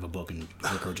read that out of a book and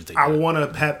regurgitate. I want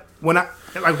to have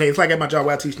it's like at my job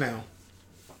where I teach now.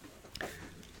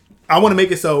 I want to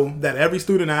make it so that every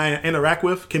student I interact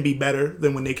with can be better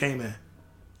than when they came in.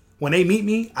 When they meet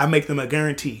me, I make them a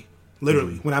guarantee.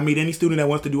 Literally, when I meet any student that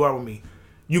wants to do art with me,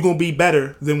 you're going to be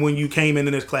better than when you came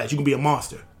into this class. You can be a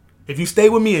monster. If you stay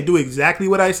with me and do exactly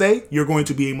what I say, you're going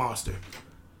to be a monster.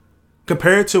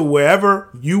 Compared to wherever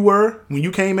you were when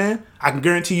you came in, I can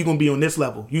guarantee you're going to be on this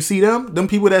level. You see them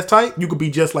people that's tight, you could be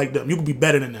just like them. You could be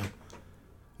better than them.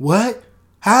 What?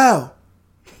 How?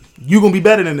 You gonna be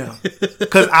better than them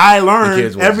because I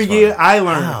learn every year. I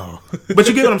learn, but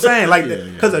you get what I'm saying, like,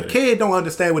 because a kid don't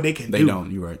understand what they can do. They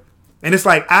don't. You're right. And it's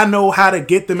like I know how to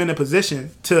get them in a position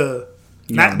to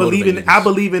not believe in. I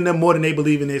believe in them more than they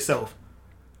believe in themselves.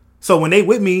 So when they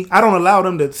with me, I don't allow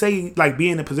them to say like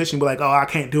be in a position where like, oh, I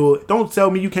can't do it. Don't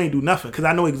tell me you can't do nothing because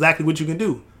I know exactly what you can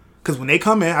do. Because when they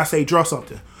come in, I say draw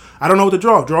something. I don't know what to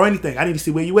draw. Draw anything. I need to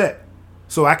see where you at.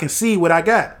 So I can see what I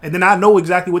got. And then I know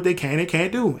exactly what they can and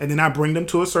can't do. And then I bring them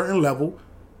to a certain level.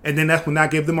 And then that's when I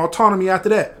give them autonomy after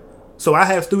that. So I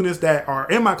have students that are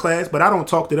in my class, but I don't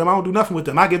talk to them. I don't do nothing with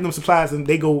them. I give them supplies and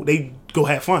they go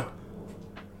have fun.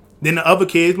 Then the other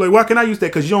kids like, why can I use that?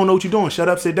 Because you don't know what you're doing. Shut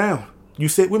up, sit down. You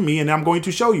sit with me and I'm going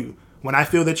to show you. When I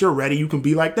feel that you're ready, you can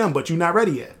be like them, but you're not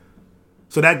ready yet.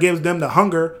 So that gives them the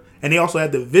hunger. And they also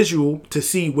have the visual to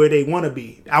see where they want to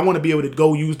be. I want to be able to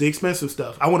go use the expensive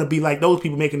stuff. I want to be like those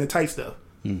people making the tight stuff.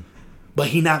 But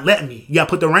he not letting me. You got to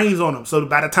put the reins on them. So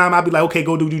by the time I be like, okay,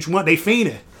 go do what you want, they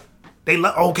fiending. They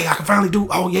like, okay, I can finally do.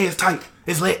 Oh, yeah, it's tight.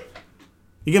 It's lit.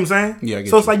 You get what I'm saying? Yeah, I get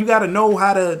so it's like you got to know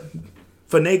how to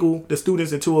finagle the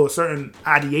students into a certain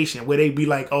ideation where they be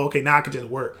like, oh, okay, now I can just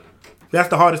work. That's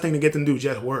the hardest thing to get them to do,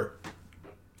 just work.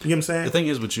 You get what I'm saying? The thing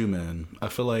is with you, man, I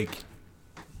feel like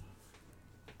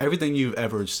everything you've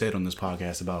ever said on this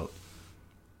podcast about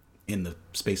in the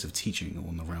space of teaching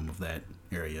on the realm of that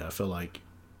area, I feel like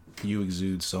you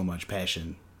exude so much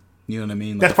passion. You know what I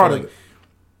mean? Like, that's part of it.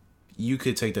 You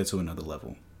could take that to another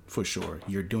level, for sure.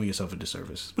 You're doing yourself a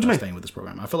disservice by staying with this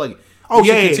program. I feel like you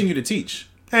should continue to teach.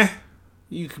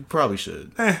 You probably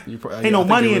should. Ain't no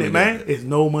money in it, man. It's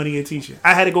no money in teaching.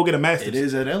 I had to go get a master's. It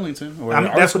is at Ellington.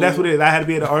 That's what it is. I had to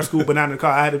be at the art school, but not in the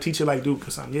car. I had to teach it like Duke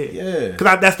or something. Yeah.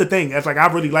 Because that's the thing. That's like I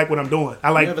really like what I'm doing. I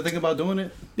like. You ever think about doing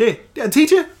it? Yeah.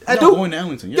 Teaching? I do. Going to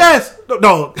Ellington. Yeah. Yes.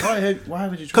 No. Why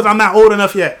haven't you? Because I'm not old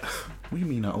enough yet. What do you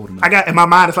mean not old enough? I got in my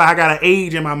mind. It's like I got an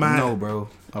age in my mind. No, bro.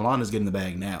 Alana's getting the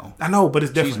bag now. I know, but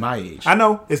it's different. She's my age. I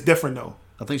know. It's different though.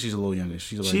 I think she's a little younger.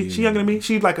 She's younger than me.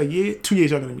 She's like a year, 2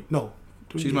 years younger than me. No.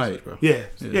 She's my age, bro. Yeah,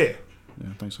 I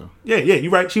think so. Yeah,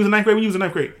 you're right. She was in 9th grade when you was in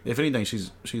 9th grade. If anything, she's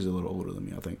a little older than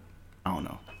me, I think. I don't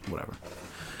know. Whatever.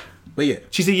 But yeah.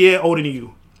 She's a year older than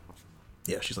you.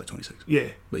 Yeah, she's like 26. Yeah.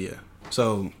 But yeah.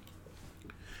 So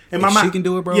in my mind, she can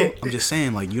do it, bro. Yeah. I'm just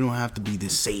saying, like, you don't have to be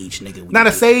this sage nigga. Not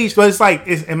a sage, but it's like,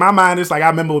 in my mind, it's like, I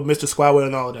remember with Mr. Squadwell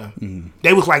and all of them. Mm-hmm.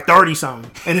 They was like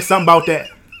 30-something. And it's something about that.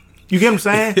 You get what I'm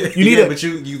saying? You need but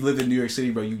you live in New York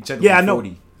City, bro. You technically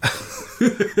 40.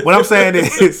 What I'm saying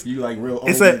is, you like real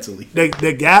old mentally.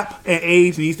 The gap in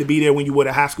age needs to be there when you were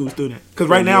a high school student. Because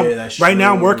right now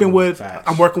I'm working with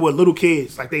little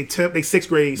kids, like they 6th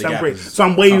grade, 7th grade. So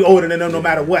I'm way older than them, no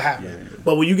matter what happened. Yeah.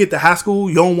 But when you get to high school,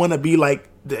 you don't want to be like,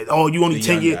 you only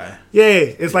 10 years. Yeah,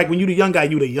 it's like when you the young guy,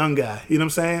 you the young guy. You know what I'm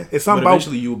saying? It's something but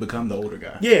eventually you will become the older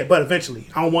guy. Yeah, but eventually,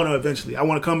 I don't want to. Eventually, I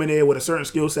want to come in there with a certain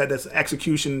skill set that's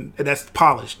execution and that's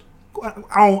polished.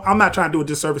 I'm not trying to do a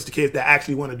disservice to kids that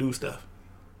actually want to do stuff.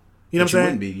 You know what I'm saying?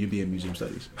 Wouldn't be. You'd be in museum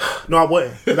studies. No, I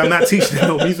wouldn't. Because I'm not teaching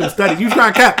them no museum studies. You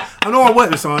trying to cap. I know I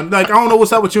wasn't, son. Like, I don't know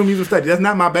what's up with you in museum studies. That's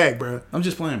not my bag, bro. I'm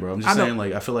just playing, bro. I'm just saying,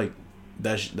 like, I feel like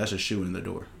that's a shoe in the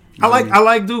door. I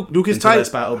like Duke. Duke is Until tight. that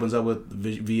spot opens up with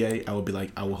VA, I would be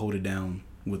like, I will hold it down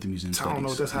with the museum studies. I don't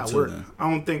know if that's how it works. I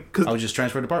don't think. Cause I would just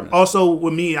transfer departments. Also,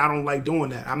 with me, I don't like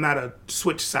doing that. I'm not a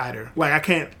switch sider. Like, I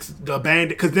can't abandon.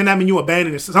 Because then that means you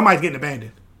abandon it. Somebody's getting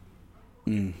abandoned.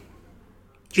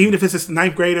 Even if it's a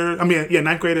 9th grader,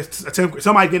 9th grader, a 10th grader,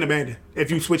 somebody's getting abandoned if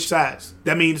you switch sides.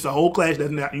 That means it's a whole class that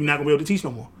you're not going to be able to teach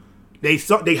no more. They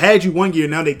had you one year,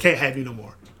 now they can't have you no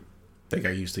more. They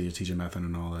got used to your teaching method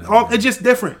and all that. It's just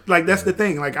different. Like, that's the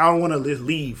thing. Like, I don't want to just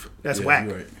leave. That's whack.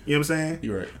 You're right. You know what I'm saying?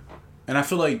 You're right. And I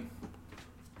feel like,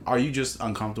 are you just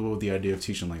uncomfortable with the idea of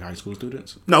teaching, like, high school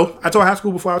students? No. I taught high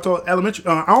school before I taught elementary.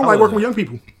 I don't like working with young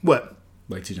people. What?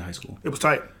 Like teaching high school? It was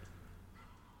tight.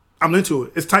 I'm into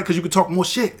it. It's tight because you can talk more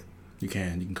shit. You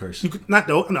can curse. You could, not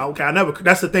though. No, okay. I never.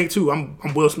 That's the thing too. I'm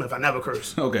Will Smith. I never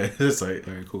curse. Okay, that's like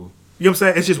very cool. You know what I'm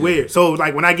saying? It's just weird. So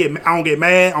like when I don't get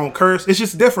mad. I don't curse. It's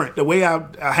just different. The way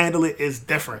I handle it is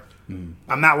different.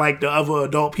 I'm not like the other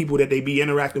adult people that they be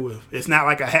interacting with. It's not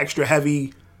like a extra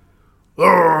heavy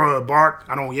bark.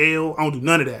 I don't yell. I don't do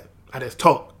none of that. I just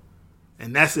talk,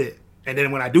 and that's it. And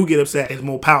then when I do get upset, it's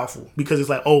more powerful because it's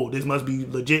like, oh, this must be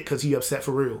legit because he upset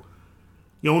for real.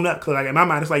 You don't know, because like in my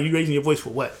mind, it's like you raising your voice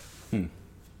for what? You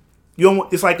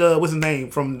don't. It's like what's his name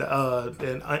from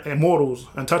the Immortals,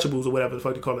 Untouchables, or whatever the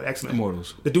fuck they call it, X-Men.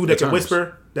 Immortals. The dude that can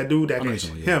whisper. That dude that can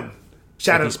him.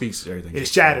 Shatter. Like he speaks everything.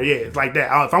 It's Shatter. Yeah, it's like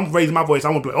that. If I'm raising my voice, I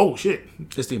want to be like, oh shit.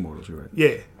 It's the Immortals. You're right.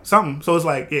 Yeah, something. So it's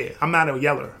like, yeah, I'm not a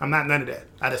yeller. I'm not none of that.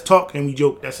 I just talk and we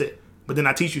joke. That's it. But then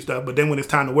I teach you stuff. But then when it's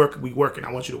time to work, we working.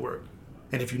 I want you to work.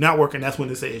 And if you're not working, that's when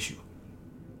it's an issue.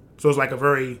 So it's like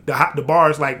the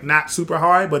bar is like not super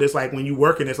hard, but it's like when you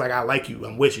working, it's like I like you,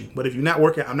 I'm with you. But if you're not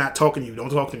working, I'm not talking to you. Don't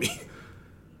talk to me.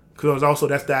 Because also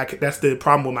that's the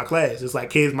problem with my class. It's like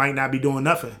kids might not be doing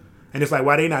nothing, and it's like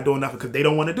why they not doing nothing? Because they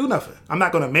don't want to do nothing. I'm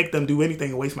not gonna make them do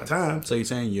anything and waste my time. So you're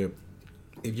saying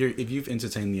if you've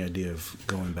entertained the idea of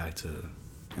going back to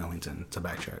Ellington to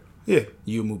backtrack, yeah,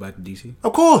 you would move back to DC?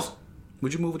 Of course.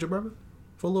 Would you move with your brother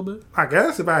for a little bit? I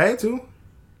guess if I had to.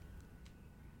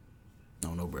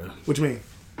 No, bro. What you mean?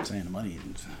 I'm saying the money.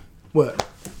 What?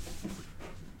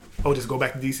 Oh, just go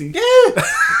back to DC? Yeah.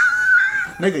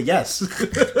 Nigga, yes.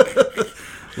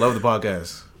 Love the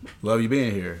podcast. Love you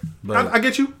being here. But I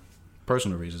get you.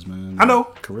 Personal reasons, man. I know.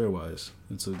 Career wise,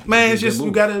 it's just move.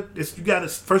 you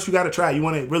gotta try. You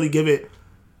want to really give it.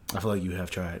 I feel like you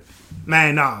have tried.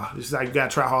 Man, nah. It's like you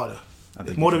gotta try harder. I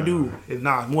think more to do.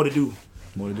 More to do.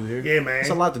 More to do here? Yeah, man. It's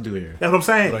a lot to do here. That's what I'm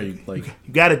saying.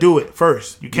 You got to do it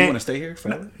first. You can't. You want to stay here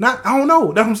forever? I don't know.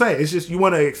 That's what I'm saying. It's just you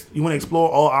want to explore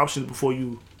all options before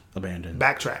you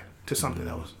backtrack to something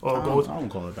else or I don't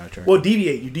call it backtrack. Well,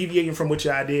 deviate. You're deviating from what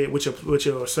your idea, what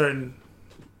your certain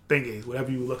thing is, whatever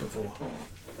you're looking for.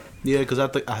 Yeah, because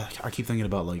I keep thinking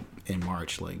about like in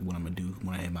March, like what I'm gonna do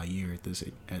when I end my year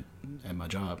at my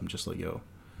job. I'm just like, yo,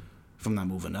 if I'm not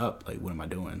moving up, like what am I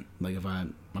doing? Like if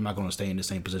I'm not going to stay in the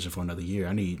same position for another year.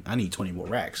 I need 20 more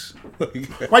racks.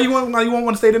 Why you won't want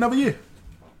to stay another year?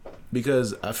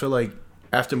 Because I feel like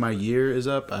after my year is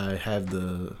up, I have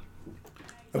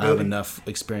enough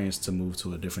experience to move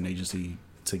to a different agency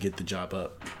to get the job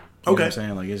up. You know what I'm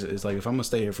saying? Like it's like if I'm gonna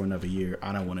stay here for another year,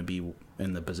 I don't want to be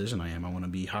in the position I am. I want to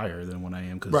be higher than what I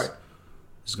am because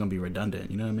it's gonna be redundant.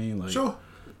 You know what I mean? Like sure.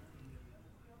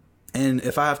 And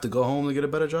if I have to go home to get a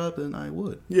better job, then I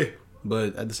would. Yeah.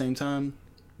 But at the same time,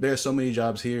 there are so many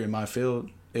jobs here in my field,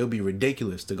 it would be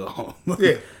ridiculous to go home.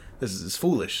 Yeah. This is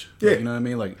foolish. Yeah. Like, you know what I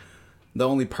mean? Like, the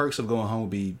only perks of going home would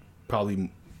be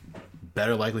probably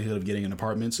better likelihood of getting an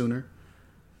apartment sooner.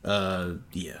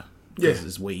 Yeah. Because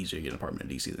it's way easier to get an apartment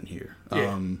in DC than here.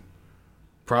 Yeah.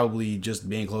 Probably just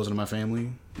being closer to my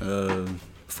family.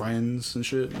 friends and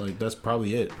shit. Like, that's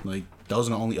probably it. Like, those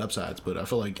are the only upsides. But I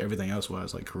feel like everything else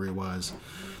wise, like career wise,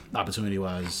 opportunity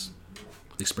wise,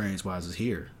 experience wise, is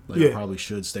here. Like, I probably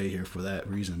should stay here for that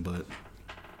reason. But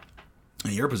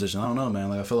in your position, I don't know, man.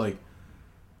 Like, I feel like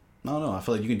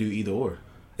you can do either or.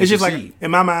 It's just like,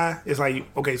 in my mind, it's like,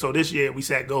 okay, so this year we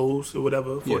set goals or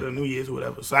whatever for the New Year's or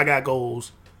whatever. So I got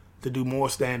goals to do more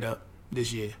stand up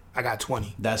this year. I got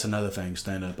 20. That's another thing.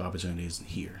 Stand up opportunities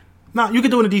here. No, you can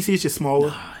do it in DC. It's just smaller.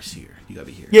 Nah, it's here. You gotta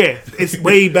be here. Yeah, it's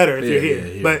way better if you're here.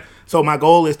 Yeah. But so my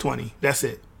goal is 20. That's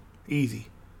it. Easy.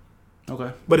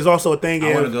 Okay. But it's also a thing.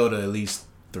 I want to go to at least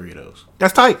 3 of those.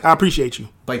 That's tight. I appreciate you.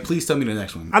 Like, please tell me the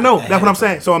next one. I know. That's what I'm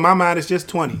saying. So in my mind, it's just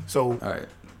 20. So all right.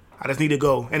 I just need to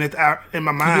go. And it's in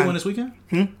my mind. Can you do one this weekend?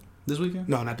 This weekend?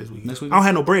 No, not this weekend. Next weekend? I don't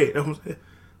have no bread.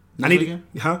 Next weekend?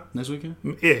 Huh? Next weekend?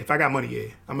 Yeah, if I got money,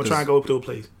 yeah. I'm going to try and go up to a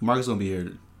place. Marcus going to be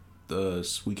here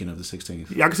the weekend of the 16th.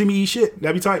 Y'all can see me eat shit.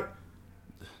 That'd be tight.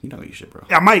 You know eat shit, bro.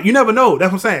 I might. You never know.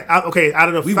 That's what I'm saying. Okay,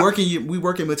 out of the... We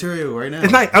working material right now.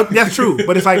 It's like, that's true.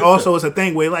 But it's like also it's a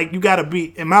thing where like you got to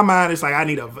be... In my mind, it's like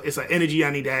it's an energy I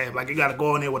need to have. Like you got to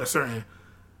go in there with a certain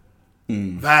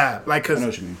vibe. Like, cause, I know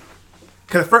what you mean.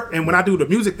 And when I do the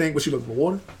music thing, what you look for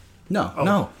water?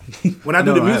 No. When I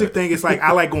do the music thing, it's like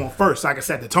I like going first so I can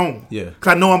set the tone. Yeah.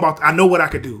 Because I know what I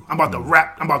could do. I'm about to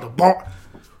rap. I'm about to bar.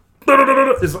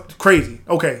 It's crazy.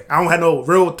 Okay, I don't have no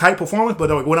real tight performance,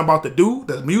 but what I'm about to do,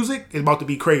 the music is about to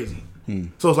be crazy.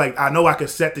 So it's like I know I can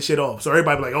set the shit off. So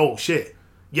everybody be like, "Oh shit,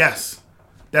 yes,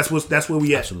 that's where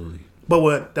we at." Absolutely. But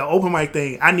with the open mic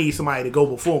thing, I need somebody to go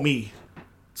before me,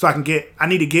 so I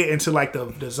need to get into like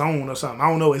the zone or something. I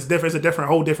don't know. It's different. It's a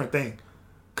whole different thing.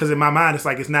 Because in my mind, it's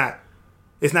like it's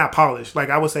not polished.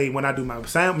 Like I would say, when I do my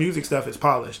sound music stuff, it's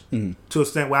polished to an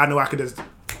extent where I know I could just.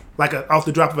 Like off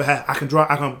the drop of a hat, I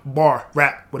can bar,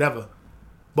 rap, whatever.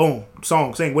 Boom,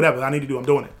 song, sing, whatever I need to do, I'm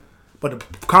doing it. But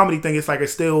the comedy thing, it's like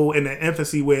it's still in the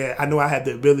infancy where I know I have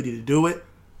the ability to do it,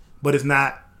 but it's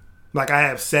not like I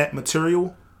have set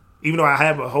material. Even though I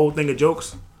have a whole thing of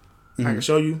jokes, I can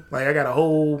show you. Like I got a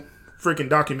whole freaking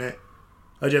document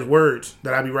of just words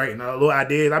that I be writing, little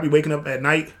ideas. I be waking up at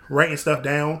night writing stuff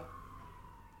down.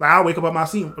 Like I'll wake up in my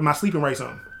sleep and write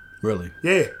something. Really?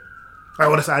 Yeah. All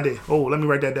right, what I did? Oh, let me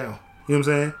write that down. You know what I'm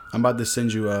saying? I'm about to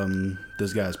send you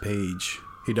this guy's page.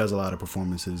 He does a lot of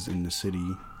performances in the city.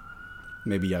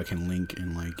 Maybe y'all can link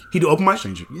and like. He do open mic?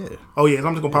 Yeah. Oh yeah, so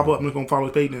I'm just gonna pop up. I'm just gonna follow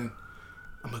his page and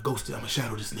I'm gonna ghost it. I'm gonna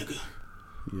shadow this nigga.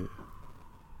 Yeah.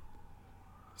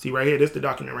 See right here, this is the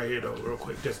document right here though. Real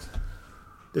quick, just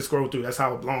scroll through. That's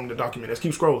how long the document. Let's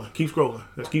keep scrolling. Keep scrolling.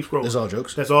 Let's keep scrolling. That's all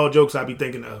jokes. That's all jokes I be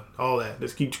thinking of. All that.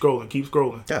 Let's keep scrolling. Keep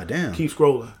scrolling. God damn. Keep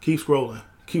scrolling. Keep scrolling.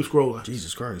 Keep scrolling.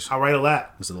 Jesus Christ. I write a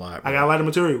lot. That's a lot. Bro. I got a lot of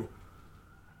material.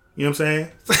 You know what I'm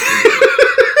saying?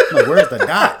 No, where's the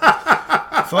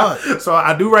dot? Fuck. So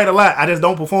I do write a lot. I just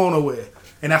don't perform nowhere,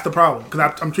 and that's the problem.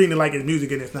 Because I'm treating it like it's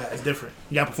music, and it's not. It's different.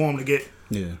 You got to perform to get.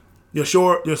 Yeah.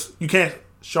 You can't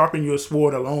sharpen your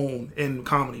sword alone in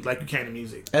comedy like you can in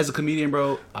music. As a comedian,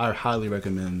 bro, I highly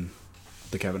recommend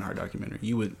the Kevin Hart documentary.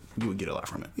 You would get a lot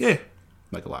from it. Yeah.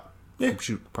 Like a lot. Yeah. You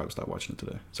should probably start watching it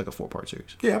today. It's like a 4-part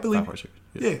series. Yeah, I believe 5-part series.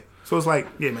 Yeah. So it's like,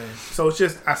 yeah, man. So it's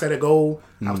just, I set a goal.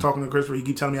 I was talking to Christopher. He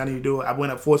keep telling me I need to do it. I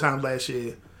went up 4 times last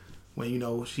year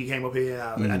when, she came up here.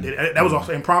 I did it. That was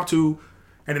also impromptu.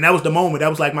 And then that was the moment. That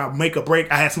was like my make or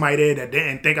break. I had somebody there that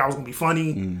didn't think I was going to be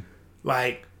funny.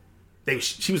 Like,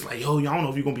 she was like, yo, I don't know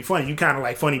if you're going to be funny. You kind of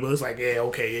like funny, but it's like, yeah,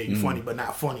 okay, yeah, you're funny, but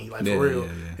not funny. Like, for real.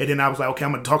 Yeah. And then I was like, okay,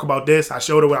 I'm going to talk about this. I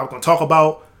showed her what I was going to talk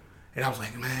about. And I was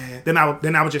like, man. Then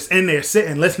I was just in there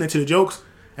sitting, listening to the jokes.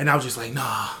 And I was just like,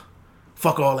 nah,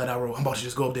 fuck all that I wrote. I'm about to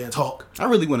just go up there and talk. I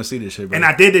really want to see this shit, bro. And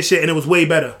I did this shit, and it was way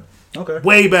better. Okay.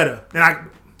 Way better.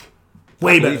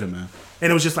 Way better. It, man.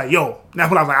 And it was just like, yo.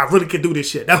 That's when I was like, I really could do this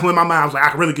shit. That's when in my mind I was like,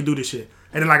 I really could do this shit.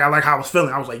 And then I like how I was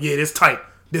feeling. I was like, yeah, this tight.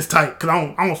 This tight. Because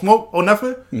I don't smoke or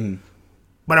nothing. Mm-hmm.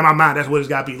 But in my mind, that's what it's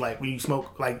got to be like. When you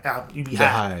smoke, like, you be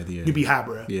high. Yeah. You be high,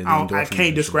 bro. Yeah, I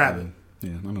can't describe it.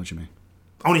 Yeah, I know what you mean.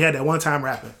 I only had that one time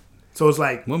rapping. So it's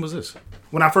like. When was this?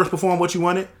 When I first performed What You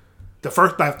Wanted. The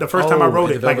first time I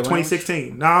wrote it, like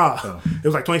 2016. Nah. Oh. It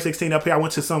was like 2016 up here. I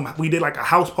went to we did like a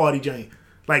house party joint,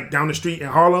 like down the street in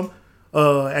Harlem,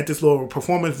 at this little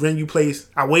performance venue place.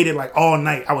 I waited like all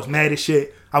night. I was mad as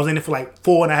shit. I was in there for like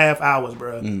 4.5 hours,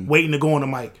 bro, waiting to go on the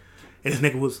mic. And this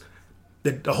nigga was,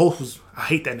 the host was, I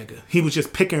hate that nigga. He was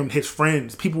just picking his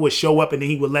friends. People would show up and then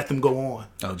he would let them go on.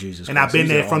 Oh, Jesus. And I've been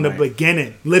there from the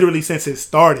beginning, literally since it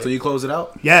started. So you closed it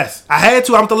out? Yes. I had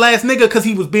to. I was the last nigga because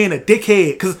he was being a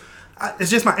dickhead. Because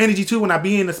it's just my energy too. When I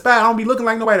be in the spot, I don't be looking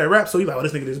like nobody that raps. So you like, oh,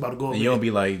 this nigga is about to go over. And you don't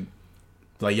be like,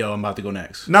 Like, yo, I'm about to go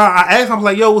next. Nah, I asked him, I was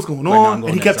like, yo, what's going on?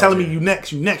 And he kept telling me, you you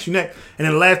next. And then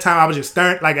the last time I was just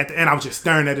staring, like at the end, I was just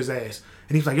staring at his ass.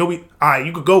 And he was like, yo, all right,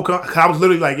 you could go. Cause I was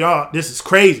literally like, y'all, this is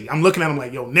crazy. I'm looking at him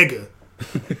like, yo, nigga,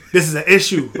 this is an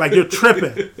issue. Like, you're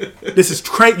tripping. This is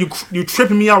crazy. You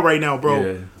tripping me out right now, bro.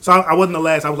 Yeah. So I wasn't the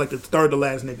last. I was like the third to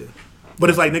last nigga. But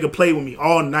it's like, nigga played with me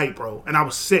all night, bro. And I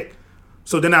was sick.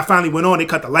 So then I finally went on. They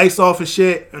cut the lights off and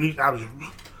shit. And I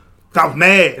was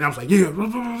mad, and I was like, yeah,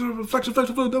 flexion,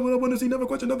 devil, I want to see, never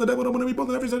question nothing, devil, I want to be both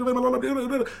in every second. They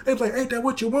was like, ain't that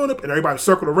what you want? And everybody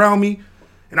circled around me,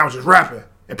 and I was just rapping.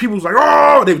 And people was like,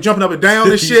 oh, they were jumping up and down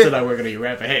and shit. You still not working on your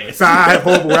rapping hands. So I have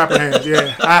horrible rapping hands,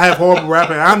 yeah. I have horrible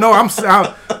rapping hands. I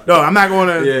know, I'm not going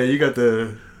to. Yeah, you got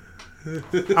the.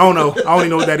 I don't know. I don't even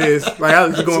know what that is. Like, I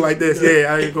was going like this.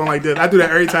 Yeah, I ain't going like this. I do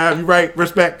that every time. You right,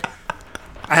 respect.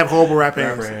 I have horrible rap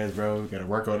hands, bro. Gotta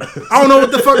work on it. I don't know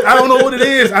what the fuck. I don't know what it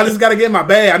is. I just gotta get in my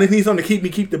bag. I just need something to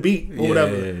keep the beat or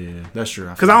whatever. Yeah. That's true.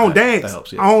 Because I don't dance. That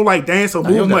helps, yeah. I don't like dance or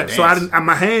move much. Dance. So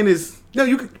my hand is.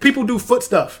 People do foot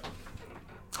stuff,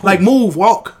 like move,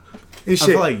 walk, and shit.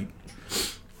 I feel like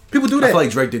people do that. I feel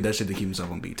like Drake did that shit to keep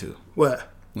himself on beat too. What?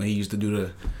 When he used to do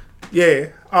the.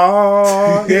 Yeah.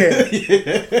 Oh yeah.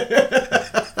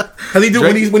 Cause he do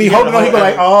Drake, when he hold it on, he go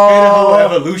like, oh, whole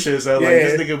evolution. So like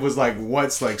this nigga was like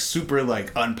once like super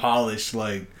like unpolished,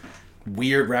 like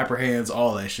weird rapper hands,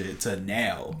 all that shit. To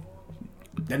now,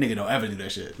 that nigga don't ever do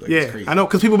that shit. Like, yeah, I know,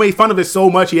 because people made fun of it so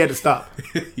much, he had to stop.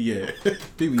 Yeah,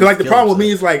 because like the problem with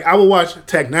me is like I would watch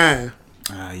Tech Nine.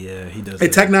 Yeah, he does.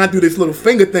 And Tech Nine do this little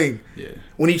finger thing. Yeah,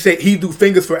 when he do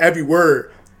fingers for every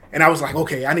word, and I was like,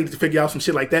 okay, I need to figure out some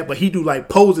shit like that. But he do like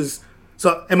poses.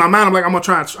 So in my mind, I'm like, I want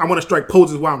to strike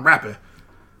poses while I'm rapping.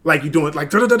 Like you doing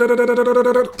like, and I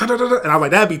was like,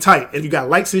 that'd be tight if you got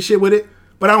lights and shit with it.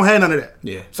 But I don't have none of that.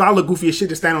 Yeah. So I look goofy as shit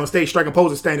to stand on stage, striking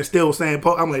poses, standing still, saying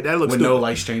pose. I'm like, that looks with stupid. No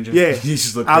lights changing. Yeah. You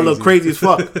just look crazy. I look crazy as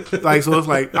fuck. Like, so it's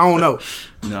like, I don't know.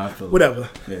 No, I feel whatever.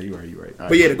 Yeah, you're right.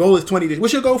 But yeah, the goal is 20 days.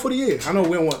 What's your goal for the year? I know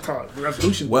we don't want to talk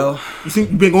resolution. Well,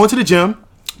 you've been going to the gym.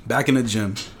 Back in the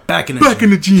gym. In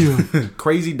the gym.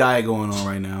 Crazy diet going on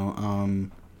right now.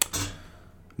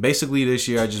 Basically, this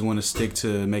year I just want to stick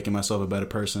to making myself a better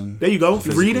person. There you go.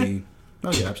 You reading?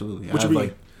 Oh yeah, absolutely. What you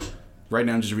reading? Right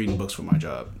now I'm just reading books for my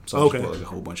job. So I just bought like a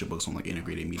whole bunch of books on like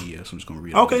integrated media. So I'm just gonna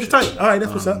read. Okay, that's tight. All right,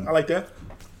 that's what's up. I like that.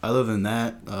 Other than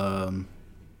that, I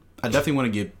definitely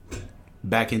want to get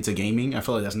back into gaming. I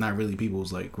feel like that's not really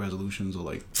people's like resolutions or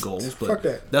like goals, but fuck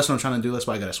that. That's what I'm trying to do. That's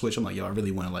why I got to switch. I'm like, yo, I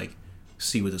really want to like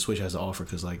see what the Switch has to offer,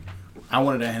 because like I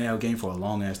wanted a handheld game for a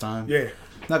long ass time. Yeah.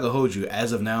 Not gonna hold you.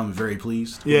 As of now, I'm very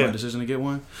pleased with my decision to get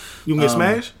one. You gonna get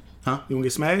Smash? Huh? You gonna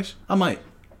get Smash? I might.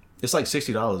 It's like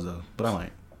 $60 though, but I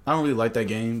might. I don't really like that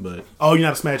game, but you're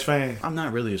not a Smash fan. I'm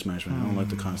not really a Smash fan. I don't like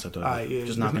the concept of it. Yeah.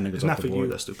 Just knocking niggas off the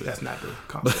board. That's stupid. That's not the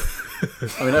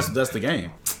concept. I mean, that's the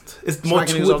game. It's more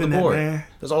to it than that, man.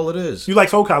 That's all it is. You like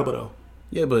Soul Calibur though?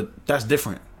 Yeah, but that's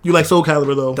different. You like Soul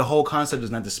Calibur though? The whole concept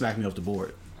is not to smack me off the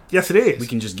board. Yes, it is. We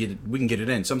can just get it. We can get it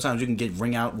in. Sometimes you can get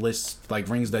ring out lists, like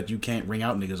rings that you can't ring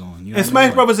out niggas on. You know and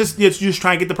Smash Brothers is you just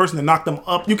try and get the person to knock them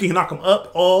up. You can knock them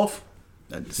up, off,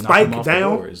 spike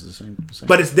down. It's the same.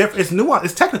 But it's different. It's nuanced.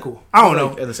 It's technical. I don't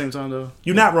know. At the same time, though,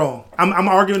 you're not wrong. I'm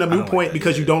arguing a moot point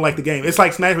because you don't like the game. It's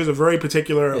like Smash is a very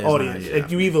particular audience.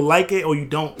 If you either like it or you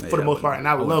don't, for the most part. And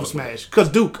I love Smash because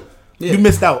Duke. Yeah. You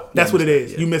missed out. That's what it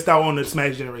is. Yeah. You missed out on the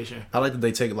Smash generation. I like that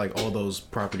they take like all those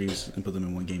properties and put them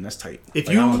in one game. That's tight.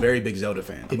 I'm a very big Zelda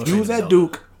fan. If you was at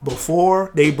Duke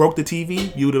before they broke the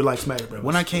TV, you would have liked Smash Brothers.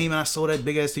 When I came and I saw that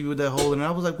big ass TV with that hole in it, I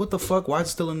was like, "What the fuck? Why is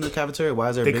it still in the cafeteria? Why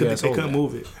is there a big ass hole?" They couldn't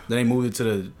move it. Then they moved it to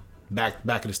the back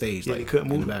of the stage. Yeah, like, they couldn't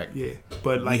move it. Back. Yeah,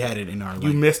 but like we had it in our.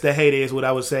 You missed the heyday, is what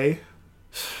I would say.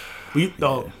 I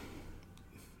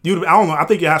don't know. I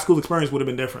think your high school experience would have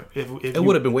been different. If it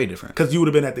would have been way different because you would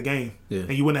have been at the game,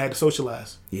 and you wouldn't have had to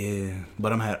socialize. Yeah,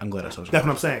 but I'm glad I socialized. That's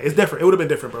what I'm saying. It's different. It would have been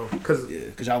different, bro.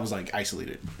 Because I was like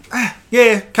isolated.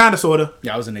 Yeah, kind of, sorta.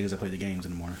 Yeah, I was the niggas that played the games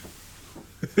in the morning.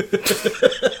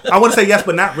 I want to say yes,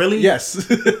 but not really. Yes,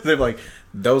 they're like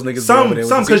those niggas. Some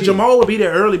because Jamal would be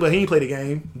there early, but he ain't play the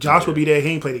game. Josh would be there, he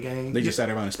ain't play the game. They just sat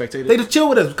around and spectated. They just chill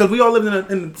with us because we all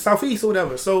lived in the southeast or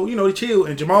whatever. So they chill.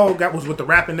 And Jamal was with the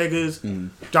rapping niggas.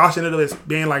 Josh ended up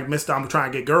being like Mr. I'm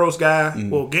trying to get girls guy.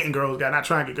 Well, getting girls guy, not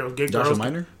trying to get girls. Get Josh girls.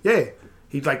 Minor? Yeah.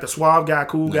 He's like the suave guy,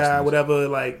 cool guy, whatever.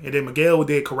 Like, and then Miguel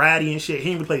did karate and shit. He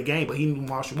didn't even play the game, but he knew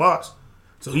martial arts.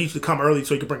 So he used to come early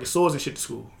so he could bring his swords and shit to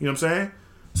school. You know what I'm saying?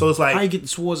 So it's like, how you get the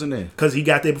swords in there? Because he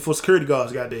got there before security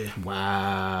guards got there.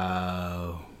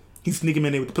 Wow. He sneaked him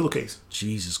in there with the pillowcase.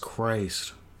 Jesus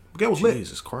Christ. Miguel was lit.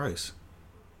 Jesus Christ.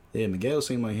 Yeah, Miguel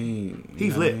seemed like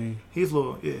he's lit. He's a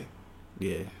little, yeah.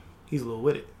 Yeah. He's a little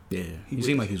with it. Yeah, he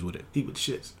seemed like he was with it. He with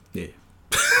shits. Yeah.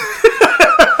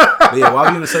 But yeah, while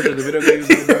we in the subject of the video games,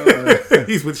 bro,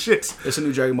 he's with shits. It's a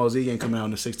new Dragon Ball Z game coming out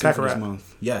on the 16th of this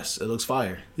month. Yes, it looks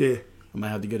fire. Yeah. I might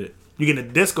have to get it. You getting a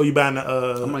disc or you buying the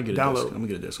I might get a download? disc. I'm gonna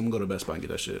get a disc. I'm gonna go to Best Buy and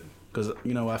get that shit. Because,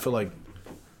 I feel like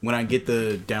when I get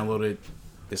the downloaded,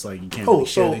 it's like you can't really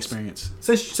share the experience.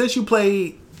 Since you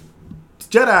played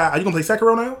Jedi, are you gonna play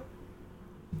Sekiro now?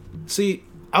 See,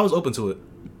 I was open to it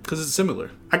because it's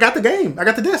similar. I got the game. I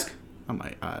got the disc. I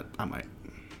might.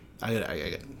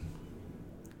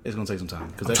 It's gonna take some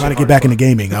time. I'm trying to get back into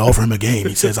gaming. I offer him a game.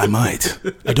 He says I might.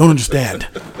 I don't understand.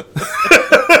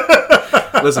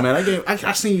 Listen, man,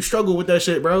 I seen you struggle with that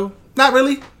shit, bro. Not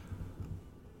really.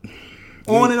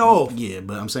 On and off. Yeah,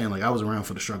 but I'm saying like I was around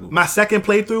for the struggle. My second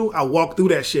playthrough, I walked through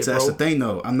that shit, so bro. That's the thing,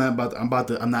 though. I'm not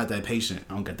that patient.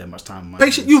 I don't got that much time.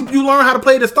 Patient? You learn how to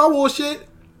play the Star Wars shit?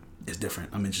 It's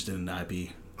different. I'm interested in the IP.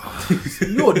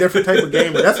 You're a different type of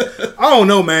gamer. I don't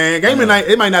know, man. Gaming night,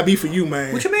 it might not be for you,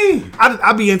 man. What you mean?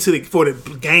 I be into for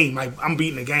the game. Like I'm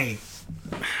beating the game.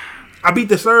 I beat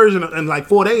the Surge in like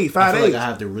 4 days, 5 days. Like I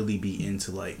have to really be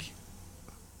into like.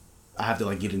 I have to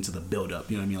like get into the build up.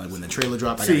 You know what I mean? Like when the trailer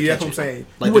dropped, I gotta catch that's what I'm saying.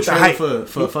 Like the trailer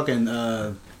for fucking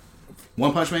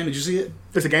One Punch Man. Did you see it?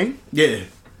 It's a game. Yeah.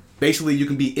 Basically, you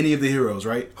can be any of the heroes,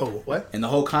 right? Oh, what? And the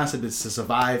whole concept is to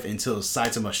survive until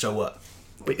Saitama show up.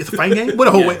 Wait, it's a fighting game? What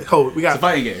a whole wait, hold, we got it's a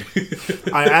fighting game.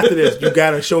 All right, after this, you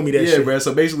gotta show me that shit. Yeah, bro.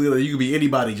 So basically, like, you can be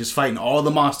anybody just fighting all the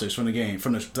monsters from the game,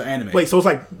 from the anime. Wait, so it's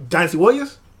like Dynasty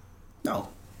Warriors? No,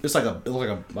 it's like a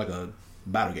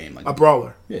battle game, like a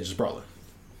brawler. Yeah, just brawler.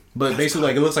 But basically,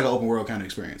 like it looks like an open world kind of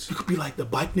experience. You could be like the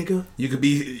bike nigga. You could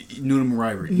be Newman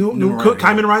Rider.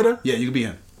 Kamen Rider. Yeah, you could be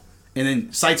him. And then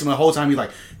Saitama the whole time he's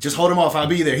like, just hold him off, I'll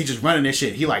be there. He just running this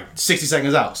shit. He like 60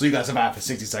 seconds out, so you gotta survive for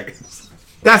 60 seconds.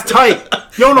 That's tight.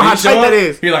 You don't know how tight that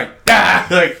is. You're like,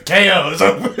 like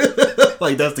KO.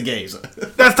 Like that's the game. So.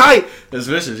 That's tight. It's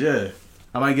vicious, yeah.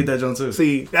 I might get that joint too.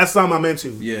 See, that's something I'm into.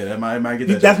 Yeah, I might get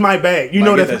that. That's my bag. You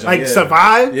know that's like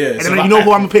survive. Yeah, and then you know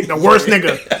who I'm gonna pick, the worst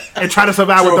nigga, and try to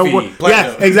survive with the worst.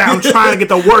 Yes, exactly. I'm trying to get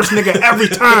the worst nigga every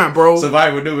time, bro.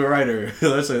 Survive with Newman Rider.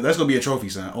 that's gonna be a trophy,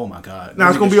 son. Oh my god. Now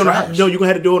it's gonna be on the you're gonna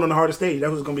have to do it on the hardest stage. That's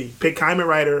what it's gonna be. Pick Kamen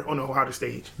Rider on the hardest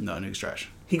stage. No, nigga's trash.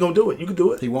 He gonna do it. You can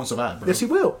do it. He won't survive, bro. Yes, he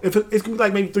will. If it's gonna be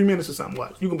like maybe 3 minutes or something.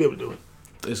 Watch, you gonna be able to do it.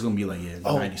 It's gonna be like 90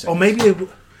 seconds. Or maybe it.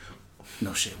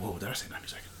 No shit. Whoa, did I say 90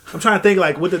 seconds? I'm trying to think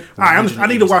like with the. All right, I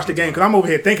need to watch the game because I'm over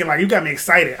here thinking like you got me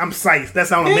excited. I'm psyched. That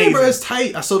sounds amazing. Bro, it's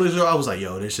tight. I saw this show. I was like,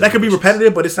 yo, this shit. That could be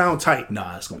repetitive, but it sounds tight.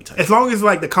 Nah, it's gonna be tight. As long as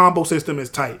like the combo system is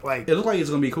tight, like it looks like it's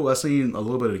gonna be cool. I've seen a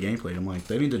little bit of the gameplay. I'm like,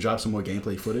 they need to drop some more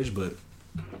gameplay footage, but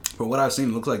from what I've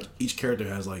seen, it looks like each character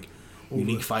has like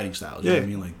unique fighting styles. You know what I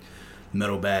mean? Like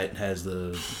Metal Bat has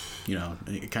the,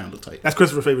 it kind of looks tight. That's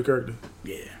Christopher's favorite character.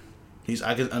 Yeah.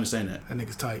 I can understand that. That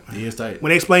nigga's tight, man. He is tight.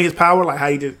 When they explain his power, like how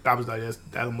he did, I was like,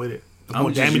 I'm with it. The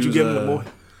more damage you give him, the more.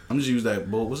 I'm just use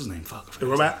that bull. What's his name? Fuck. The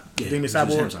robot? Yeah. Demon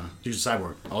Cyborg? He's a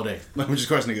cyborg all day. I'm just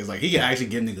crushing niggas. Like, he can actually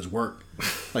give niggas work.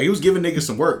 Like, he was giving niggas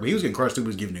some work, but he was getting crushed too, but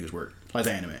he was giving niggas work. Like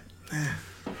the anime.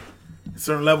 A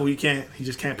certain level, he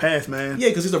just can't pass, man. Yeah,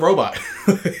 because he's a robot.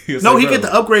 He get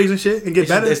the upgrades and shit and get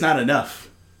better. It's not enough.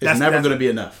 It's never going to be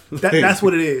enough. That's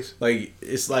what it is. Like,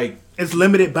 it's like... It's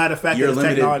limited by the fact that it's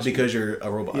limited technology. Because you're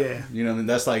a robot. Yeah. You know what I mean?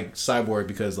 That's like Cyborg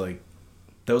because, like,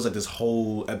 there was, like, this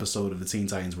whole episode of the Teen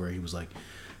Titans where he was like,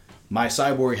 my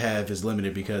cyborg half is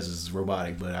limited because it's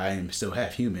robotic, but I am still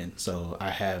half human, so I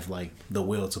have, like, the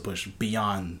will to push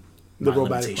beyond the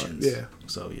limitations. Yeah.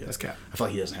 So, yeah. That's cap. I feel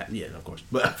like he doesn't have... Yeah, of course.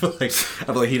 But I feel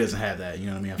like he doesn't have that. You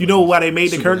know what I mean? You know why they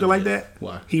made the character like that?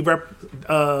 Why?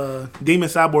 Demon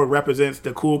Cyborg represents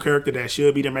the cool character that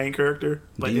should be the main charker.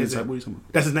 But Demon Cyborg?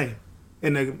 That's his name.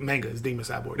 In the manga, it's Demon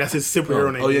Cyborg. That's his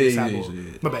superhero name.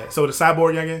 Cyborg. Yeah. My bad. So the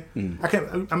Cyborg youngin,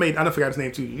 I forgot his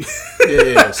name too.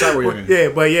 Cyborg youngin. Yeah,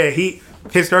 but yeah,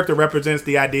 his character represents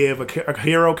the idea of a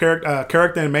hero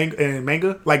character in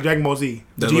manga, like Dragon Ball Z.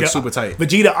 That looks super tight.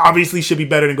 Vegeta obviously should be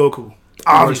better than Goku.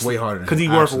 He works way harder. Because he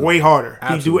works way harder.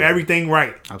 Absolutely. He do everything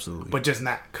right. Absolutely. But just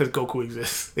not because Goku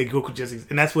exists. Goku just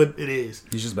exists. And that's what it is.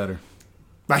 He's just better.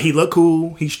 Like, he look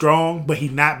cool, he's strong, but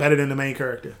he's not better than the main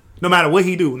character. No matter what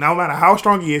he do, no matter how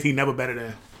strong he is, he's never better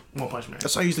than One Punch Man.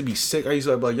 That's why I used to be sick. I used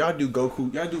to be like, y'all do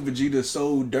Vegeta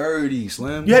so dirty,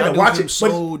 Slim. You had to watch it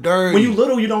so dirty. When you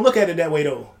little, you don't look at it that way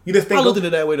though. You just think I looked at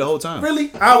it that way the whole time.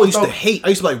 Really? I used to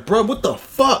be like, bro, what the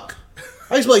fuck?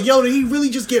 I used to be like, yo, did he really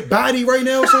just get body right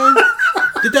now, son?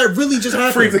 Did that really just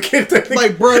happen? Frieza kicked it.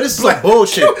 Like, bro, this is like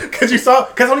bullshit. Because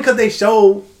they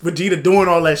showed Vegeta doing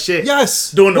all that shit.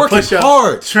 Yes, doing the push-up,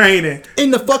 hard, training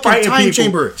in the fucking time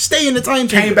chamber. Stay in the time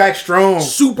chamber. Came back strong,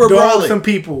 super brawling some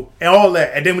people and all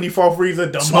that. And then when he fought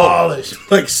Frieza, demolished,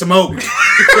 like smoke.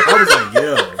 I was like,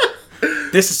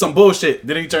 yo, this is some bullshit.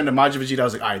 Then he turned to Majin Vegeta. I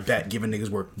was like, all right, bet, giving niggas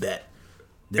work, bet.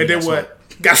 And then what?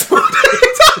 Got smoked.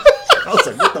 I was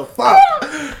like, what the fuck?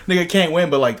 Nigga can't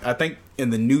win, but like I think in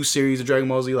the new series of Dragon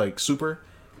Ball Z, like Super,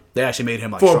 they actually made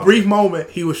him like for a brief moment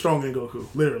he was stronger than Goku,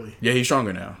 literally. Yeah, he's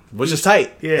stronger now, which is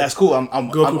tight. Yeah, that's cool.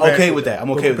 I'm okay with that.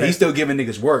 I'm okay with it. He's still giving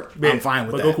niggas work. Yeah, I'm fine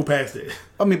with that. But Goku passed it.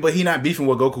 I mean, but he not beefing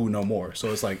with Goku no more,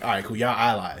 so it's like, all right, cool, y'all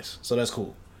allies, so that's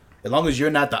cool. As long as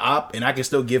you're not the op and I can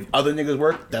still give other niggas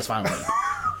work, that's fine with me.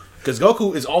 Because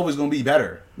Goku is always gonna be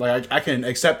better. Like I can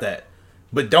accept that,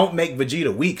 but don't make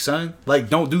Vegeta weak, son. Like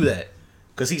don't do that.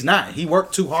 Because he's not. He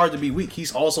worked too hard to be weak.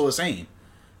 He's also a Saiyan.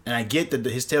 And I get that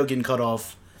his tail getting cut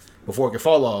off before it could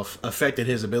fall off affected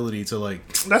his ability to like...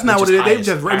 That's not what it is.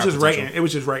 It was just writing. It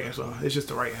was just writing, so it's just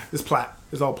the writing. It's plot.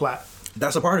 It's all plot.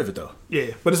 That's a part of it, though.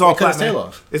 Yeah, but it's all plot, man.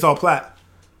 Off. It's all plot.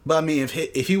 But I mean,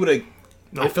 if he would have...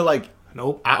 Nope. I feel like...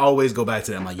 Nope. I always go back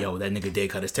to that. I'm like, yo, that nigga did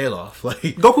cut his tail off. Like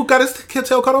Goku got his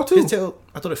tail cut off, too. His tail...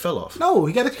 I thought it fell off. No,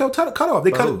 he got his tail cut off.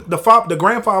 They cut the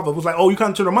grandfather was like, oh, you cut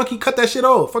into the monkey? Cut that shit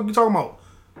off. Fuck you talking about?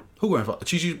 Who grandfather?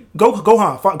 Chi-Chi?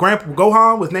 Gohan.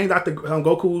 Gohan was named after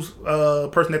Goku's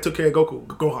person that took care of Goku.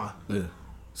 Gohan. Yeah.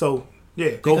 So, yeah.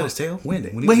 They cut his tail? When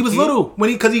he was little.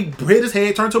 Because he hit his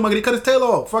head, turned to a monkey, they cut his tail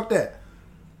off. Fuck that.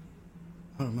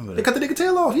 I don't remember that. They cut the nigga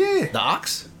tail off, yeah. The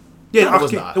ox? Yeah, the Ox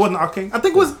King. It wasn't the Ox King. I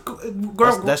think it was...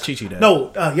 That's Chi-Chi, that. No,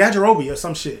 Yajirobe or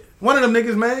some shit. One of them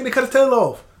niggas, man, they cut his tail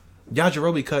off.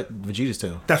 Yajirobe cut Vegeta's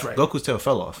tail. That's right. Goku's tail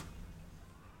fell off.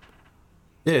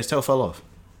 Yeah, his tail fell off.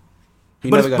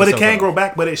 But it can grow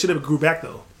back, but it should have grew back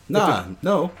though.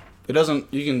 No, it doesn't.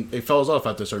 It falls off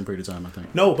after a certain period of time, I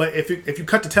think. No, but if you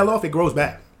cut the tail off, it grows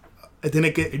back. And then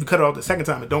if you cut it off the second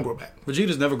time, it don't grow back.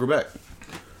 Vegeta's never grew back.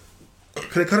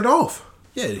 Cause they cut it off.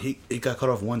 Yeah, it got cut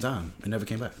off one time. It never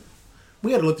came back.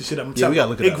 We gotta look this shit up. We gotta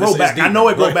look it up. It grow back. I know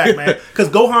it grow back, man. Cause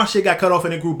Gohan shit got cut off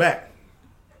and it grew back.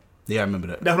 Yeah, I remember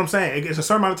that. That's what I'm saying. It's a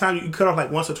certain amount of time you cut off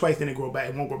like once or twice, then it grow back.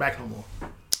 It won't grow back no more.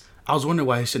 I was wondering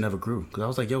why his shit never grew. Because I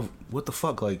was like, yo, what the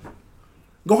fuck? Like,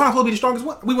 Gohan's supposed to be the strongest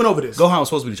one? We went over this. Gohan was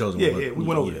supposed to be the chosen one. Yeah, we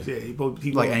went over this. Yeah,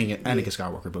 he like Anakin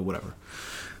Skywalker, but whatever.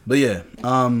 But yeah,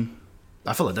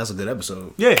 I feel like that's a good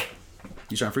episode. Yeah.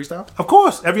 You trying to freestyle? Of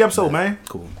course. Every episode, man.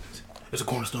 Cool. It's a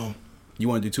cornerstone. You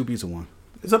want to do 2 beats or 1?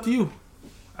 It's up to you.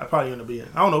 I probably end up being.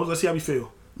 I don't know. Let's see how we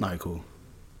feel. All right, cool.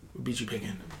 What beat you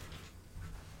picking?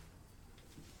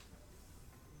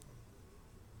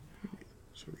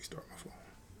 Should restart my phone.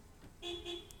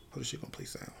 Oh, this shit gonna play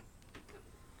sound.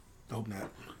 I hope not.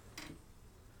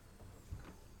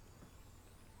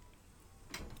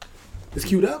 It's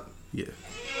queued up? Yeah.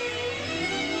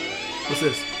 What's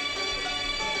this?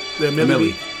 The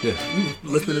melody? Yeah. You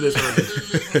listen to this already.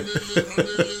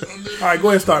 All right, go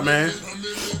ahead and start, man.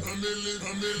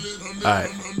 All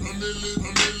right.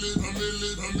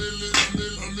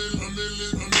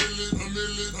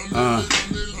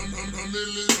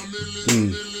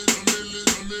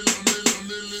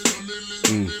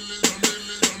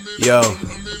 Yo,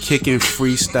 kicking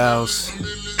freestyles.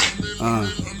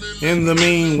 In the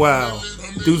meanwhile,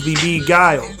 dudes be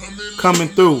beguiled, coming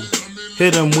through.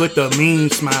 Hit him with a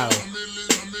mean smile.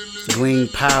 Gling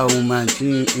pow, my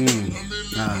G.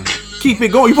 Keep it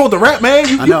going. You supposed to rap, man.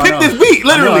 You picked this beat,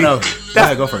 literally. I know.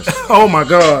 Yeah, go first. Oh my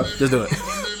god. Just do it.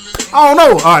 I don't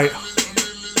know.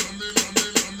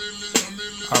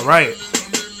 All right.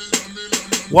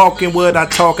 Walking what I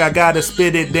talk, I gotta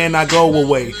spit it, then I go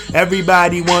away.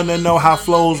 Everybody wanna know how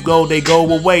flows go, they go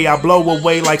away. I blow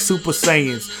away like Super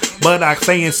Saiyans, but I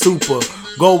saying super.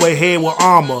 Go ahead with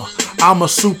armor, I'm a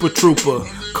super trooper.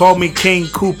 Call me King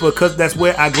Cooper, cause that's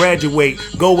where I graduate.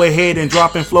 Go ahead and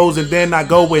dropping flows and then I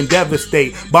go and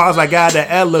devastate. Bars I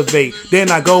gotta elevate, then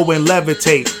I go and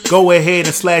levitate. Go ahead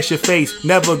and slash your face,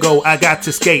 never go, I got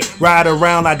to skate. Ride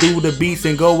around, I do the beats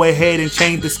and go ahead and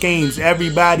change the schemes.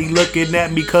 Everybody looking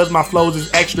at me cause my flows is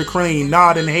extra clean,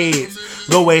 nodding heads.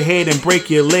 Go ahead and break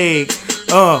your legs.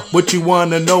 What you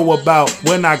wanna know about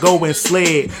when I go and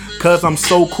sled? Cause I'm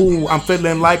so cool, I'm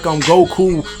feeling like I'm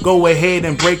Goku. Go ahead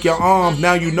and break your arms,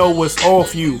 now you know what's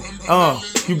off you.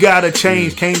 You gotta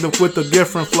change, came with a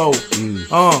different flow.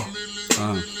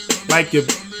 Like your,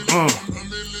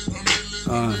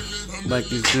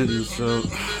 like you didn't, so.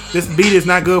 This beat is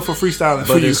not good for freestyling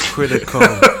but for you. It's critical.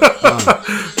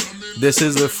 This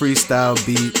is a freestyle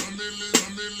beat.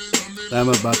 I'm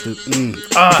about to. You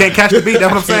can't catch the beat.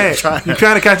 That's what I'm saying. You're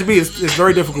trying to catch the beat. It's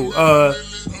very difficult.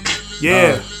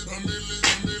 Yeah.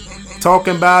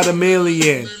 Talking about a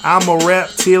million. I'm a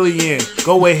reptilian.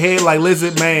 Go ahead like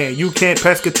lizard man. You can't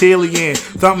pescatilian.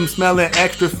 Something smelling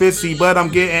extra fishy, but I'm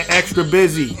getting extra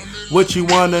busy. What you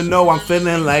wanna know? I'm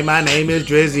feeling like my name is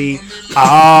Drizzy.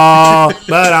 Oh,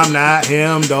 but I'm not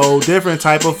him though. Different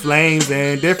type of flames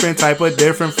and different type of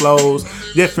different flows.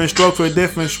 Different strokes for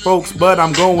different strokes, but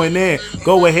I'm going in.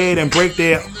 Go ahead and break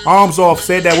their arms off.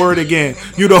 Say that word again.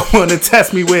 You don't wanna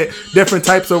test me with different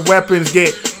types of weapons.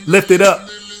 Get lifted up.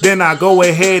 Then I go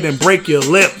ahead and break your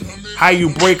lip. How you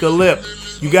break a lip?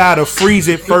 You gotta freeze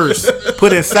it first.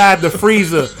 Put inside the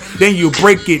freezer. Then you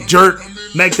break it, jerk.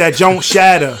 Make that joint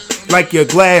shatter like your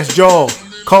glass jaw.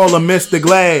 Call him Mr.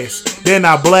 Glass. Then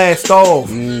I blast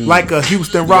off like a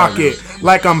Houston Rocket.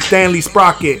 Like I'm Stanley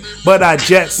Sprocket. But I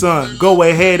jet, son. Go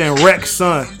ahead and wreck,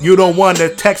 son. You don't want to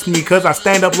text me because I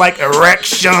stand up like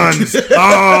erections.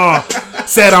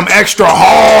 Said I'm extra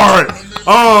hard.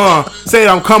 Said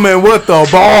I'm coming with the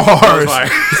bars.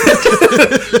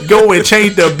 Go and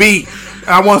change the beat.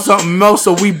 I want something else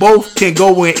so we both can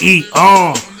go and eat.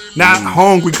 Not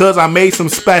hungry cause I made some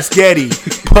spaghetti.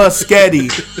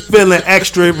 Puschetti. Feeling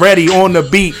extra ready on the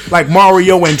beat like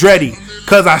Mario Andretti.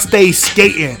 Cause I stay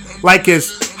skating like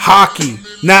it's hockey.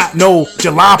 Not no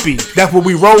jalopy. That's what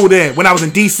we rolled in when I was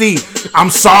in DC. I'm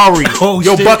sorry.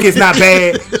 Your bucket's not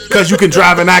bad cause you can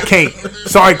drive and I can't.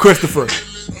 Sorry, Christopher.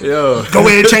 Yo. Go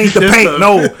ahead and change the paint.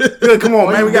 No. Good, come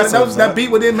on, man. We got that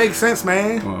beat didn't make sense,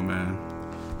 man. Come on, man.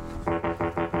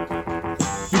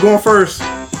 You going first.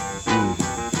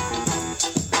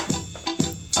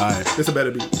 Alright. This a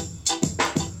better beat.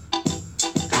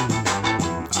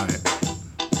 Alright.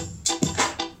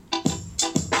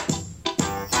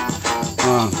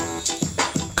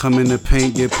 Come in the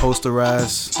paint, get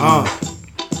posterized.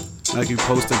 Like you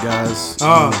poster guys.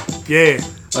 Yeah.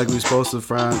 Like we supposed to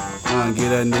fry. Get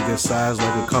that nigga size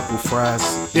like a couple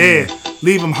fries. Yeah.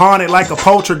 Leave him haunted like a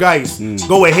poltergeist.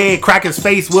 Go ahead, crack his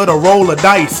face with a roll of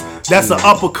dice. That's an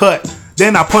uppercut.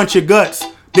 Then I punch your guts.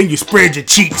 Then you spread your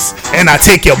cheeks and I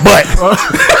take your butt.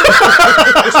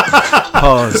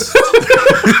 Pause.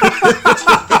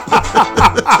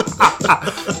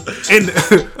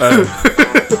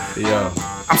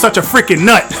 I'm such a freaking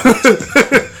nut.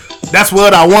 That's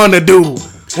what I want to do.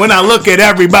 When I look at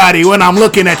everybody, when I'm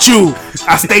looking at you,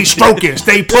 I stay stroking,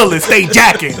 stay pulling, stay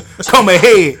jacking. Come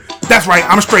ahead. That's right,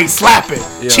 I'm straight slapping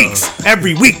cheeks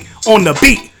every week on the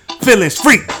beat. Feelings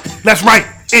free. That's right,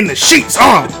 in the sheets.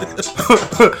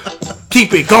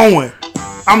 Keep it going.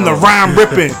 I'm the rhyme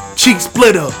ripping, cheek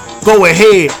splitter. Go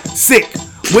ahead, sick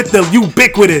with the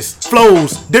ubiquitous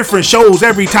flows. Different shows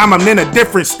every time I'm in a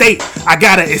different state. I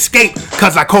gotta escape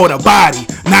cause I caught a body,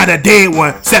 not a dead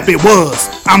one, except it was.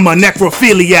 I'm a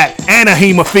necrophiliac and a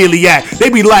hemophiliac. They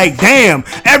be like, damn,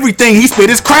 everything he spit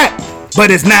is crap.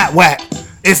 But it's not whack.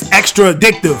 It's extra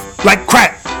addictive, like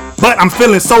crack. But I'm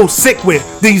feeling so sick with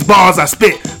these bars I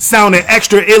spit. Sounding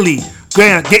extra illy,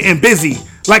 getting busy,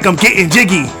 like I'm getting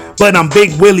jiggy. But I'm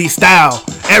Big Willie style,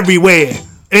 everywhere,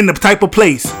 in the type of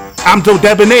place. I'm so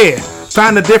debonair.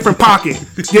 Find a different pocket,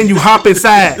 then you hop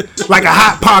inside like a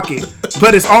hot pocket.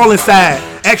 But it's all inside.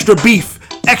 Extra beef,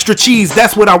 extra cheese,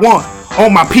 that's what I want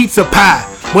on my pizza pie.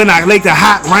 When I make a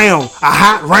hot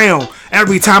round.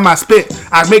 Every time I spit,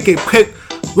 I make it pick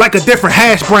like a different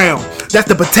hash brown. That's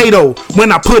the potato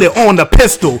when I put it on the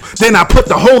pistol. Then I put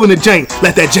the hole in the jank,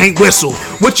 let that jank whistle.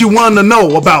 What you want to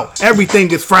know about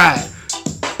everything is fried.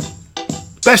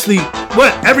 Especially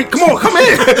what? Come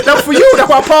in. That was for you. That's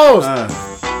why I paused.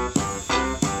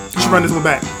 You should run this one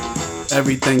back.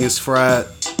 Everything is fried.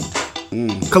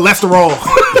 Cholesterol.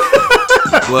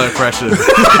 Blood pressure.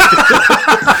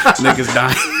 Niggas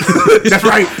dying. That's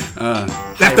right.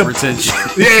 That's hypertension.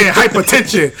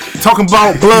 Hypertension. Talking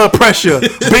about blood pressure.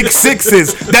 Big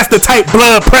sixes. That's the type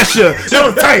blood pressure. That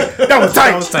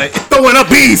was tight. Throwing up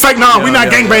bees. Like, nah, we not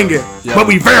gangbanging. But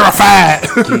we verified.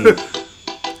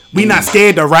 We not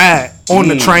scared to ride on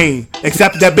the train.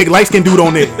 Except that big light-skinned dude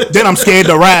on it. Then I'm scared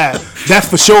to ride. That's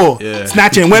for sure.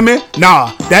 Snatching women?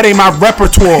 Nah, that ain't my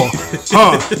repertoire.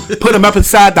 Put them up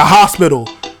inside the hospital.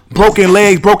 Broken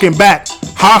legs, broken back.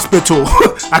 Hospital.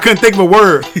 I couldn't think of a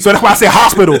word. So that's why I said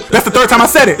hospital. That's the third time I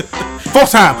said it.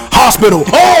 Fourth time. Hospital.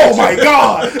 Oh my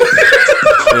God.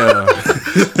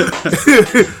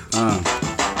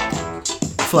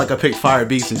 I feel like I picked fire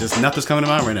beats and just nothing's coming to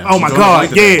mind right now. Oh my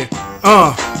God, yeah.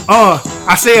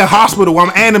 I say a hospital.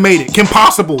 I'm animated. Kim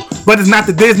Possible. But it's not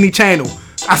the Disney Channel.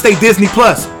 I stay Disney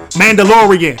Plus.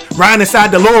 Mandalorian. Riding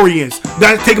inside DeLoreans.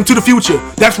 Take them to the future.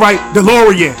 That's right,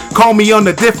 DeLorean. Call me on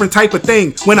a different type of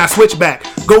thing when I switch back.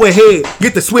 Go ahead,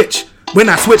 get the switch. When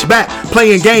I switch back,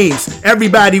 playing games,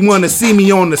 everybody wanna see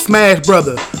me on the Smash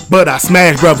Brother, but I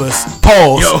Smash Brothers.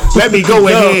 Pause. Yo. Let me go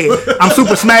ahead. I'm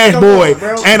Super Smash Boy,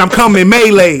 and I'm coming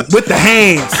melee with the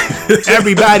hands.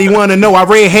 Everybody wanna know I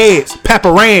red heads.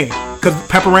 Pepperan, cause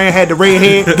Pepperan had the red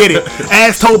head. Get it?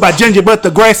 Ass told by Ginger, but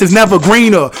the grass is never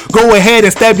greener. Go ahead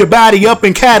and stab your body up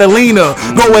in Catalina.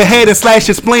 Go ahead and slash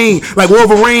your spleen like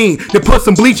Wolverine. Then put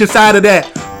some bleach inside of that.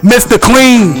 Mr.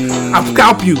 Clean, I'll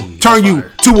scalp you, turn you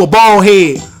to a bald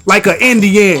head like an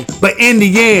Indian. But in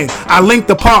the end, I link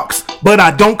the parks, but I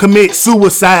don't commit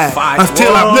suicide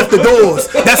until I lift the doors.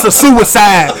 That's a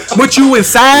suicide. With you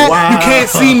inside, you can't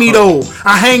see me though.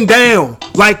 I hang down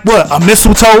like what? A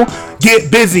mistletoe? Get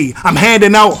busy. I'm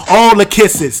handing out all the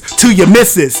kisses to your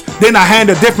missus. Then I hand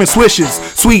her different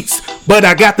sweets, but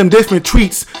I got them different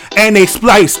treats, and they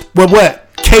spliced with what?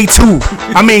 K3.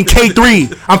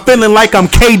 I'm feeling like I'm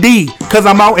KD, cause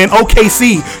I'm out in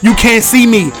OKC. You can't see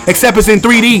me, except it's in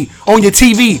 3D on your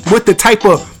TV with the type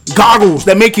of goggles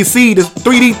that make you see the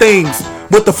 3D things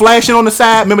with the flashing on the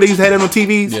side. Remember they used to have that on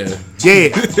TVs? Yeah.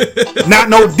 Not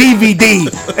no DVD.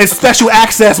 It's special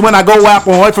access when I go out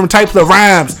on different types of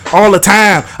rhymes all the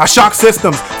time. I shock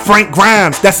systems. Frank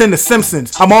Grimes, that's in The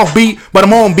Simpsons. I'm off beat, but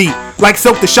I'm on beat. Like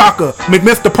Silk the Shocker,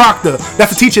 McMister Proctor.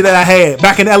 That's the teacher that I had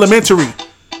back in elementary.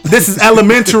 This is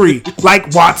elementary,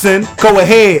 like Watson. Go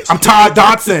ahead. I'm Todd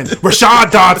Dodson,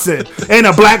 Rashad Dodson, and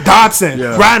a Black Dodson.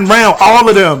 Yeah. Riding around all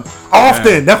of them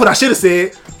often. Man. That's what I should have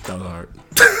said. That was hard.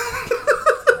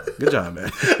 Good job,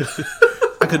 man.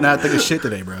 I could not think of shit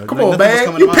today, bro. Come on,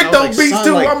 man. You picked those beats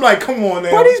too. I'm like, come on,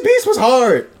 man. Bro, these beats was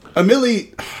hard.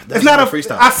 Millie, it's not a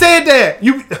freestyle. I said that.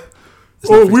 We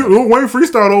Wayne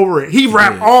freestyled over it. He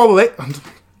rapped all the way.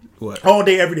 What? All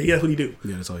day, every day. That's what he do.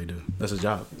 Yeah, that's all he do. That's his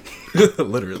job.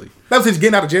 Literally. That was his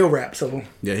getting out of jail rap. So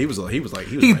yeah, he was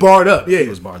barred up. Yeah, he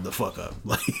was barred the fuck up.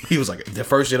 Like he was like, the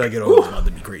first shit I get over is about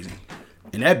to be crazy.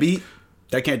 And that beat,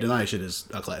 that Can't Deny shit is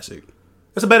a classic.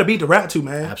 That's a better beat to rap to,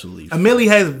 man. Absolutely. Millie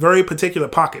has very particular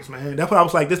pockets, man. That's what I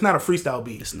was like. This is not a freestyle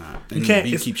beat. It's not. You can't.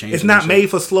 It's not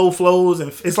made for slow flows,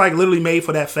 and it's like literally made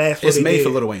for that fast. It's made for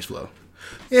Lil Wayne's flow.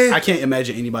 Yeah. I can't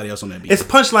imagine anybody else on that beat. It's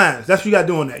punchlines. That's what you got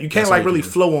doing that. You can't like really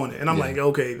flow on it. And I'm like,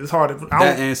 okay, it's hard to.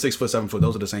 That and 6 foot, 7 foot.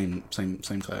 Those are the same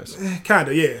class.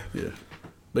 Kinda, yeah. Yeah,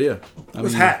 but yeah.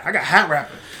 I got hat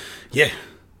rapping. Yeah.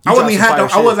 I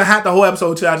wasn't hat the whole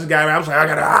episode till I just got around. I was like, I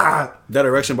gotta That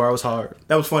erection bar was hard.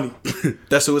 That was funny.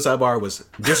 That suicide bar was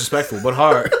disrespectful but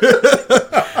hard.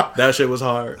 That shit was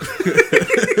hard.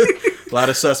 A lot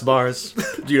of sus bars,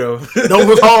 you know. No, it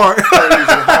was hard.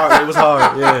 It was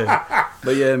hard. Yeah.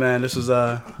 But yeah, man, this was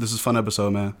a fun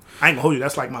episode, man. I ain't gonna hold you.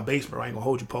 That's like my base, bro. I ain't gonna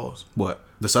hold you. Pause. What?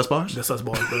 The sus bars? The sus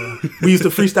bars, bro. We used to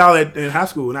freestyle in high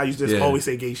school, and I used to just always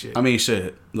say gay shit. I mean,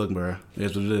 shit. Look, bro,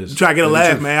 it's what it is. You try to get a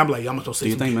laugh, man. I'm like, I'm gonna say.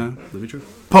 Do you think, man? Live it true.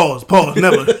 Pause.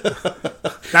 Never. Not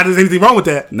that there's anything wrong with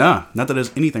that. Nah, not that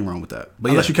there's anything wrong with that.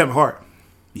 But unless you Kevin Hart.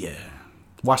 Yeah.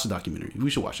 Watch the documentary. We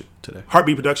should watch it today.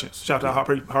 Heartbeat Productions. Shout out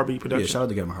to Heartbeat Productions. Yeah, shout out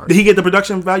to Kevin Hart. Did he get the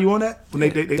production value on that? When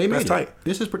they made that's it. tight.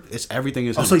 It's everything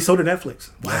is. Oh, so he sold to Netflix.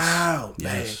 Yes. Wow.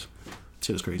 Yes.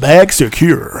 Shit is crazy. Bag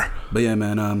secure. But yeah,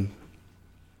 man.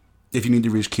 If you need to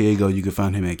reach Keagoe, you can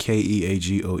find him at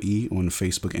KEAGOE on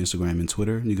Facebook, Instagram, and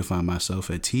Twitter. You can find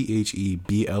myself at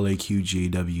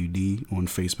THEBLAQGWD on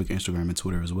Facebook, Instagram, and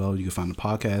Twitter as well. You can find the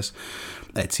podcast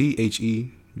at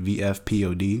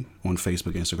THEVFPOD on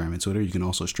Facebook, Instagram, and Twitter. You can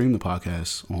also stream the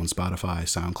podcast on Spotify,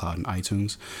 SoundCloud, and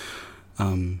iTunes.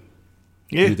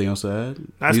 Anything else to add?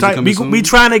 That's tight. We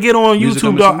trying to get on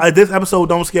YouTube, dog. This episode,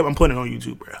 don't skip. I'm putting it on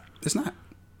YouTube, bro. It's not.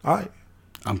 All right.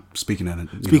 I'm speaking at it.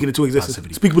 Speaking into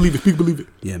existence. Speak, believe it.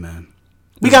 Yeah, man.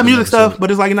 We got music stuff, but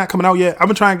it's like not coming out yet. I've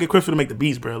been trying to get Christopher to make the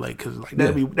beats, bro. Like, cause like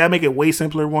that make it way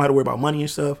simpler. We won't have to worry about money and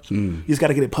stuff. You just got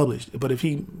to get it published. But if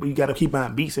you got to keep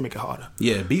buying beats and make it harder.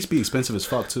 Yeah, beats be expensive as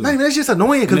fuck too. Man, that's just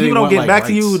annoying because people don't get back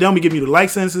to you. They don't be giving you the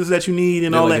licenses that you need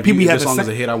and all that. People have the song is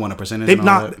a hit. I want a percentage. I think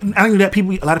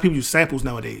that a lot of people use samples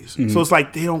nowadays. So it's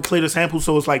like they don't clear the samples.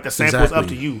 So it's like the sample is up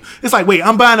to you. It's like, wait,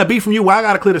 I'm buying a beat from you. Why I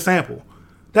got to clear the sample?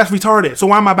 That's retarded. So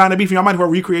why am I buying a beat from you? I might as well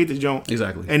recreate this joint.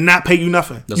 Exactly. And not pay you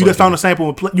nothing. You just found a sample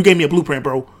and you gave me a blueprint,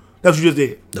 bro. That's what you just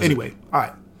did. Anyway, all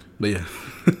right. But yeah.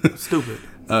 Stupid.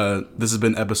 This has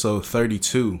been episode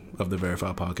 32 of the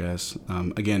Verified Podcast.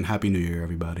 Again, Happy New Year,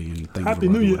 everybody. And thank you for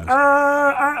New Year.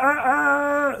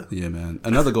 Yeah, man.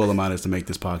 Another goal of mine is to make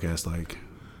this podcast like...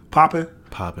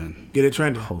 Popping. Get it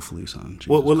trending. Hopefully, son.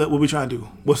 What we trying to do?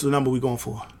 What's the number we going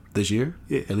for? This year?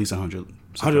 Yeah. At least 100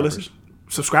 listeners?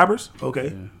 Subscribers? Okay.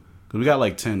 Yeah. Cause we got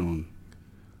like 10 on,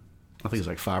 I think it's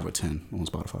like 5 or 10 on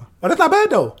Spotify. Oh, that's not bad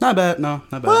though. Not bad. No,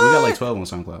 not bad. What? We got like 12 on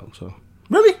SoundCloud. So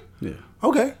really? Yeah.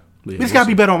 Okay. Yeah, we just gotta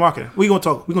be better on marketing. We gonna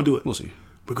talk. We gonna do it. We'll see.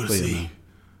 We're gonna see.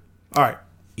 All right.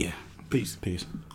 Yeah. Peace. Peace.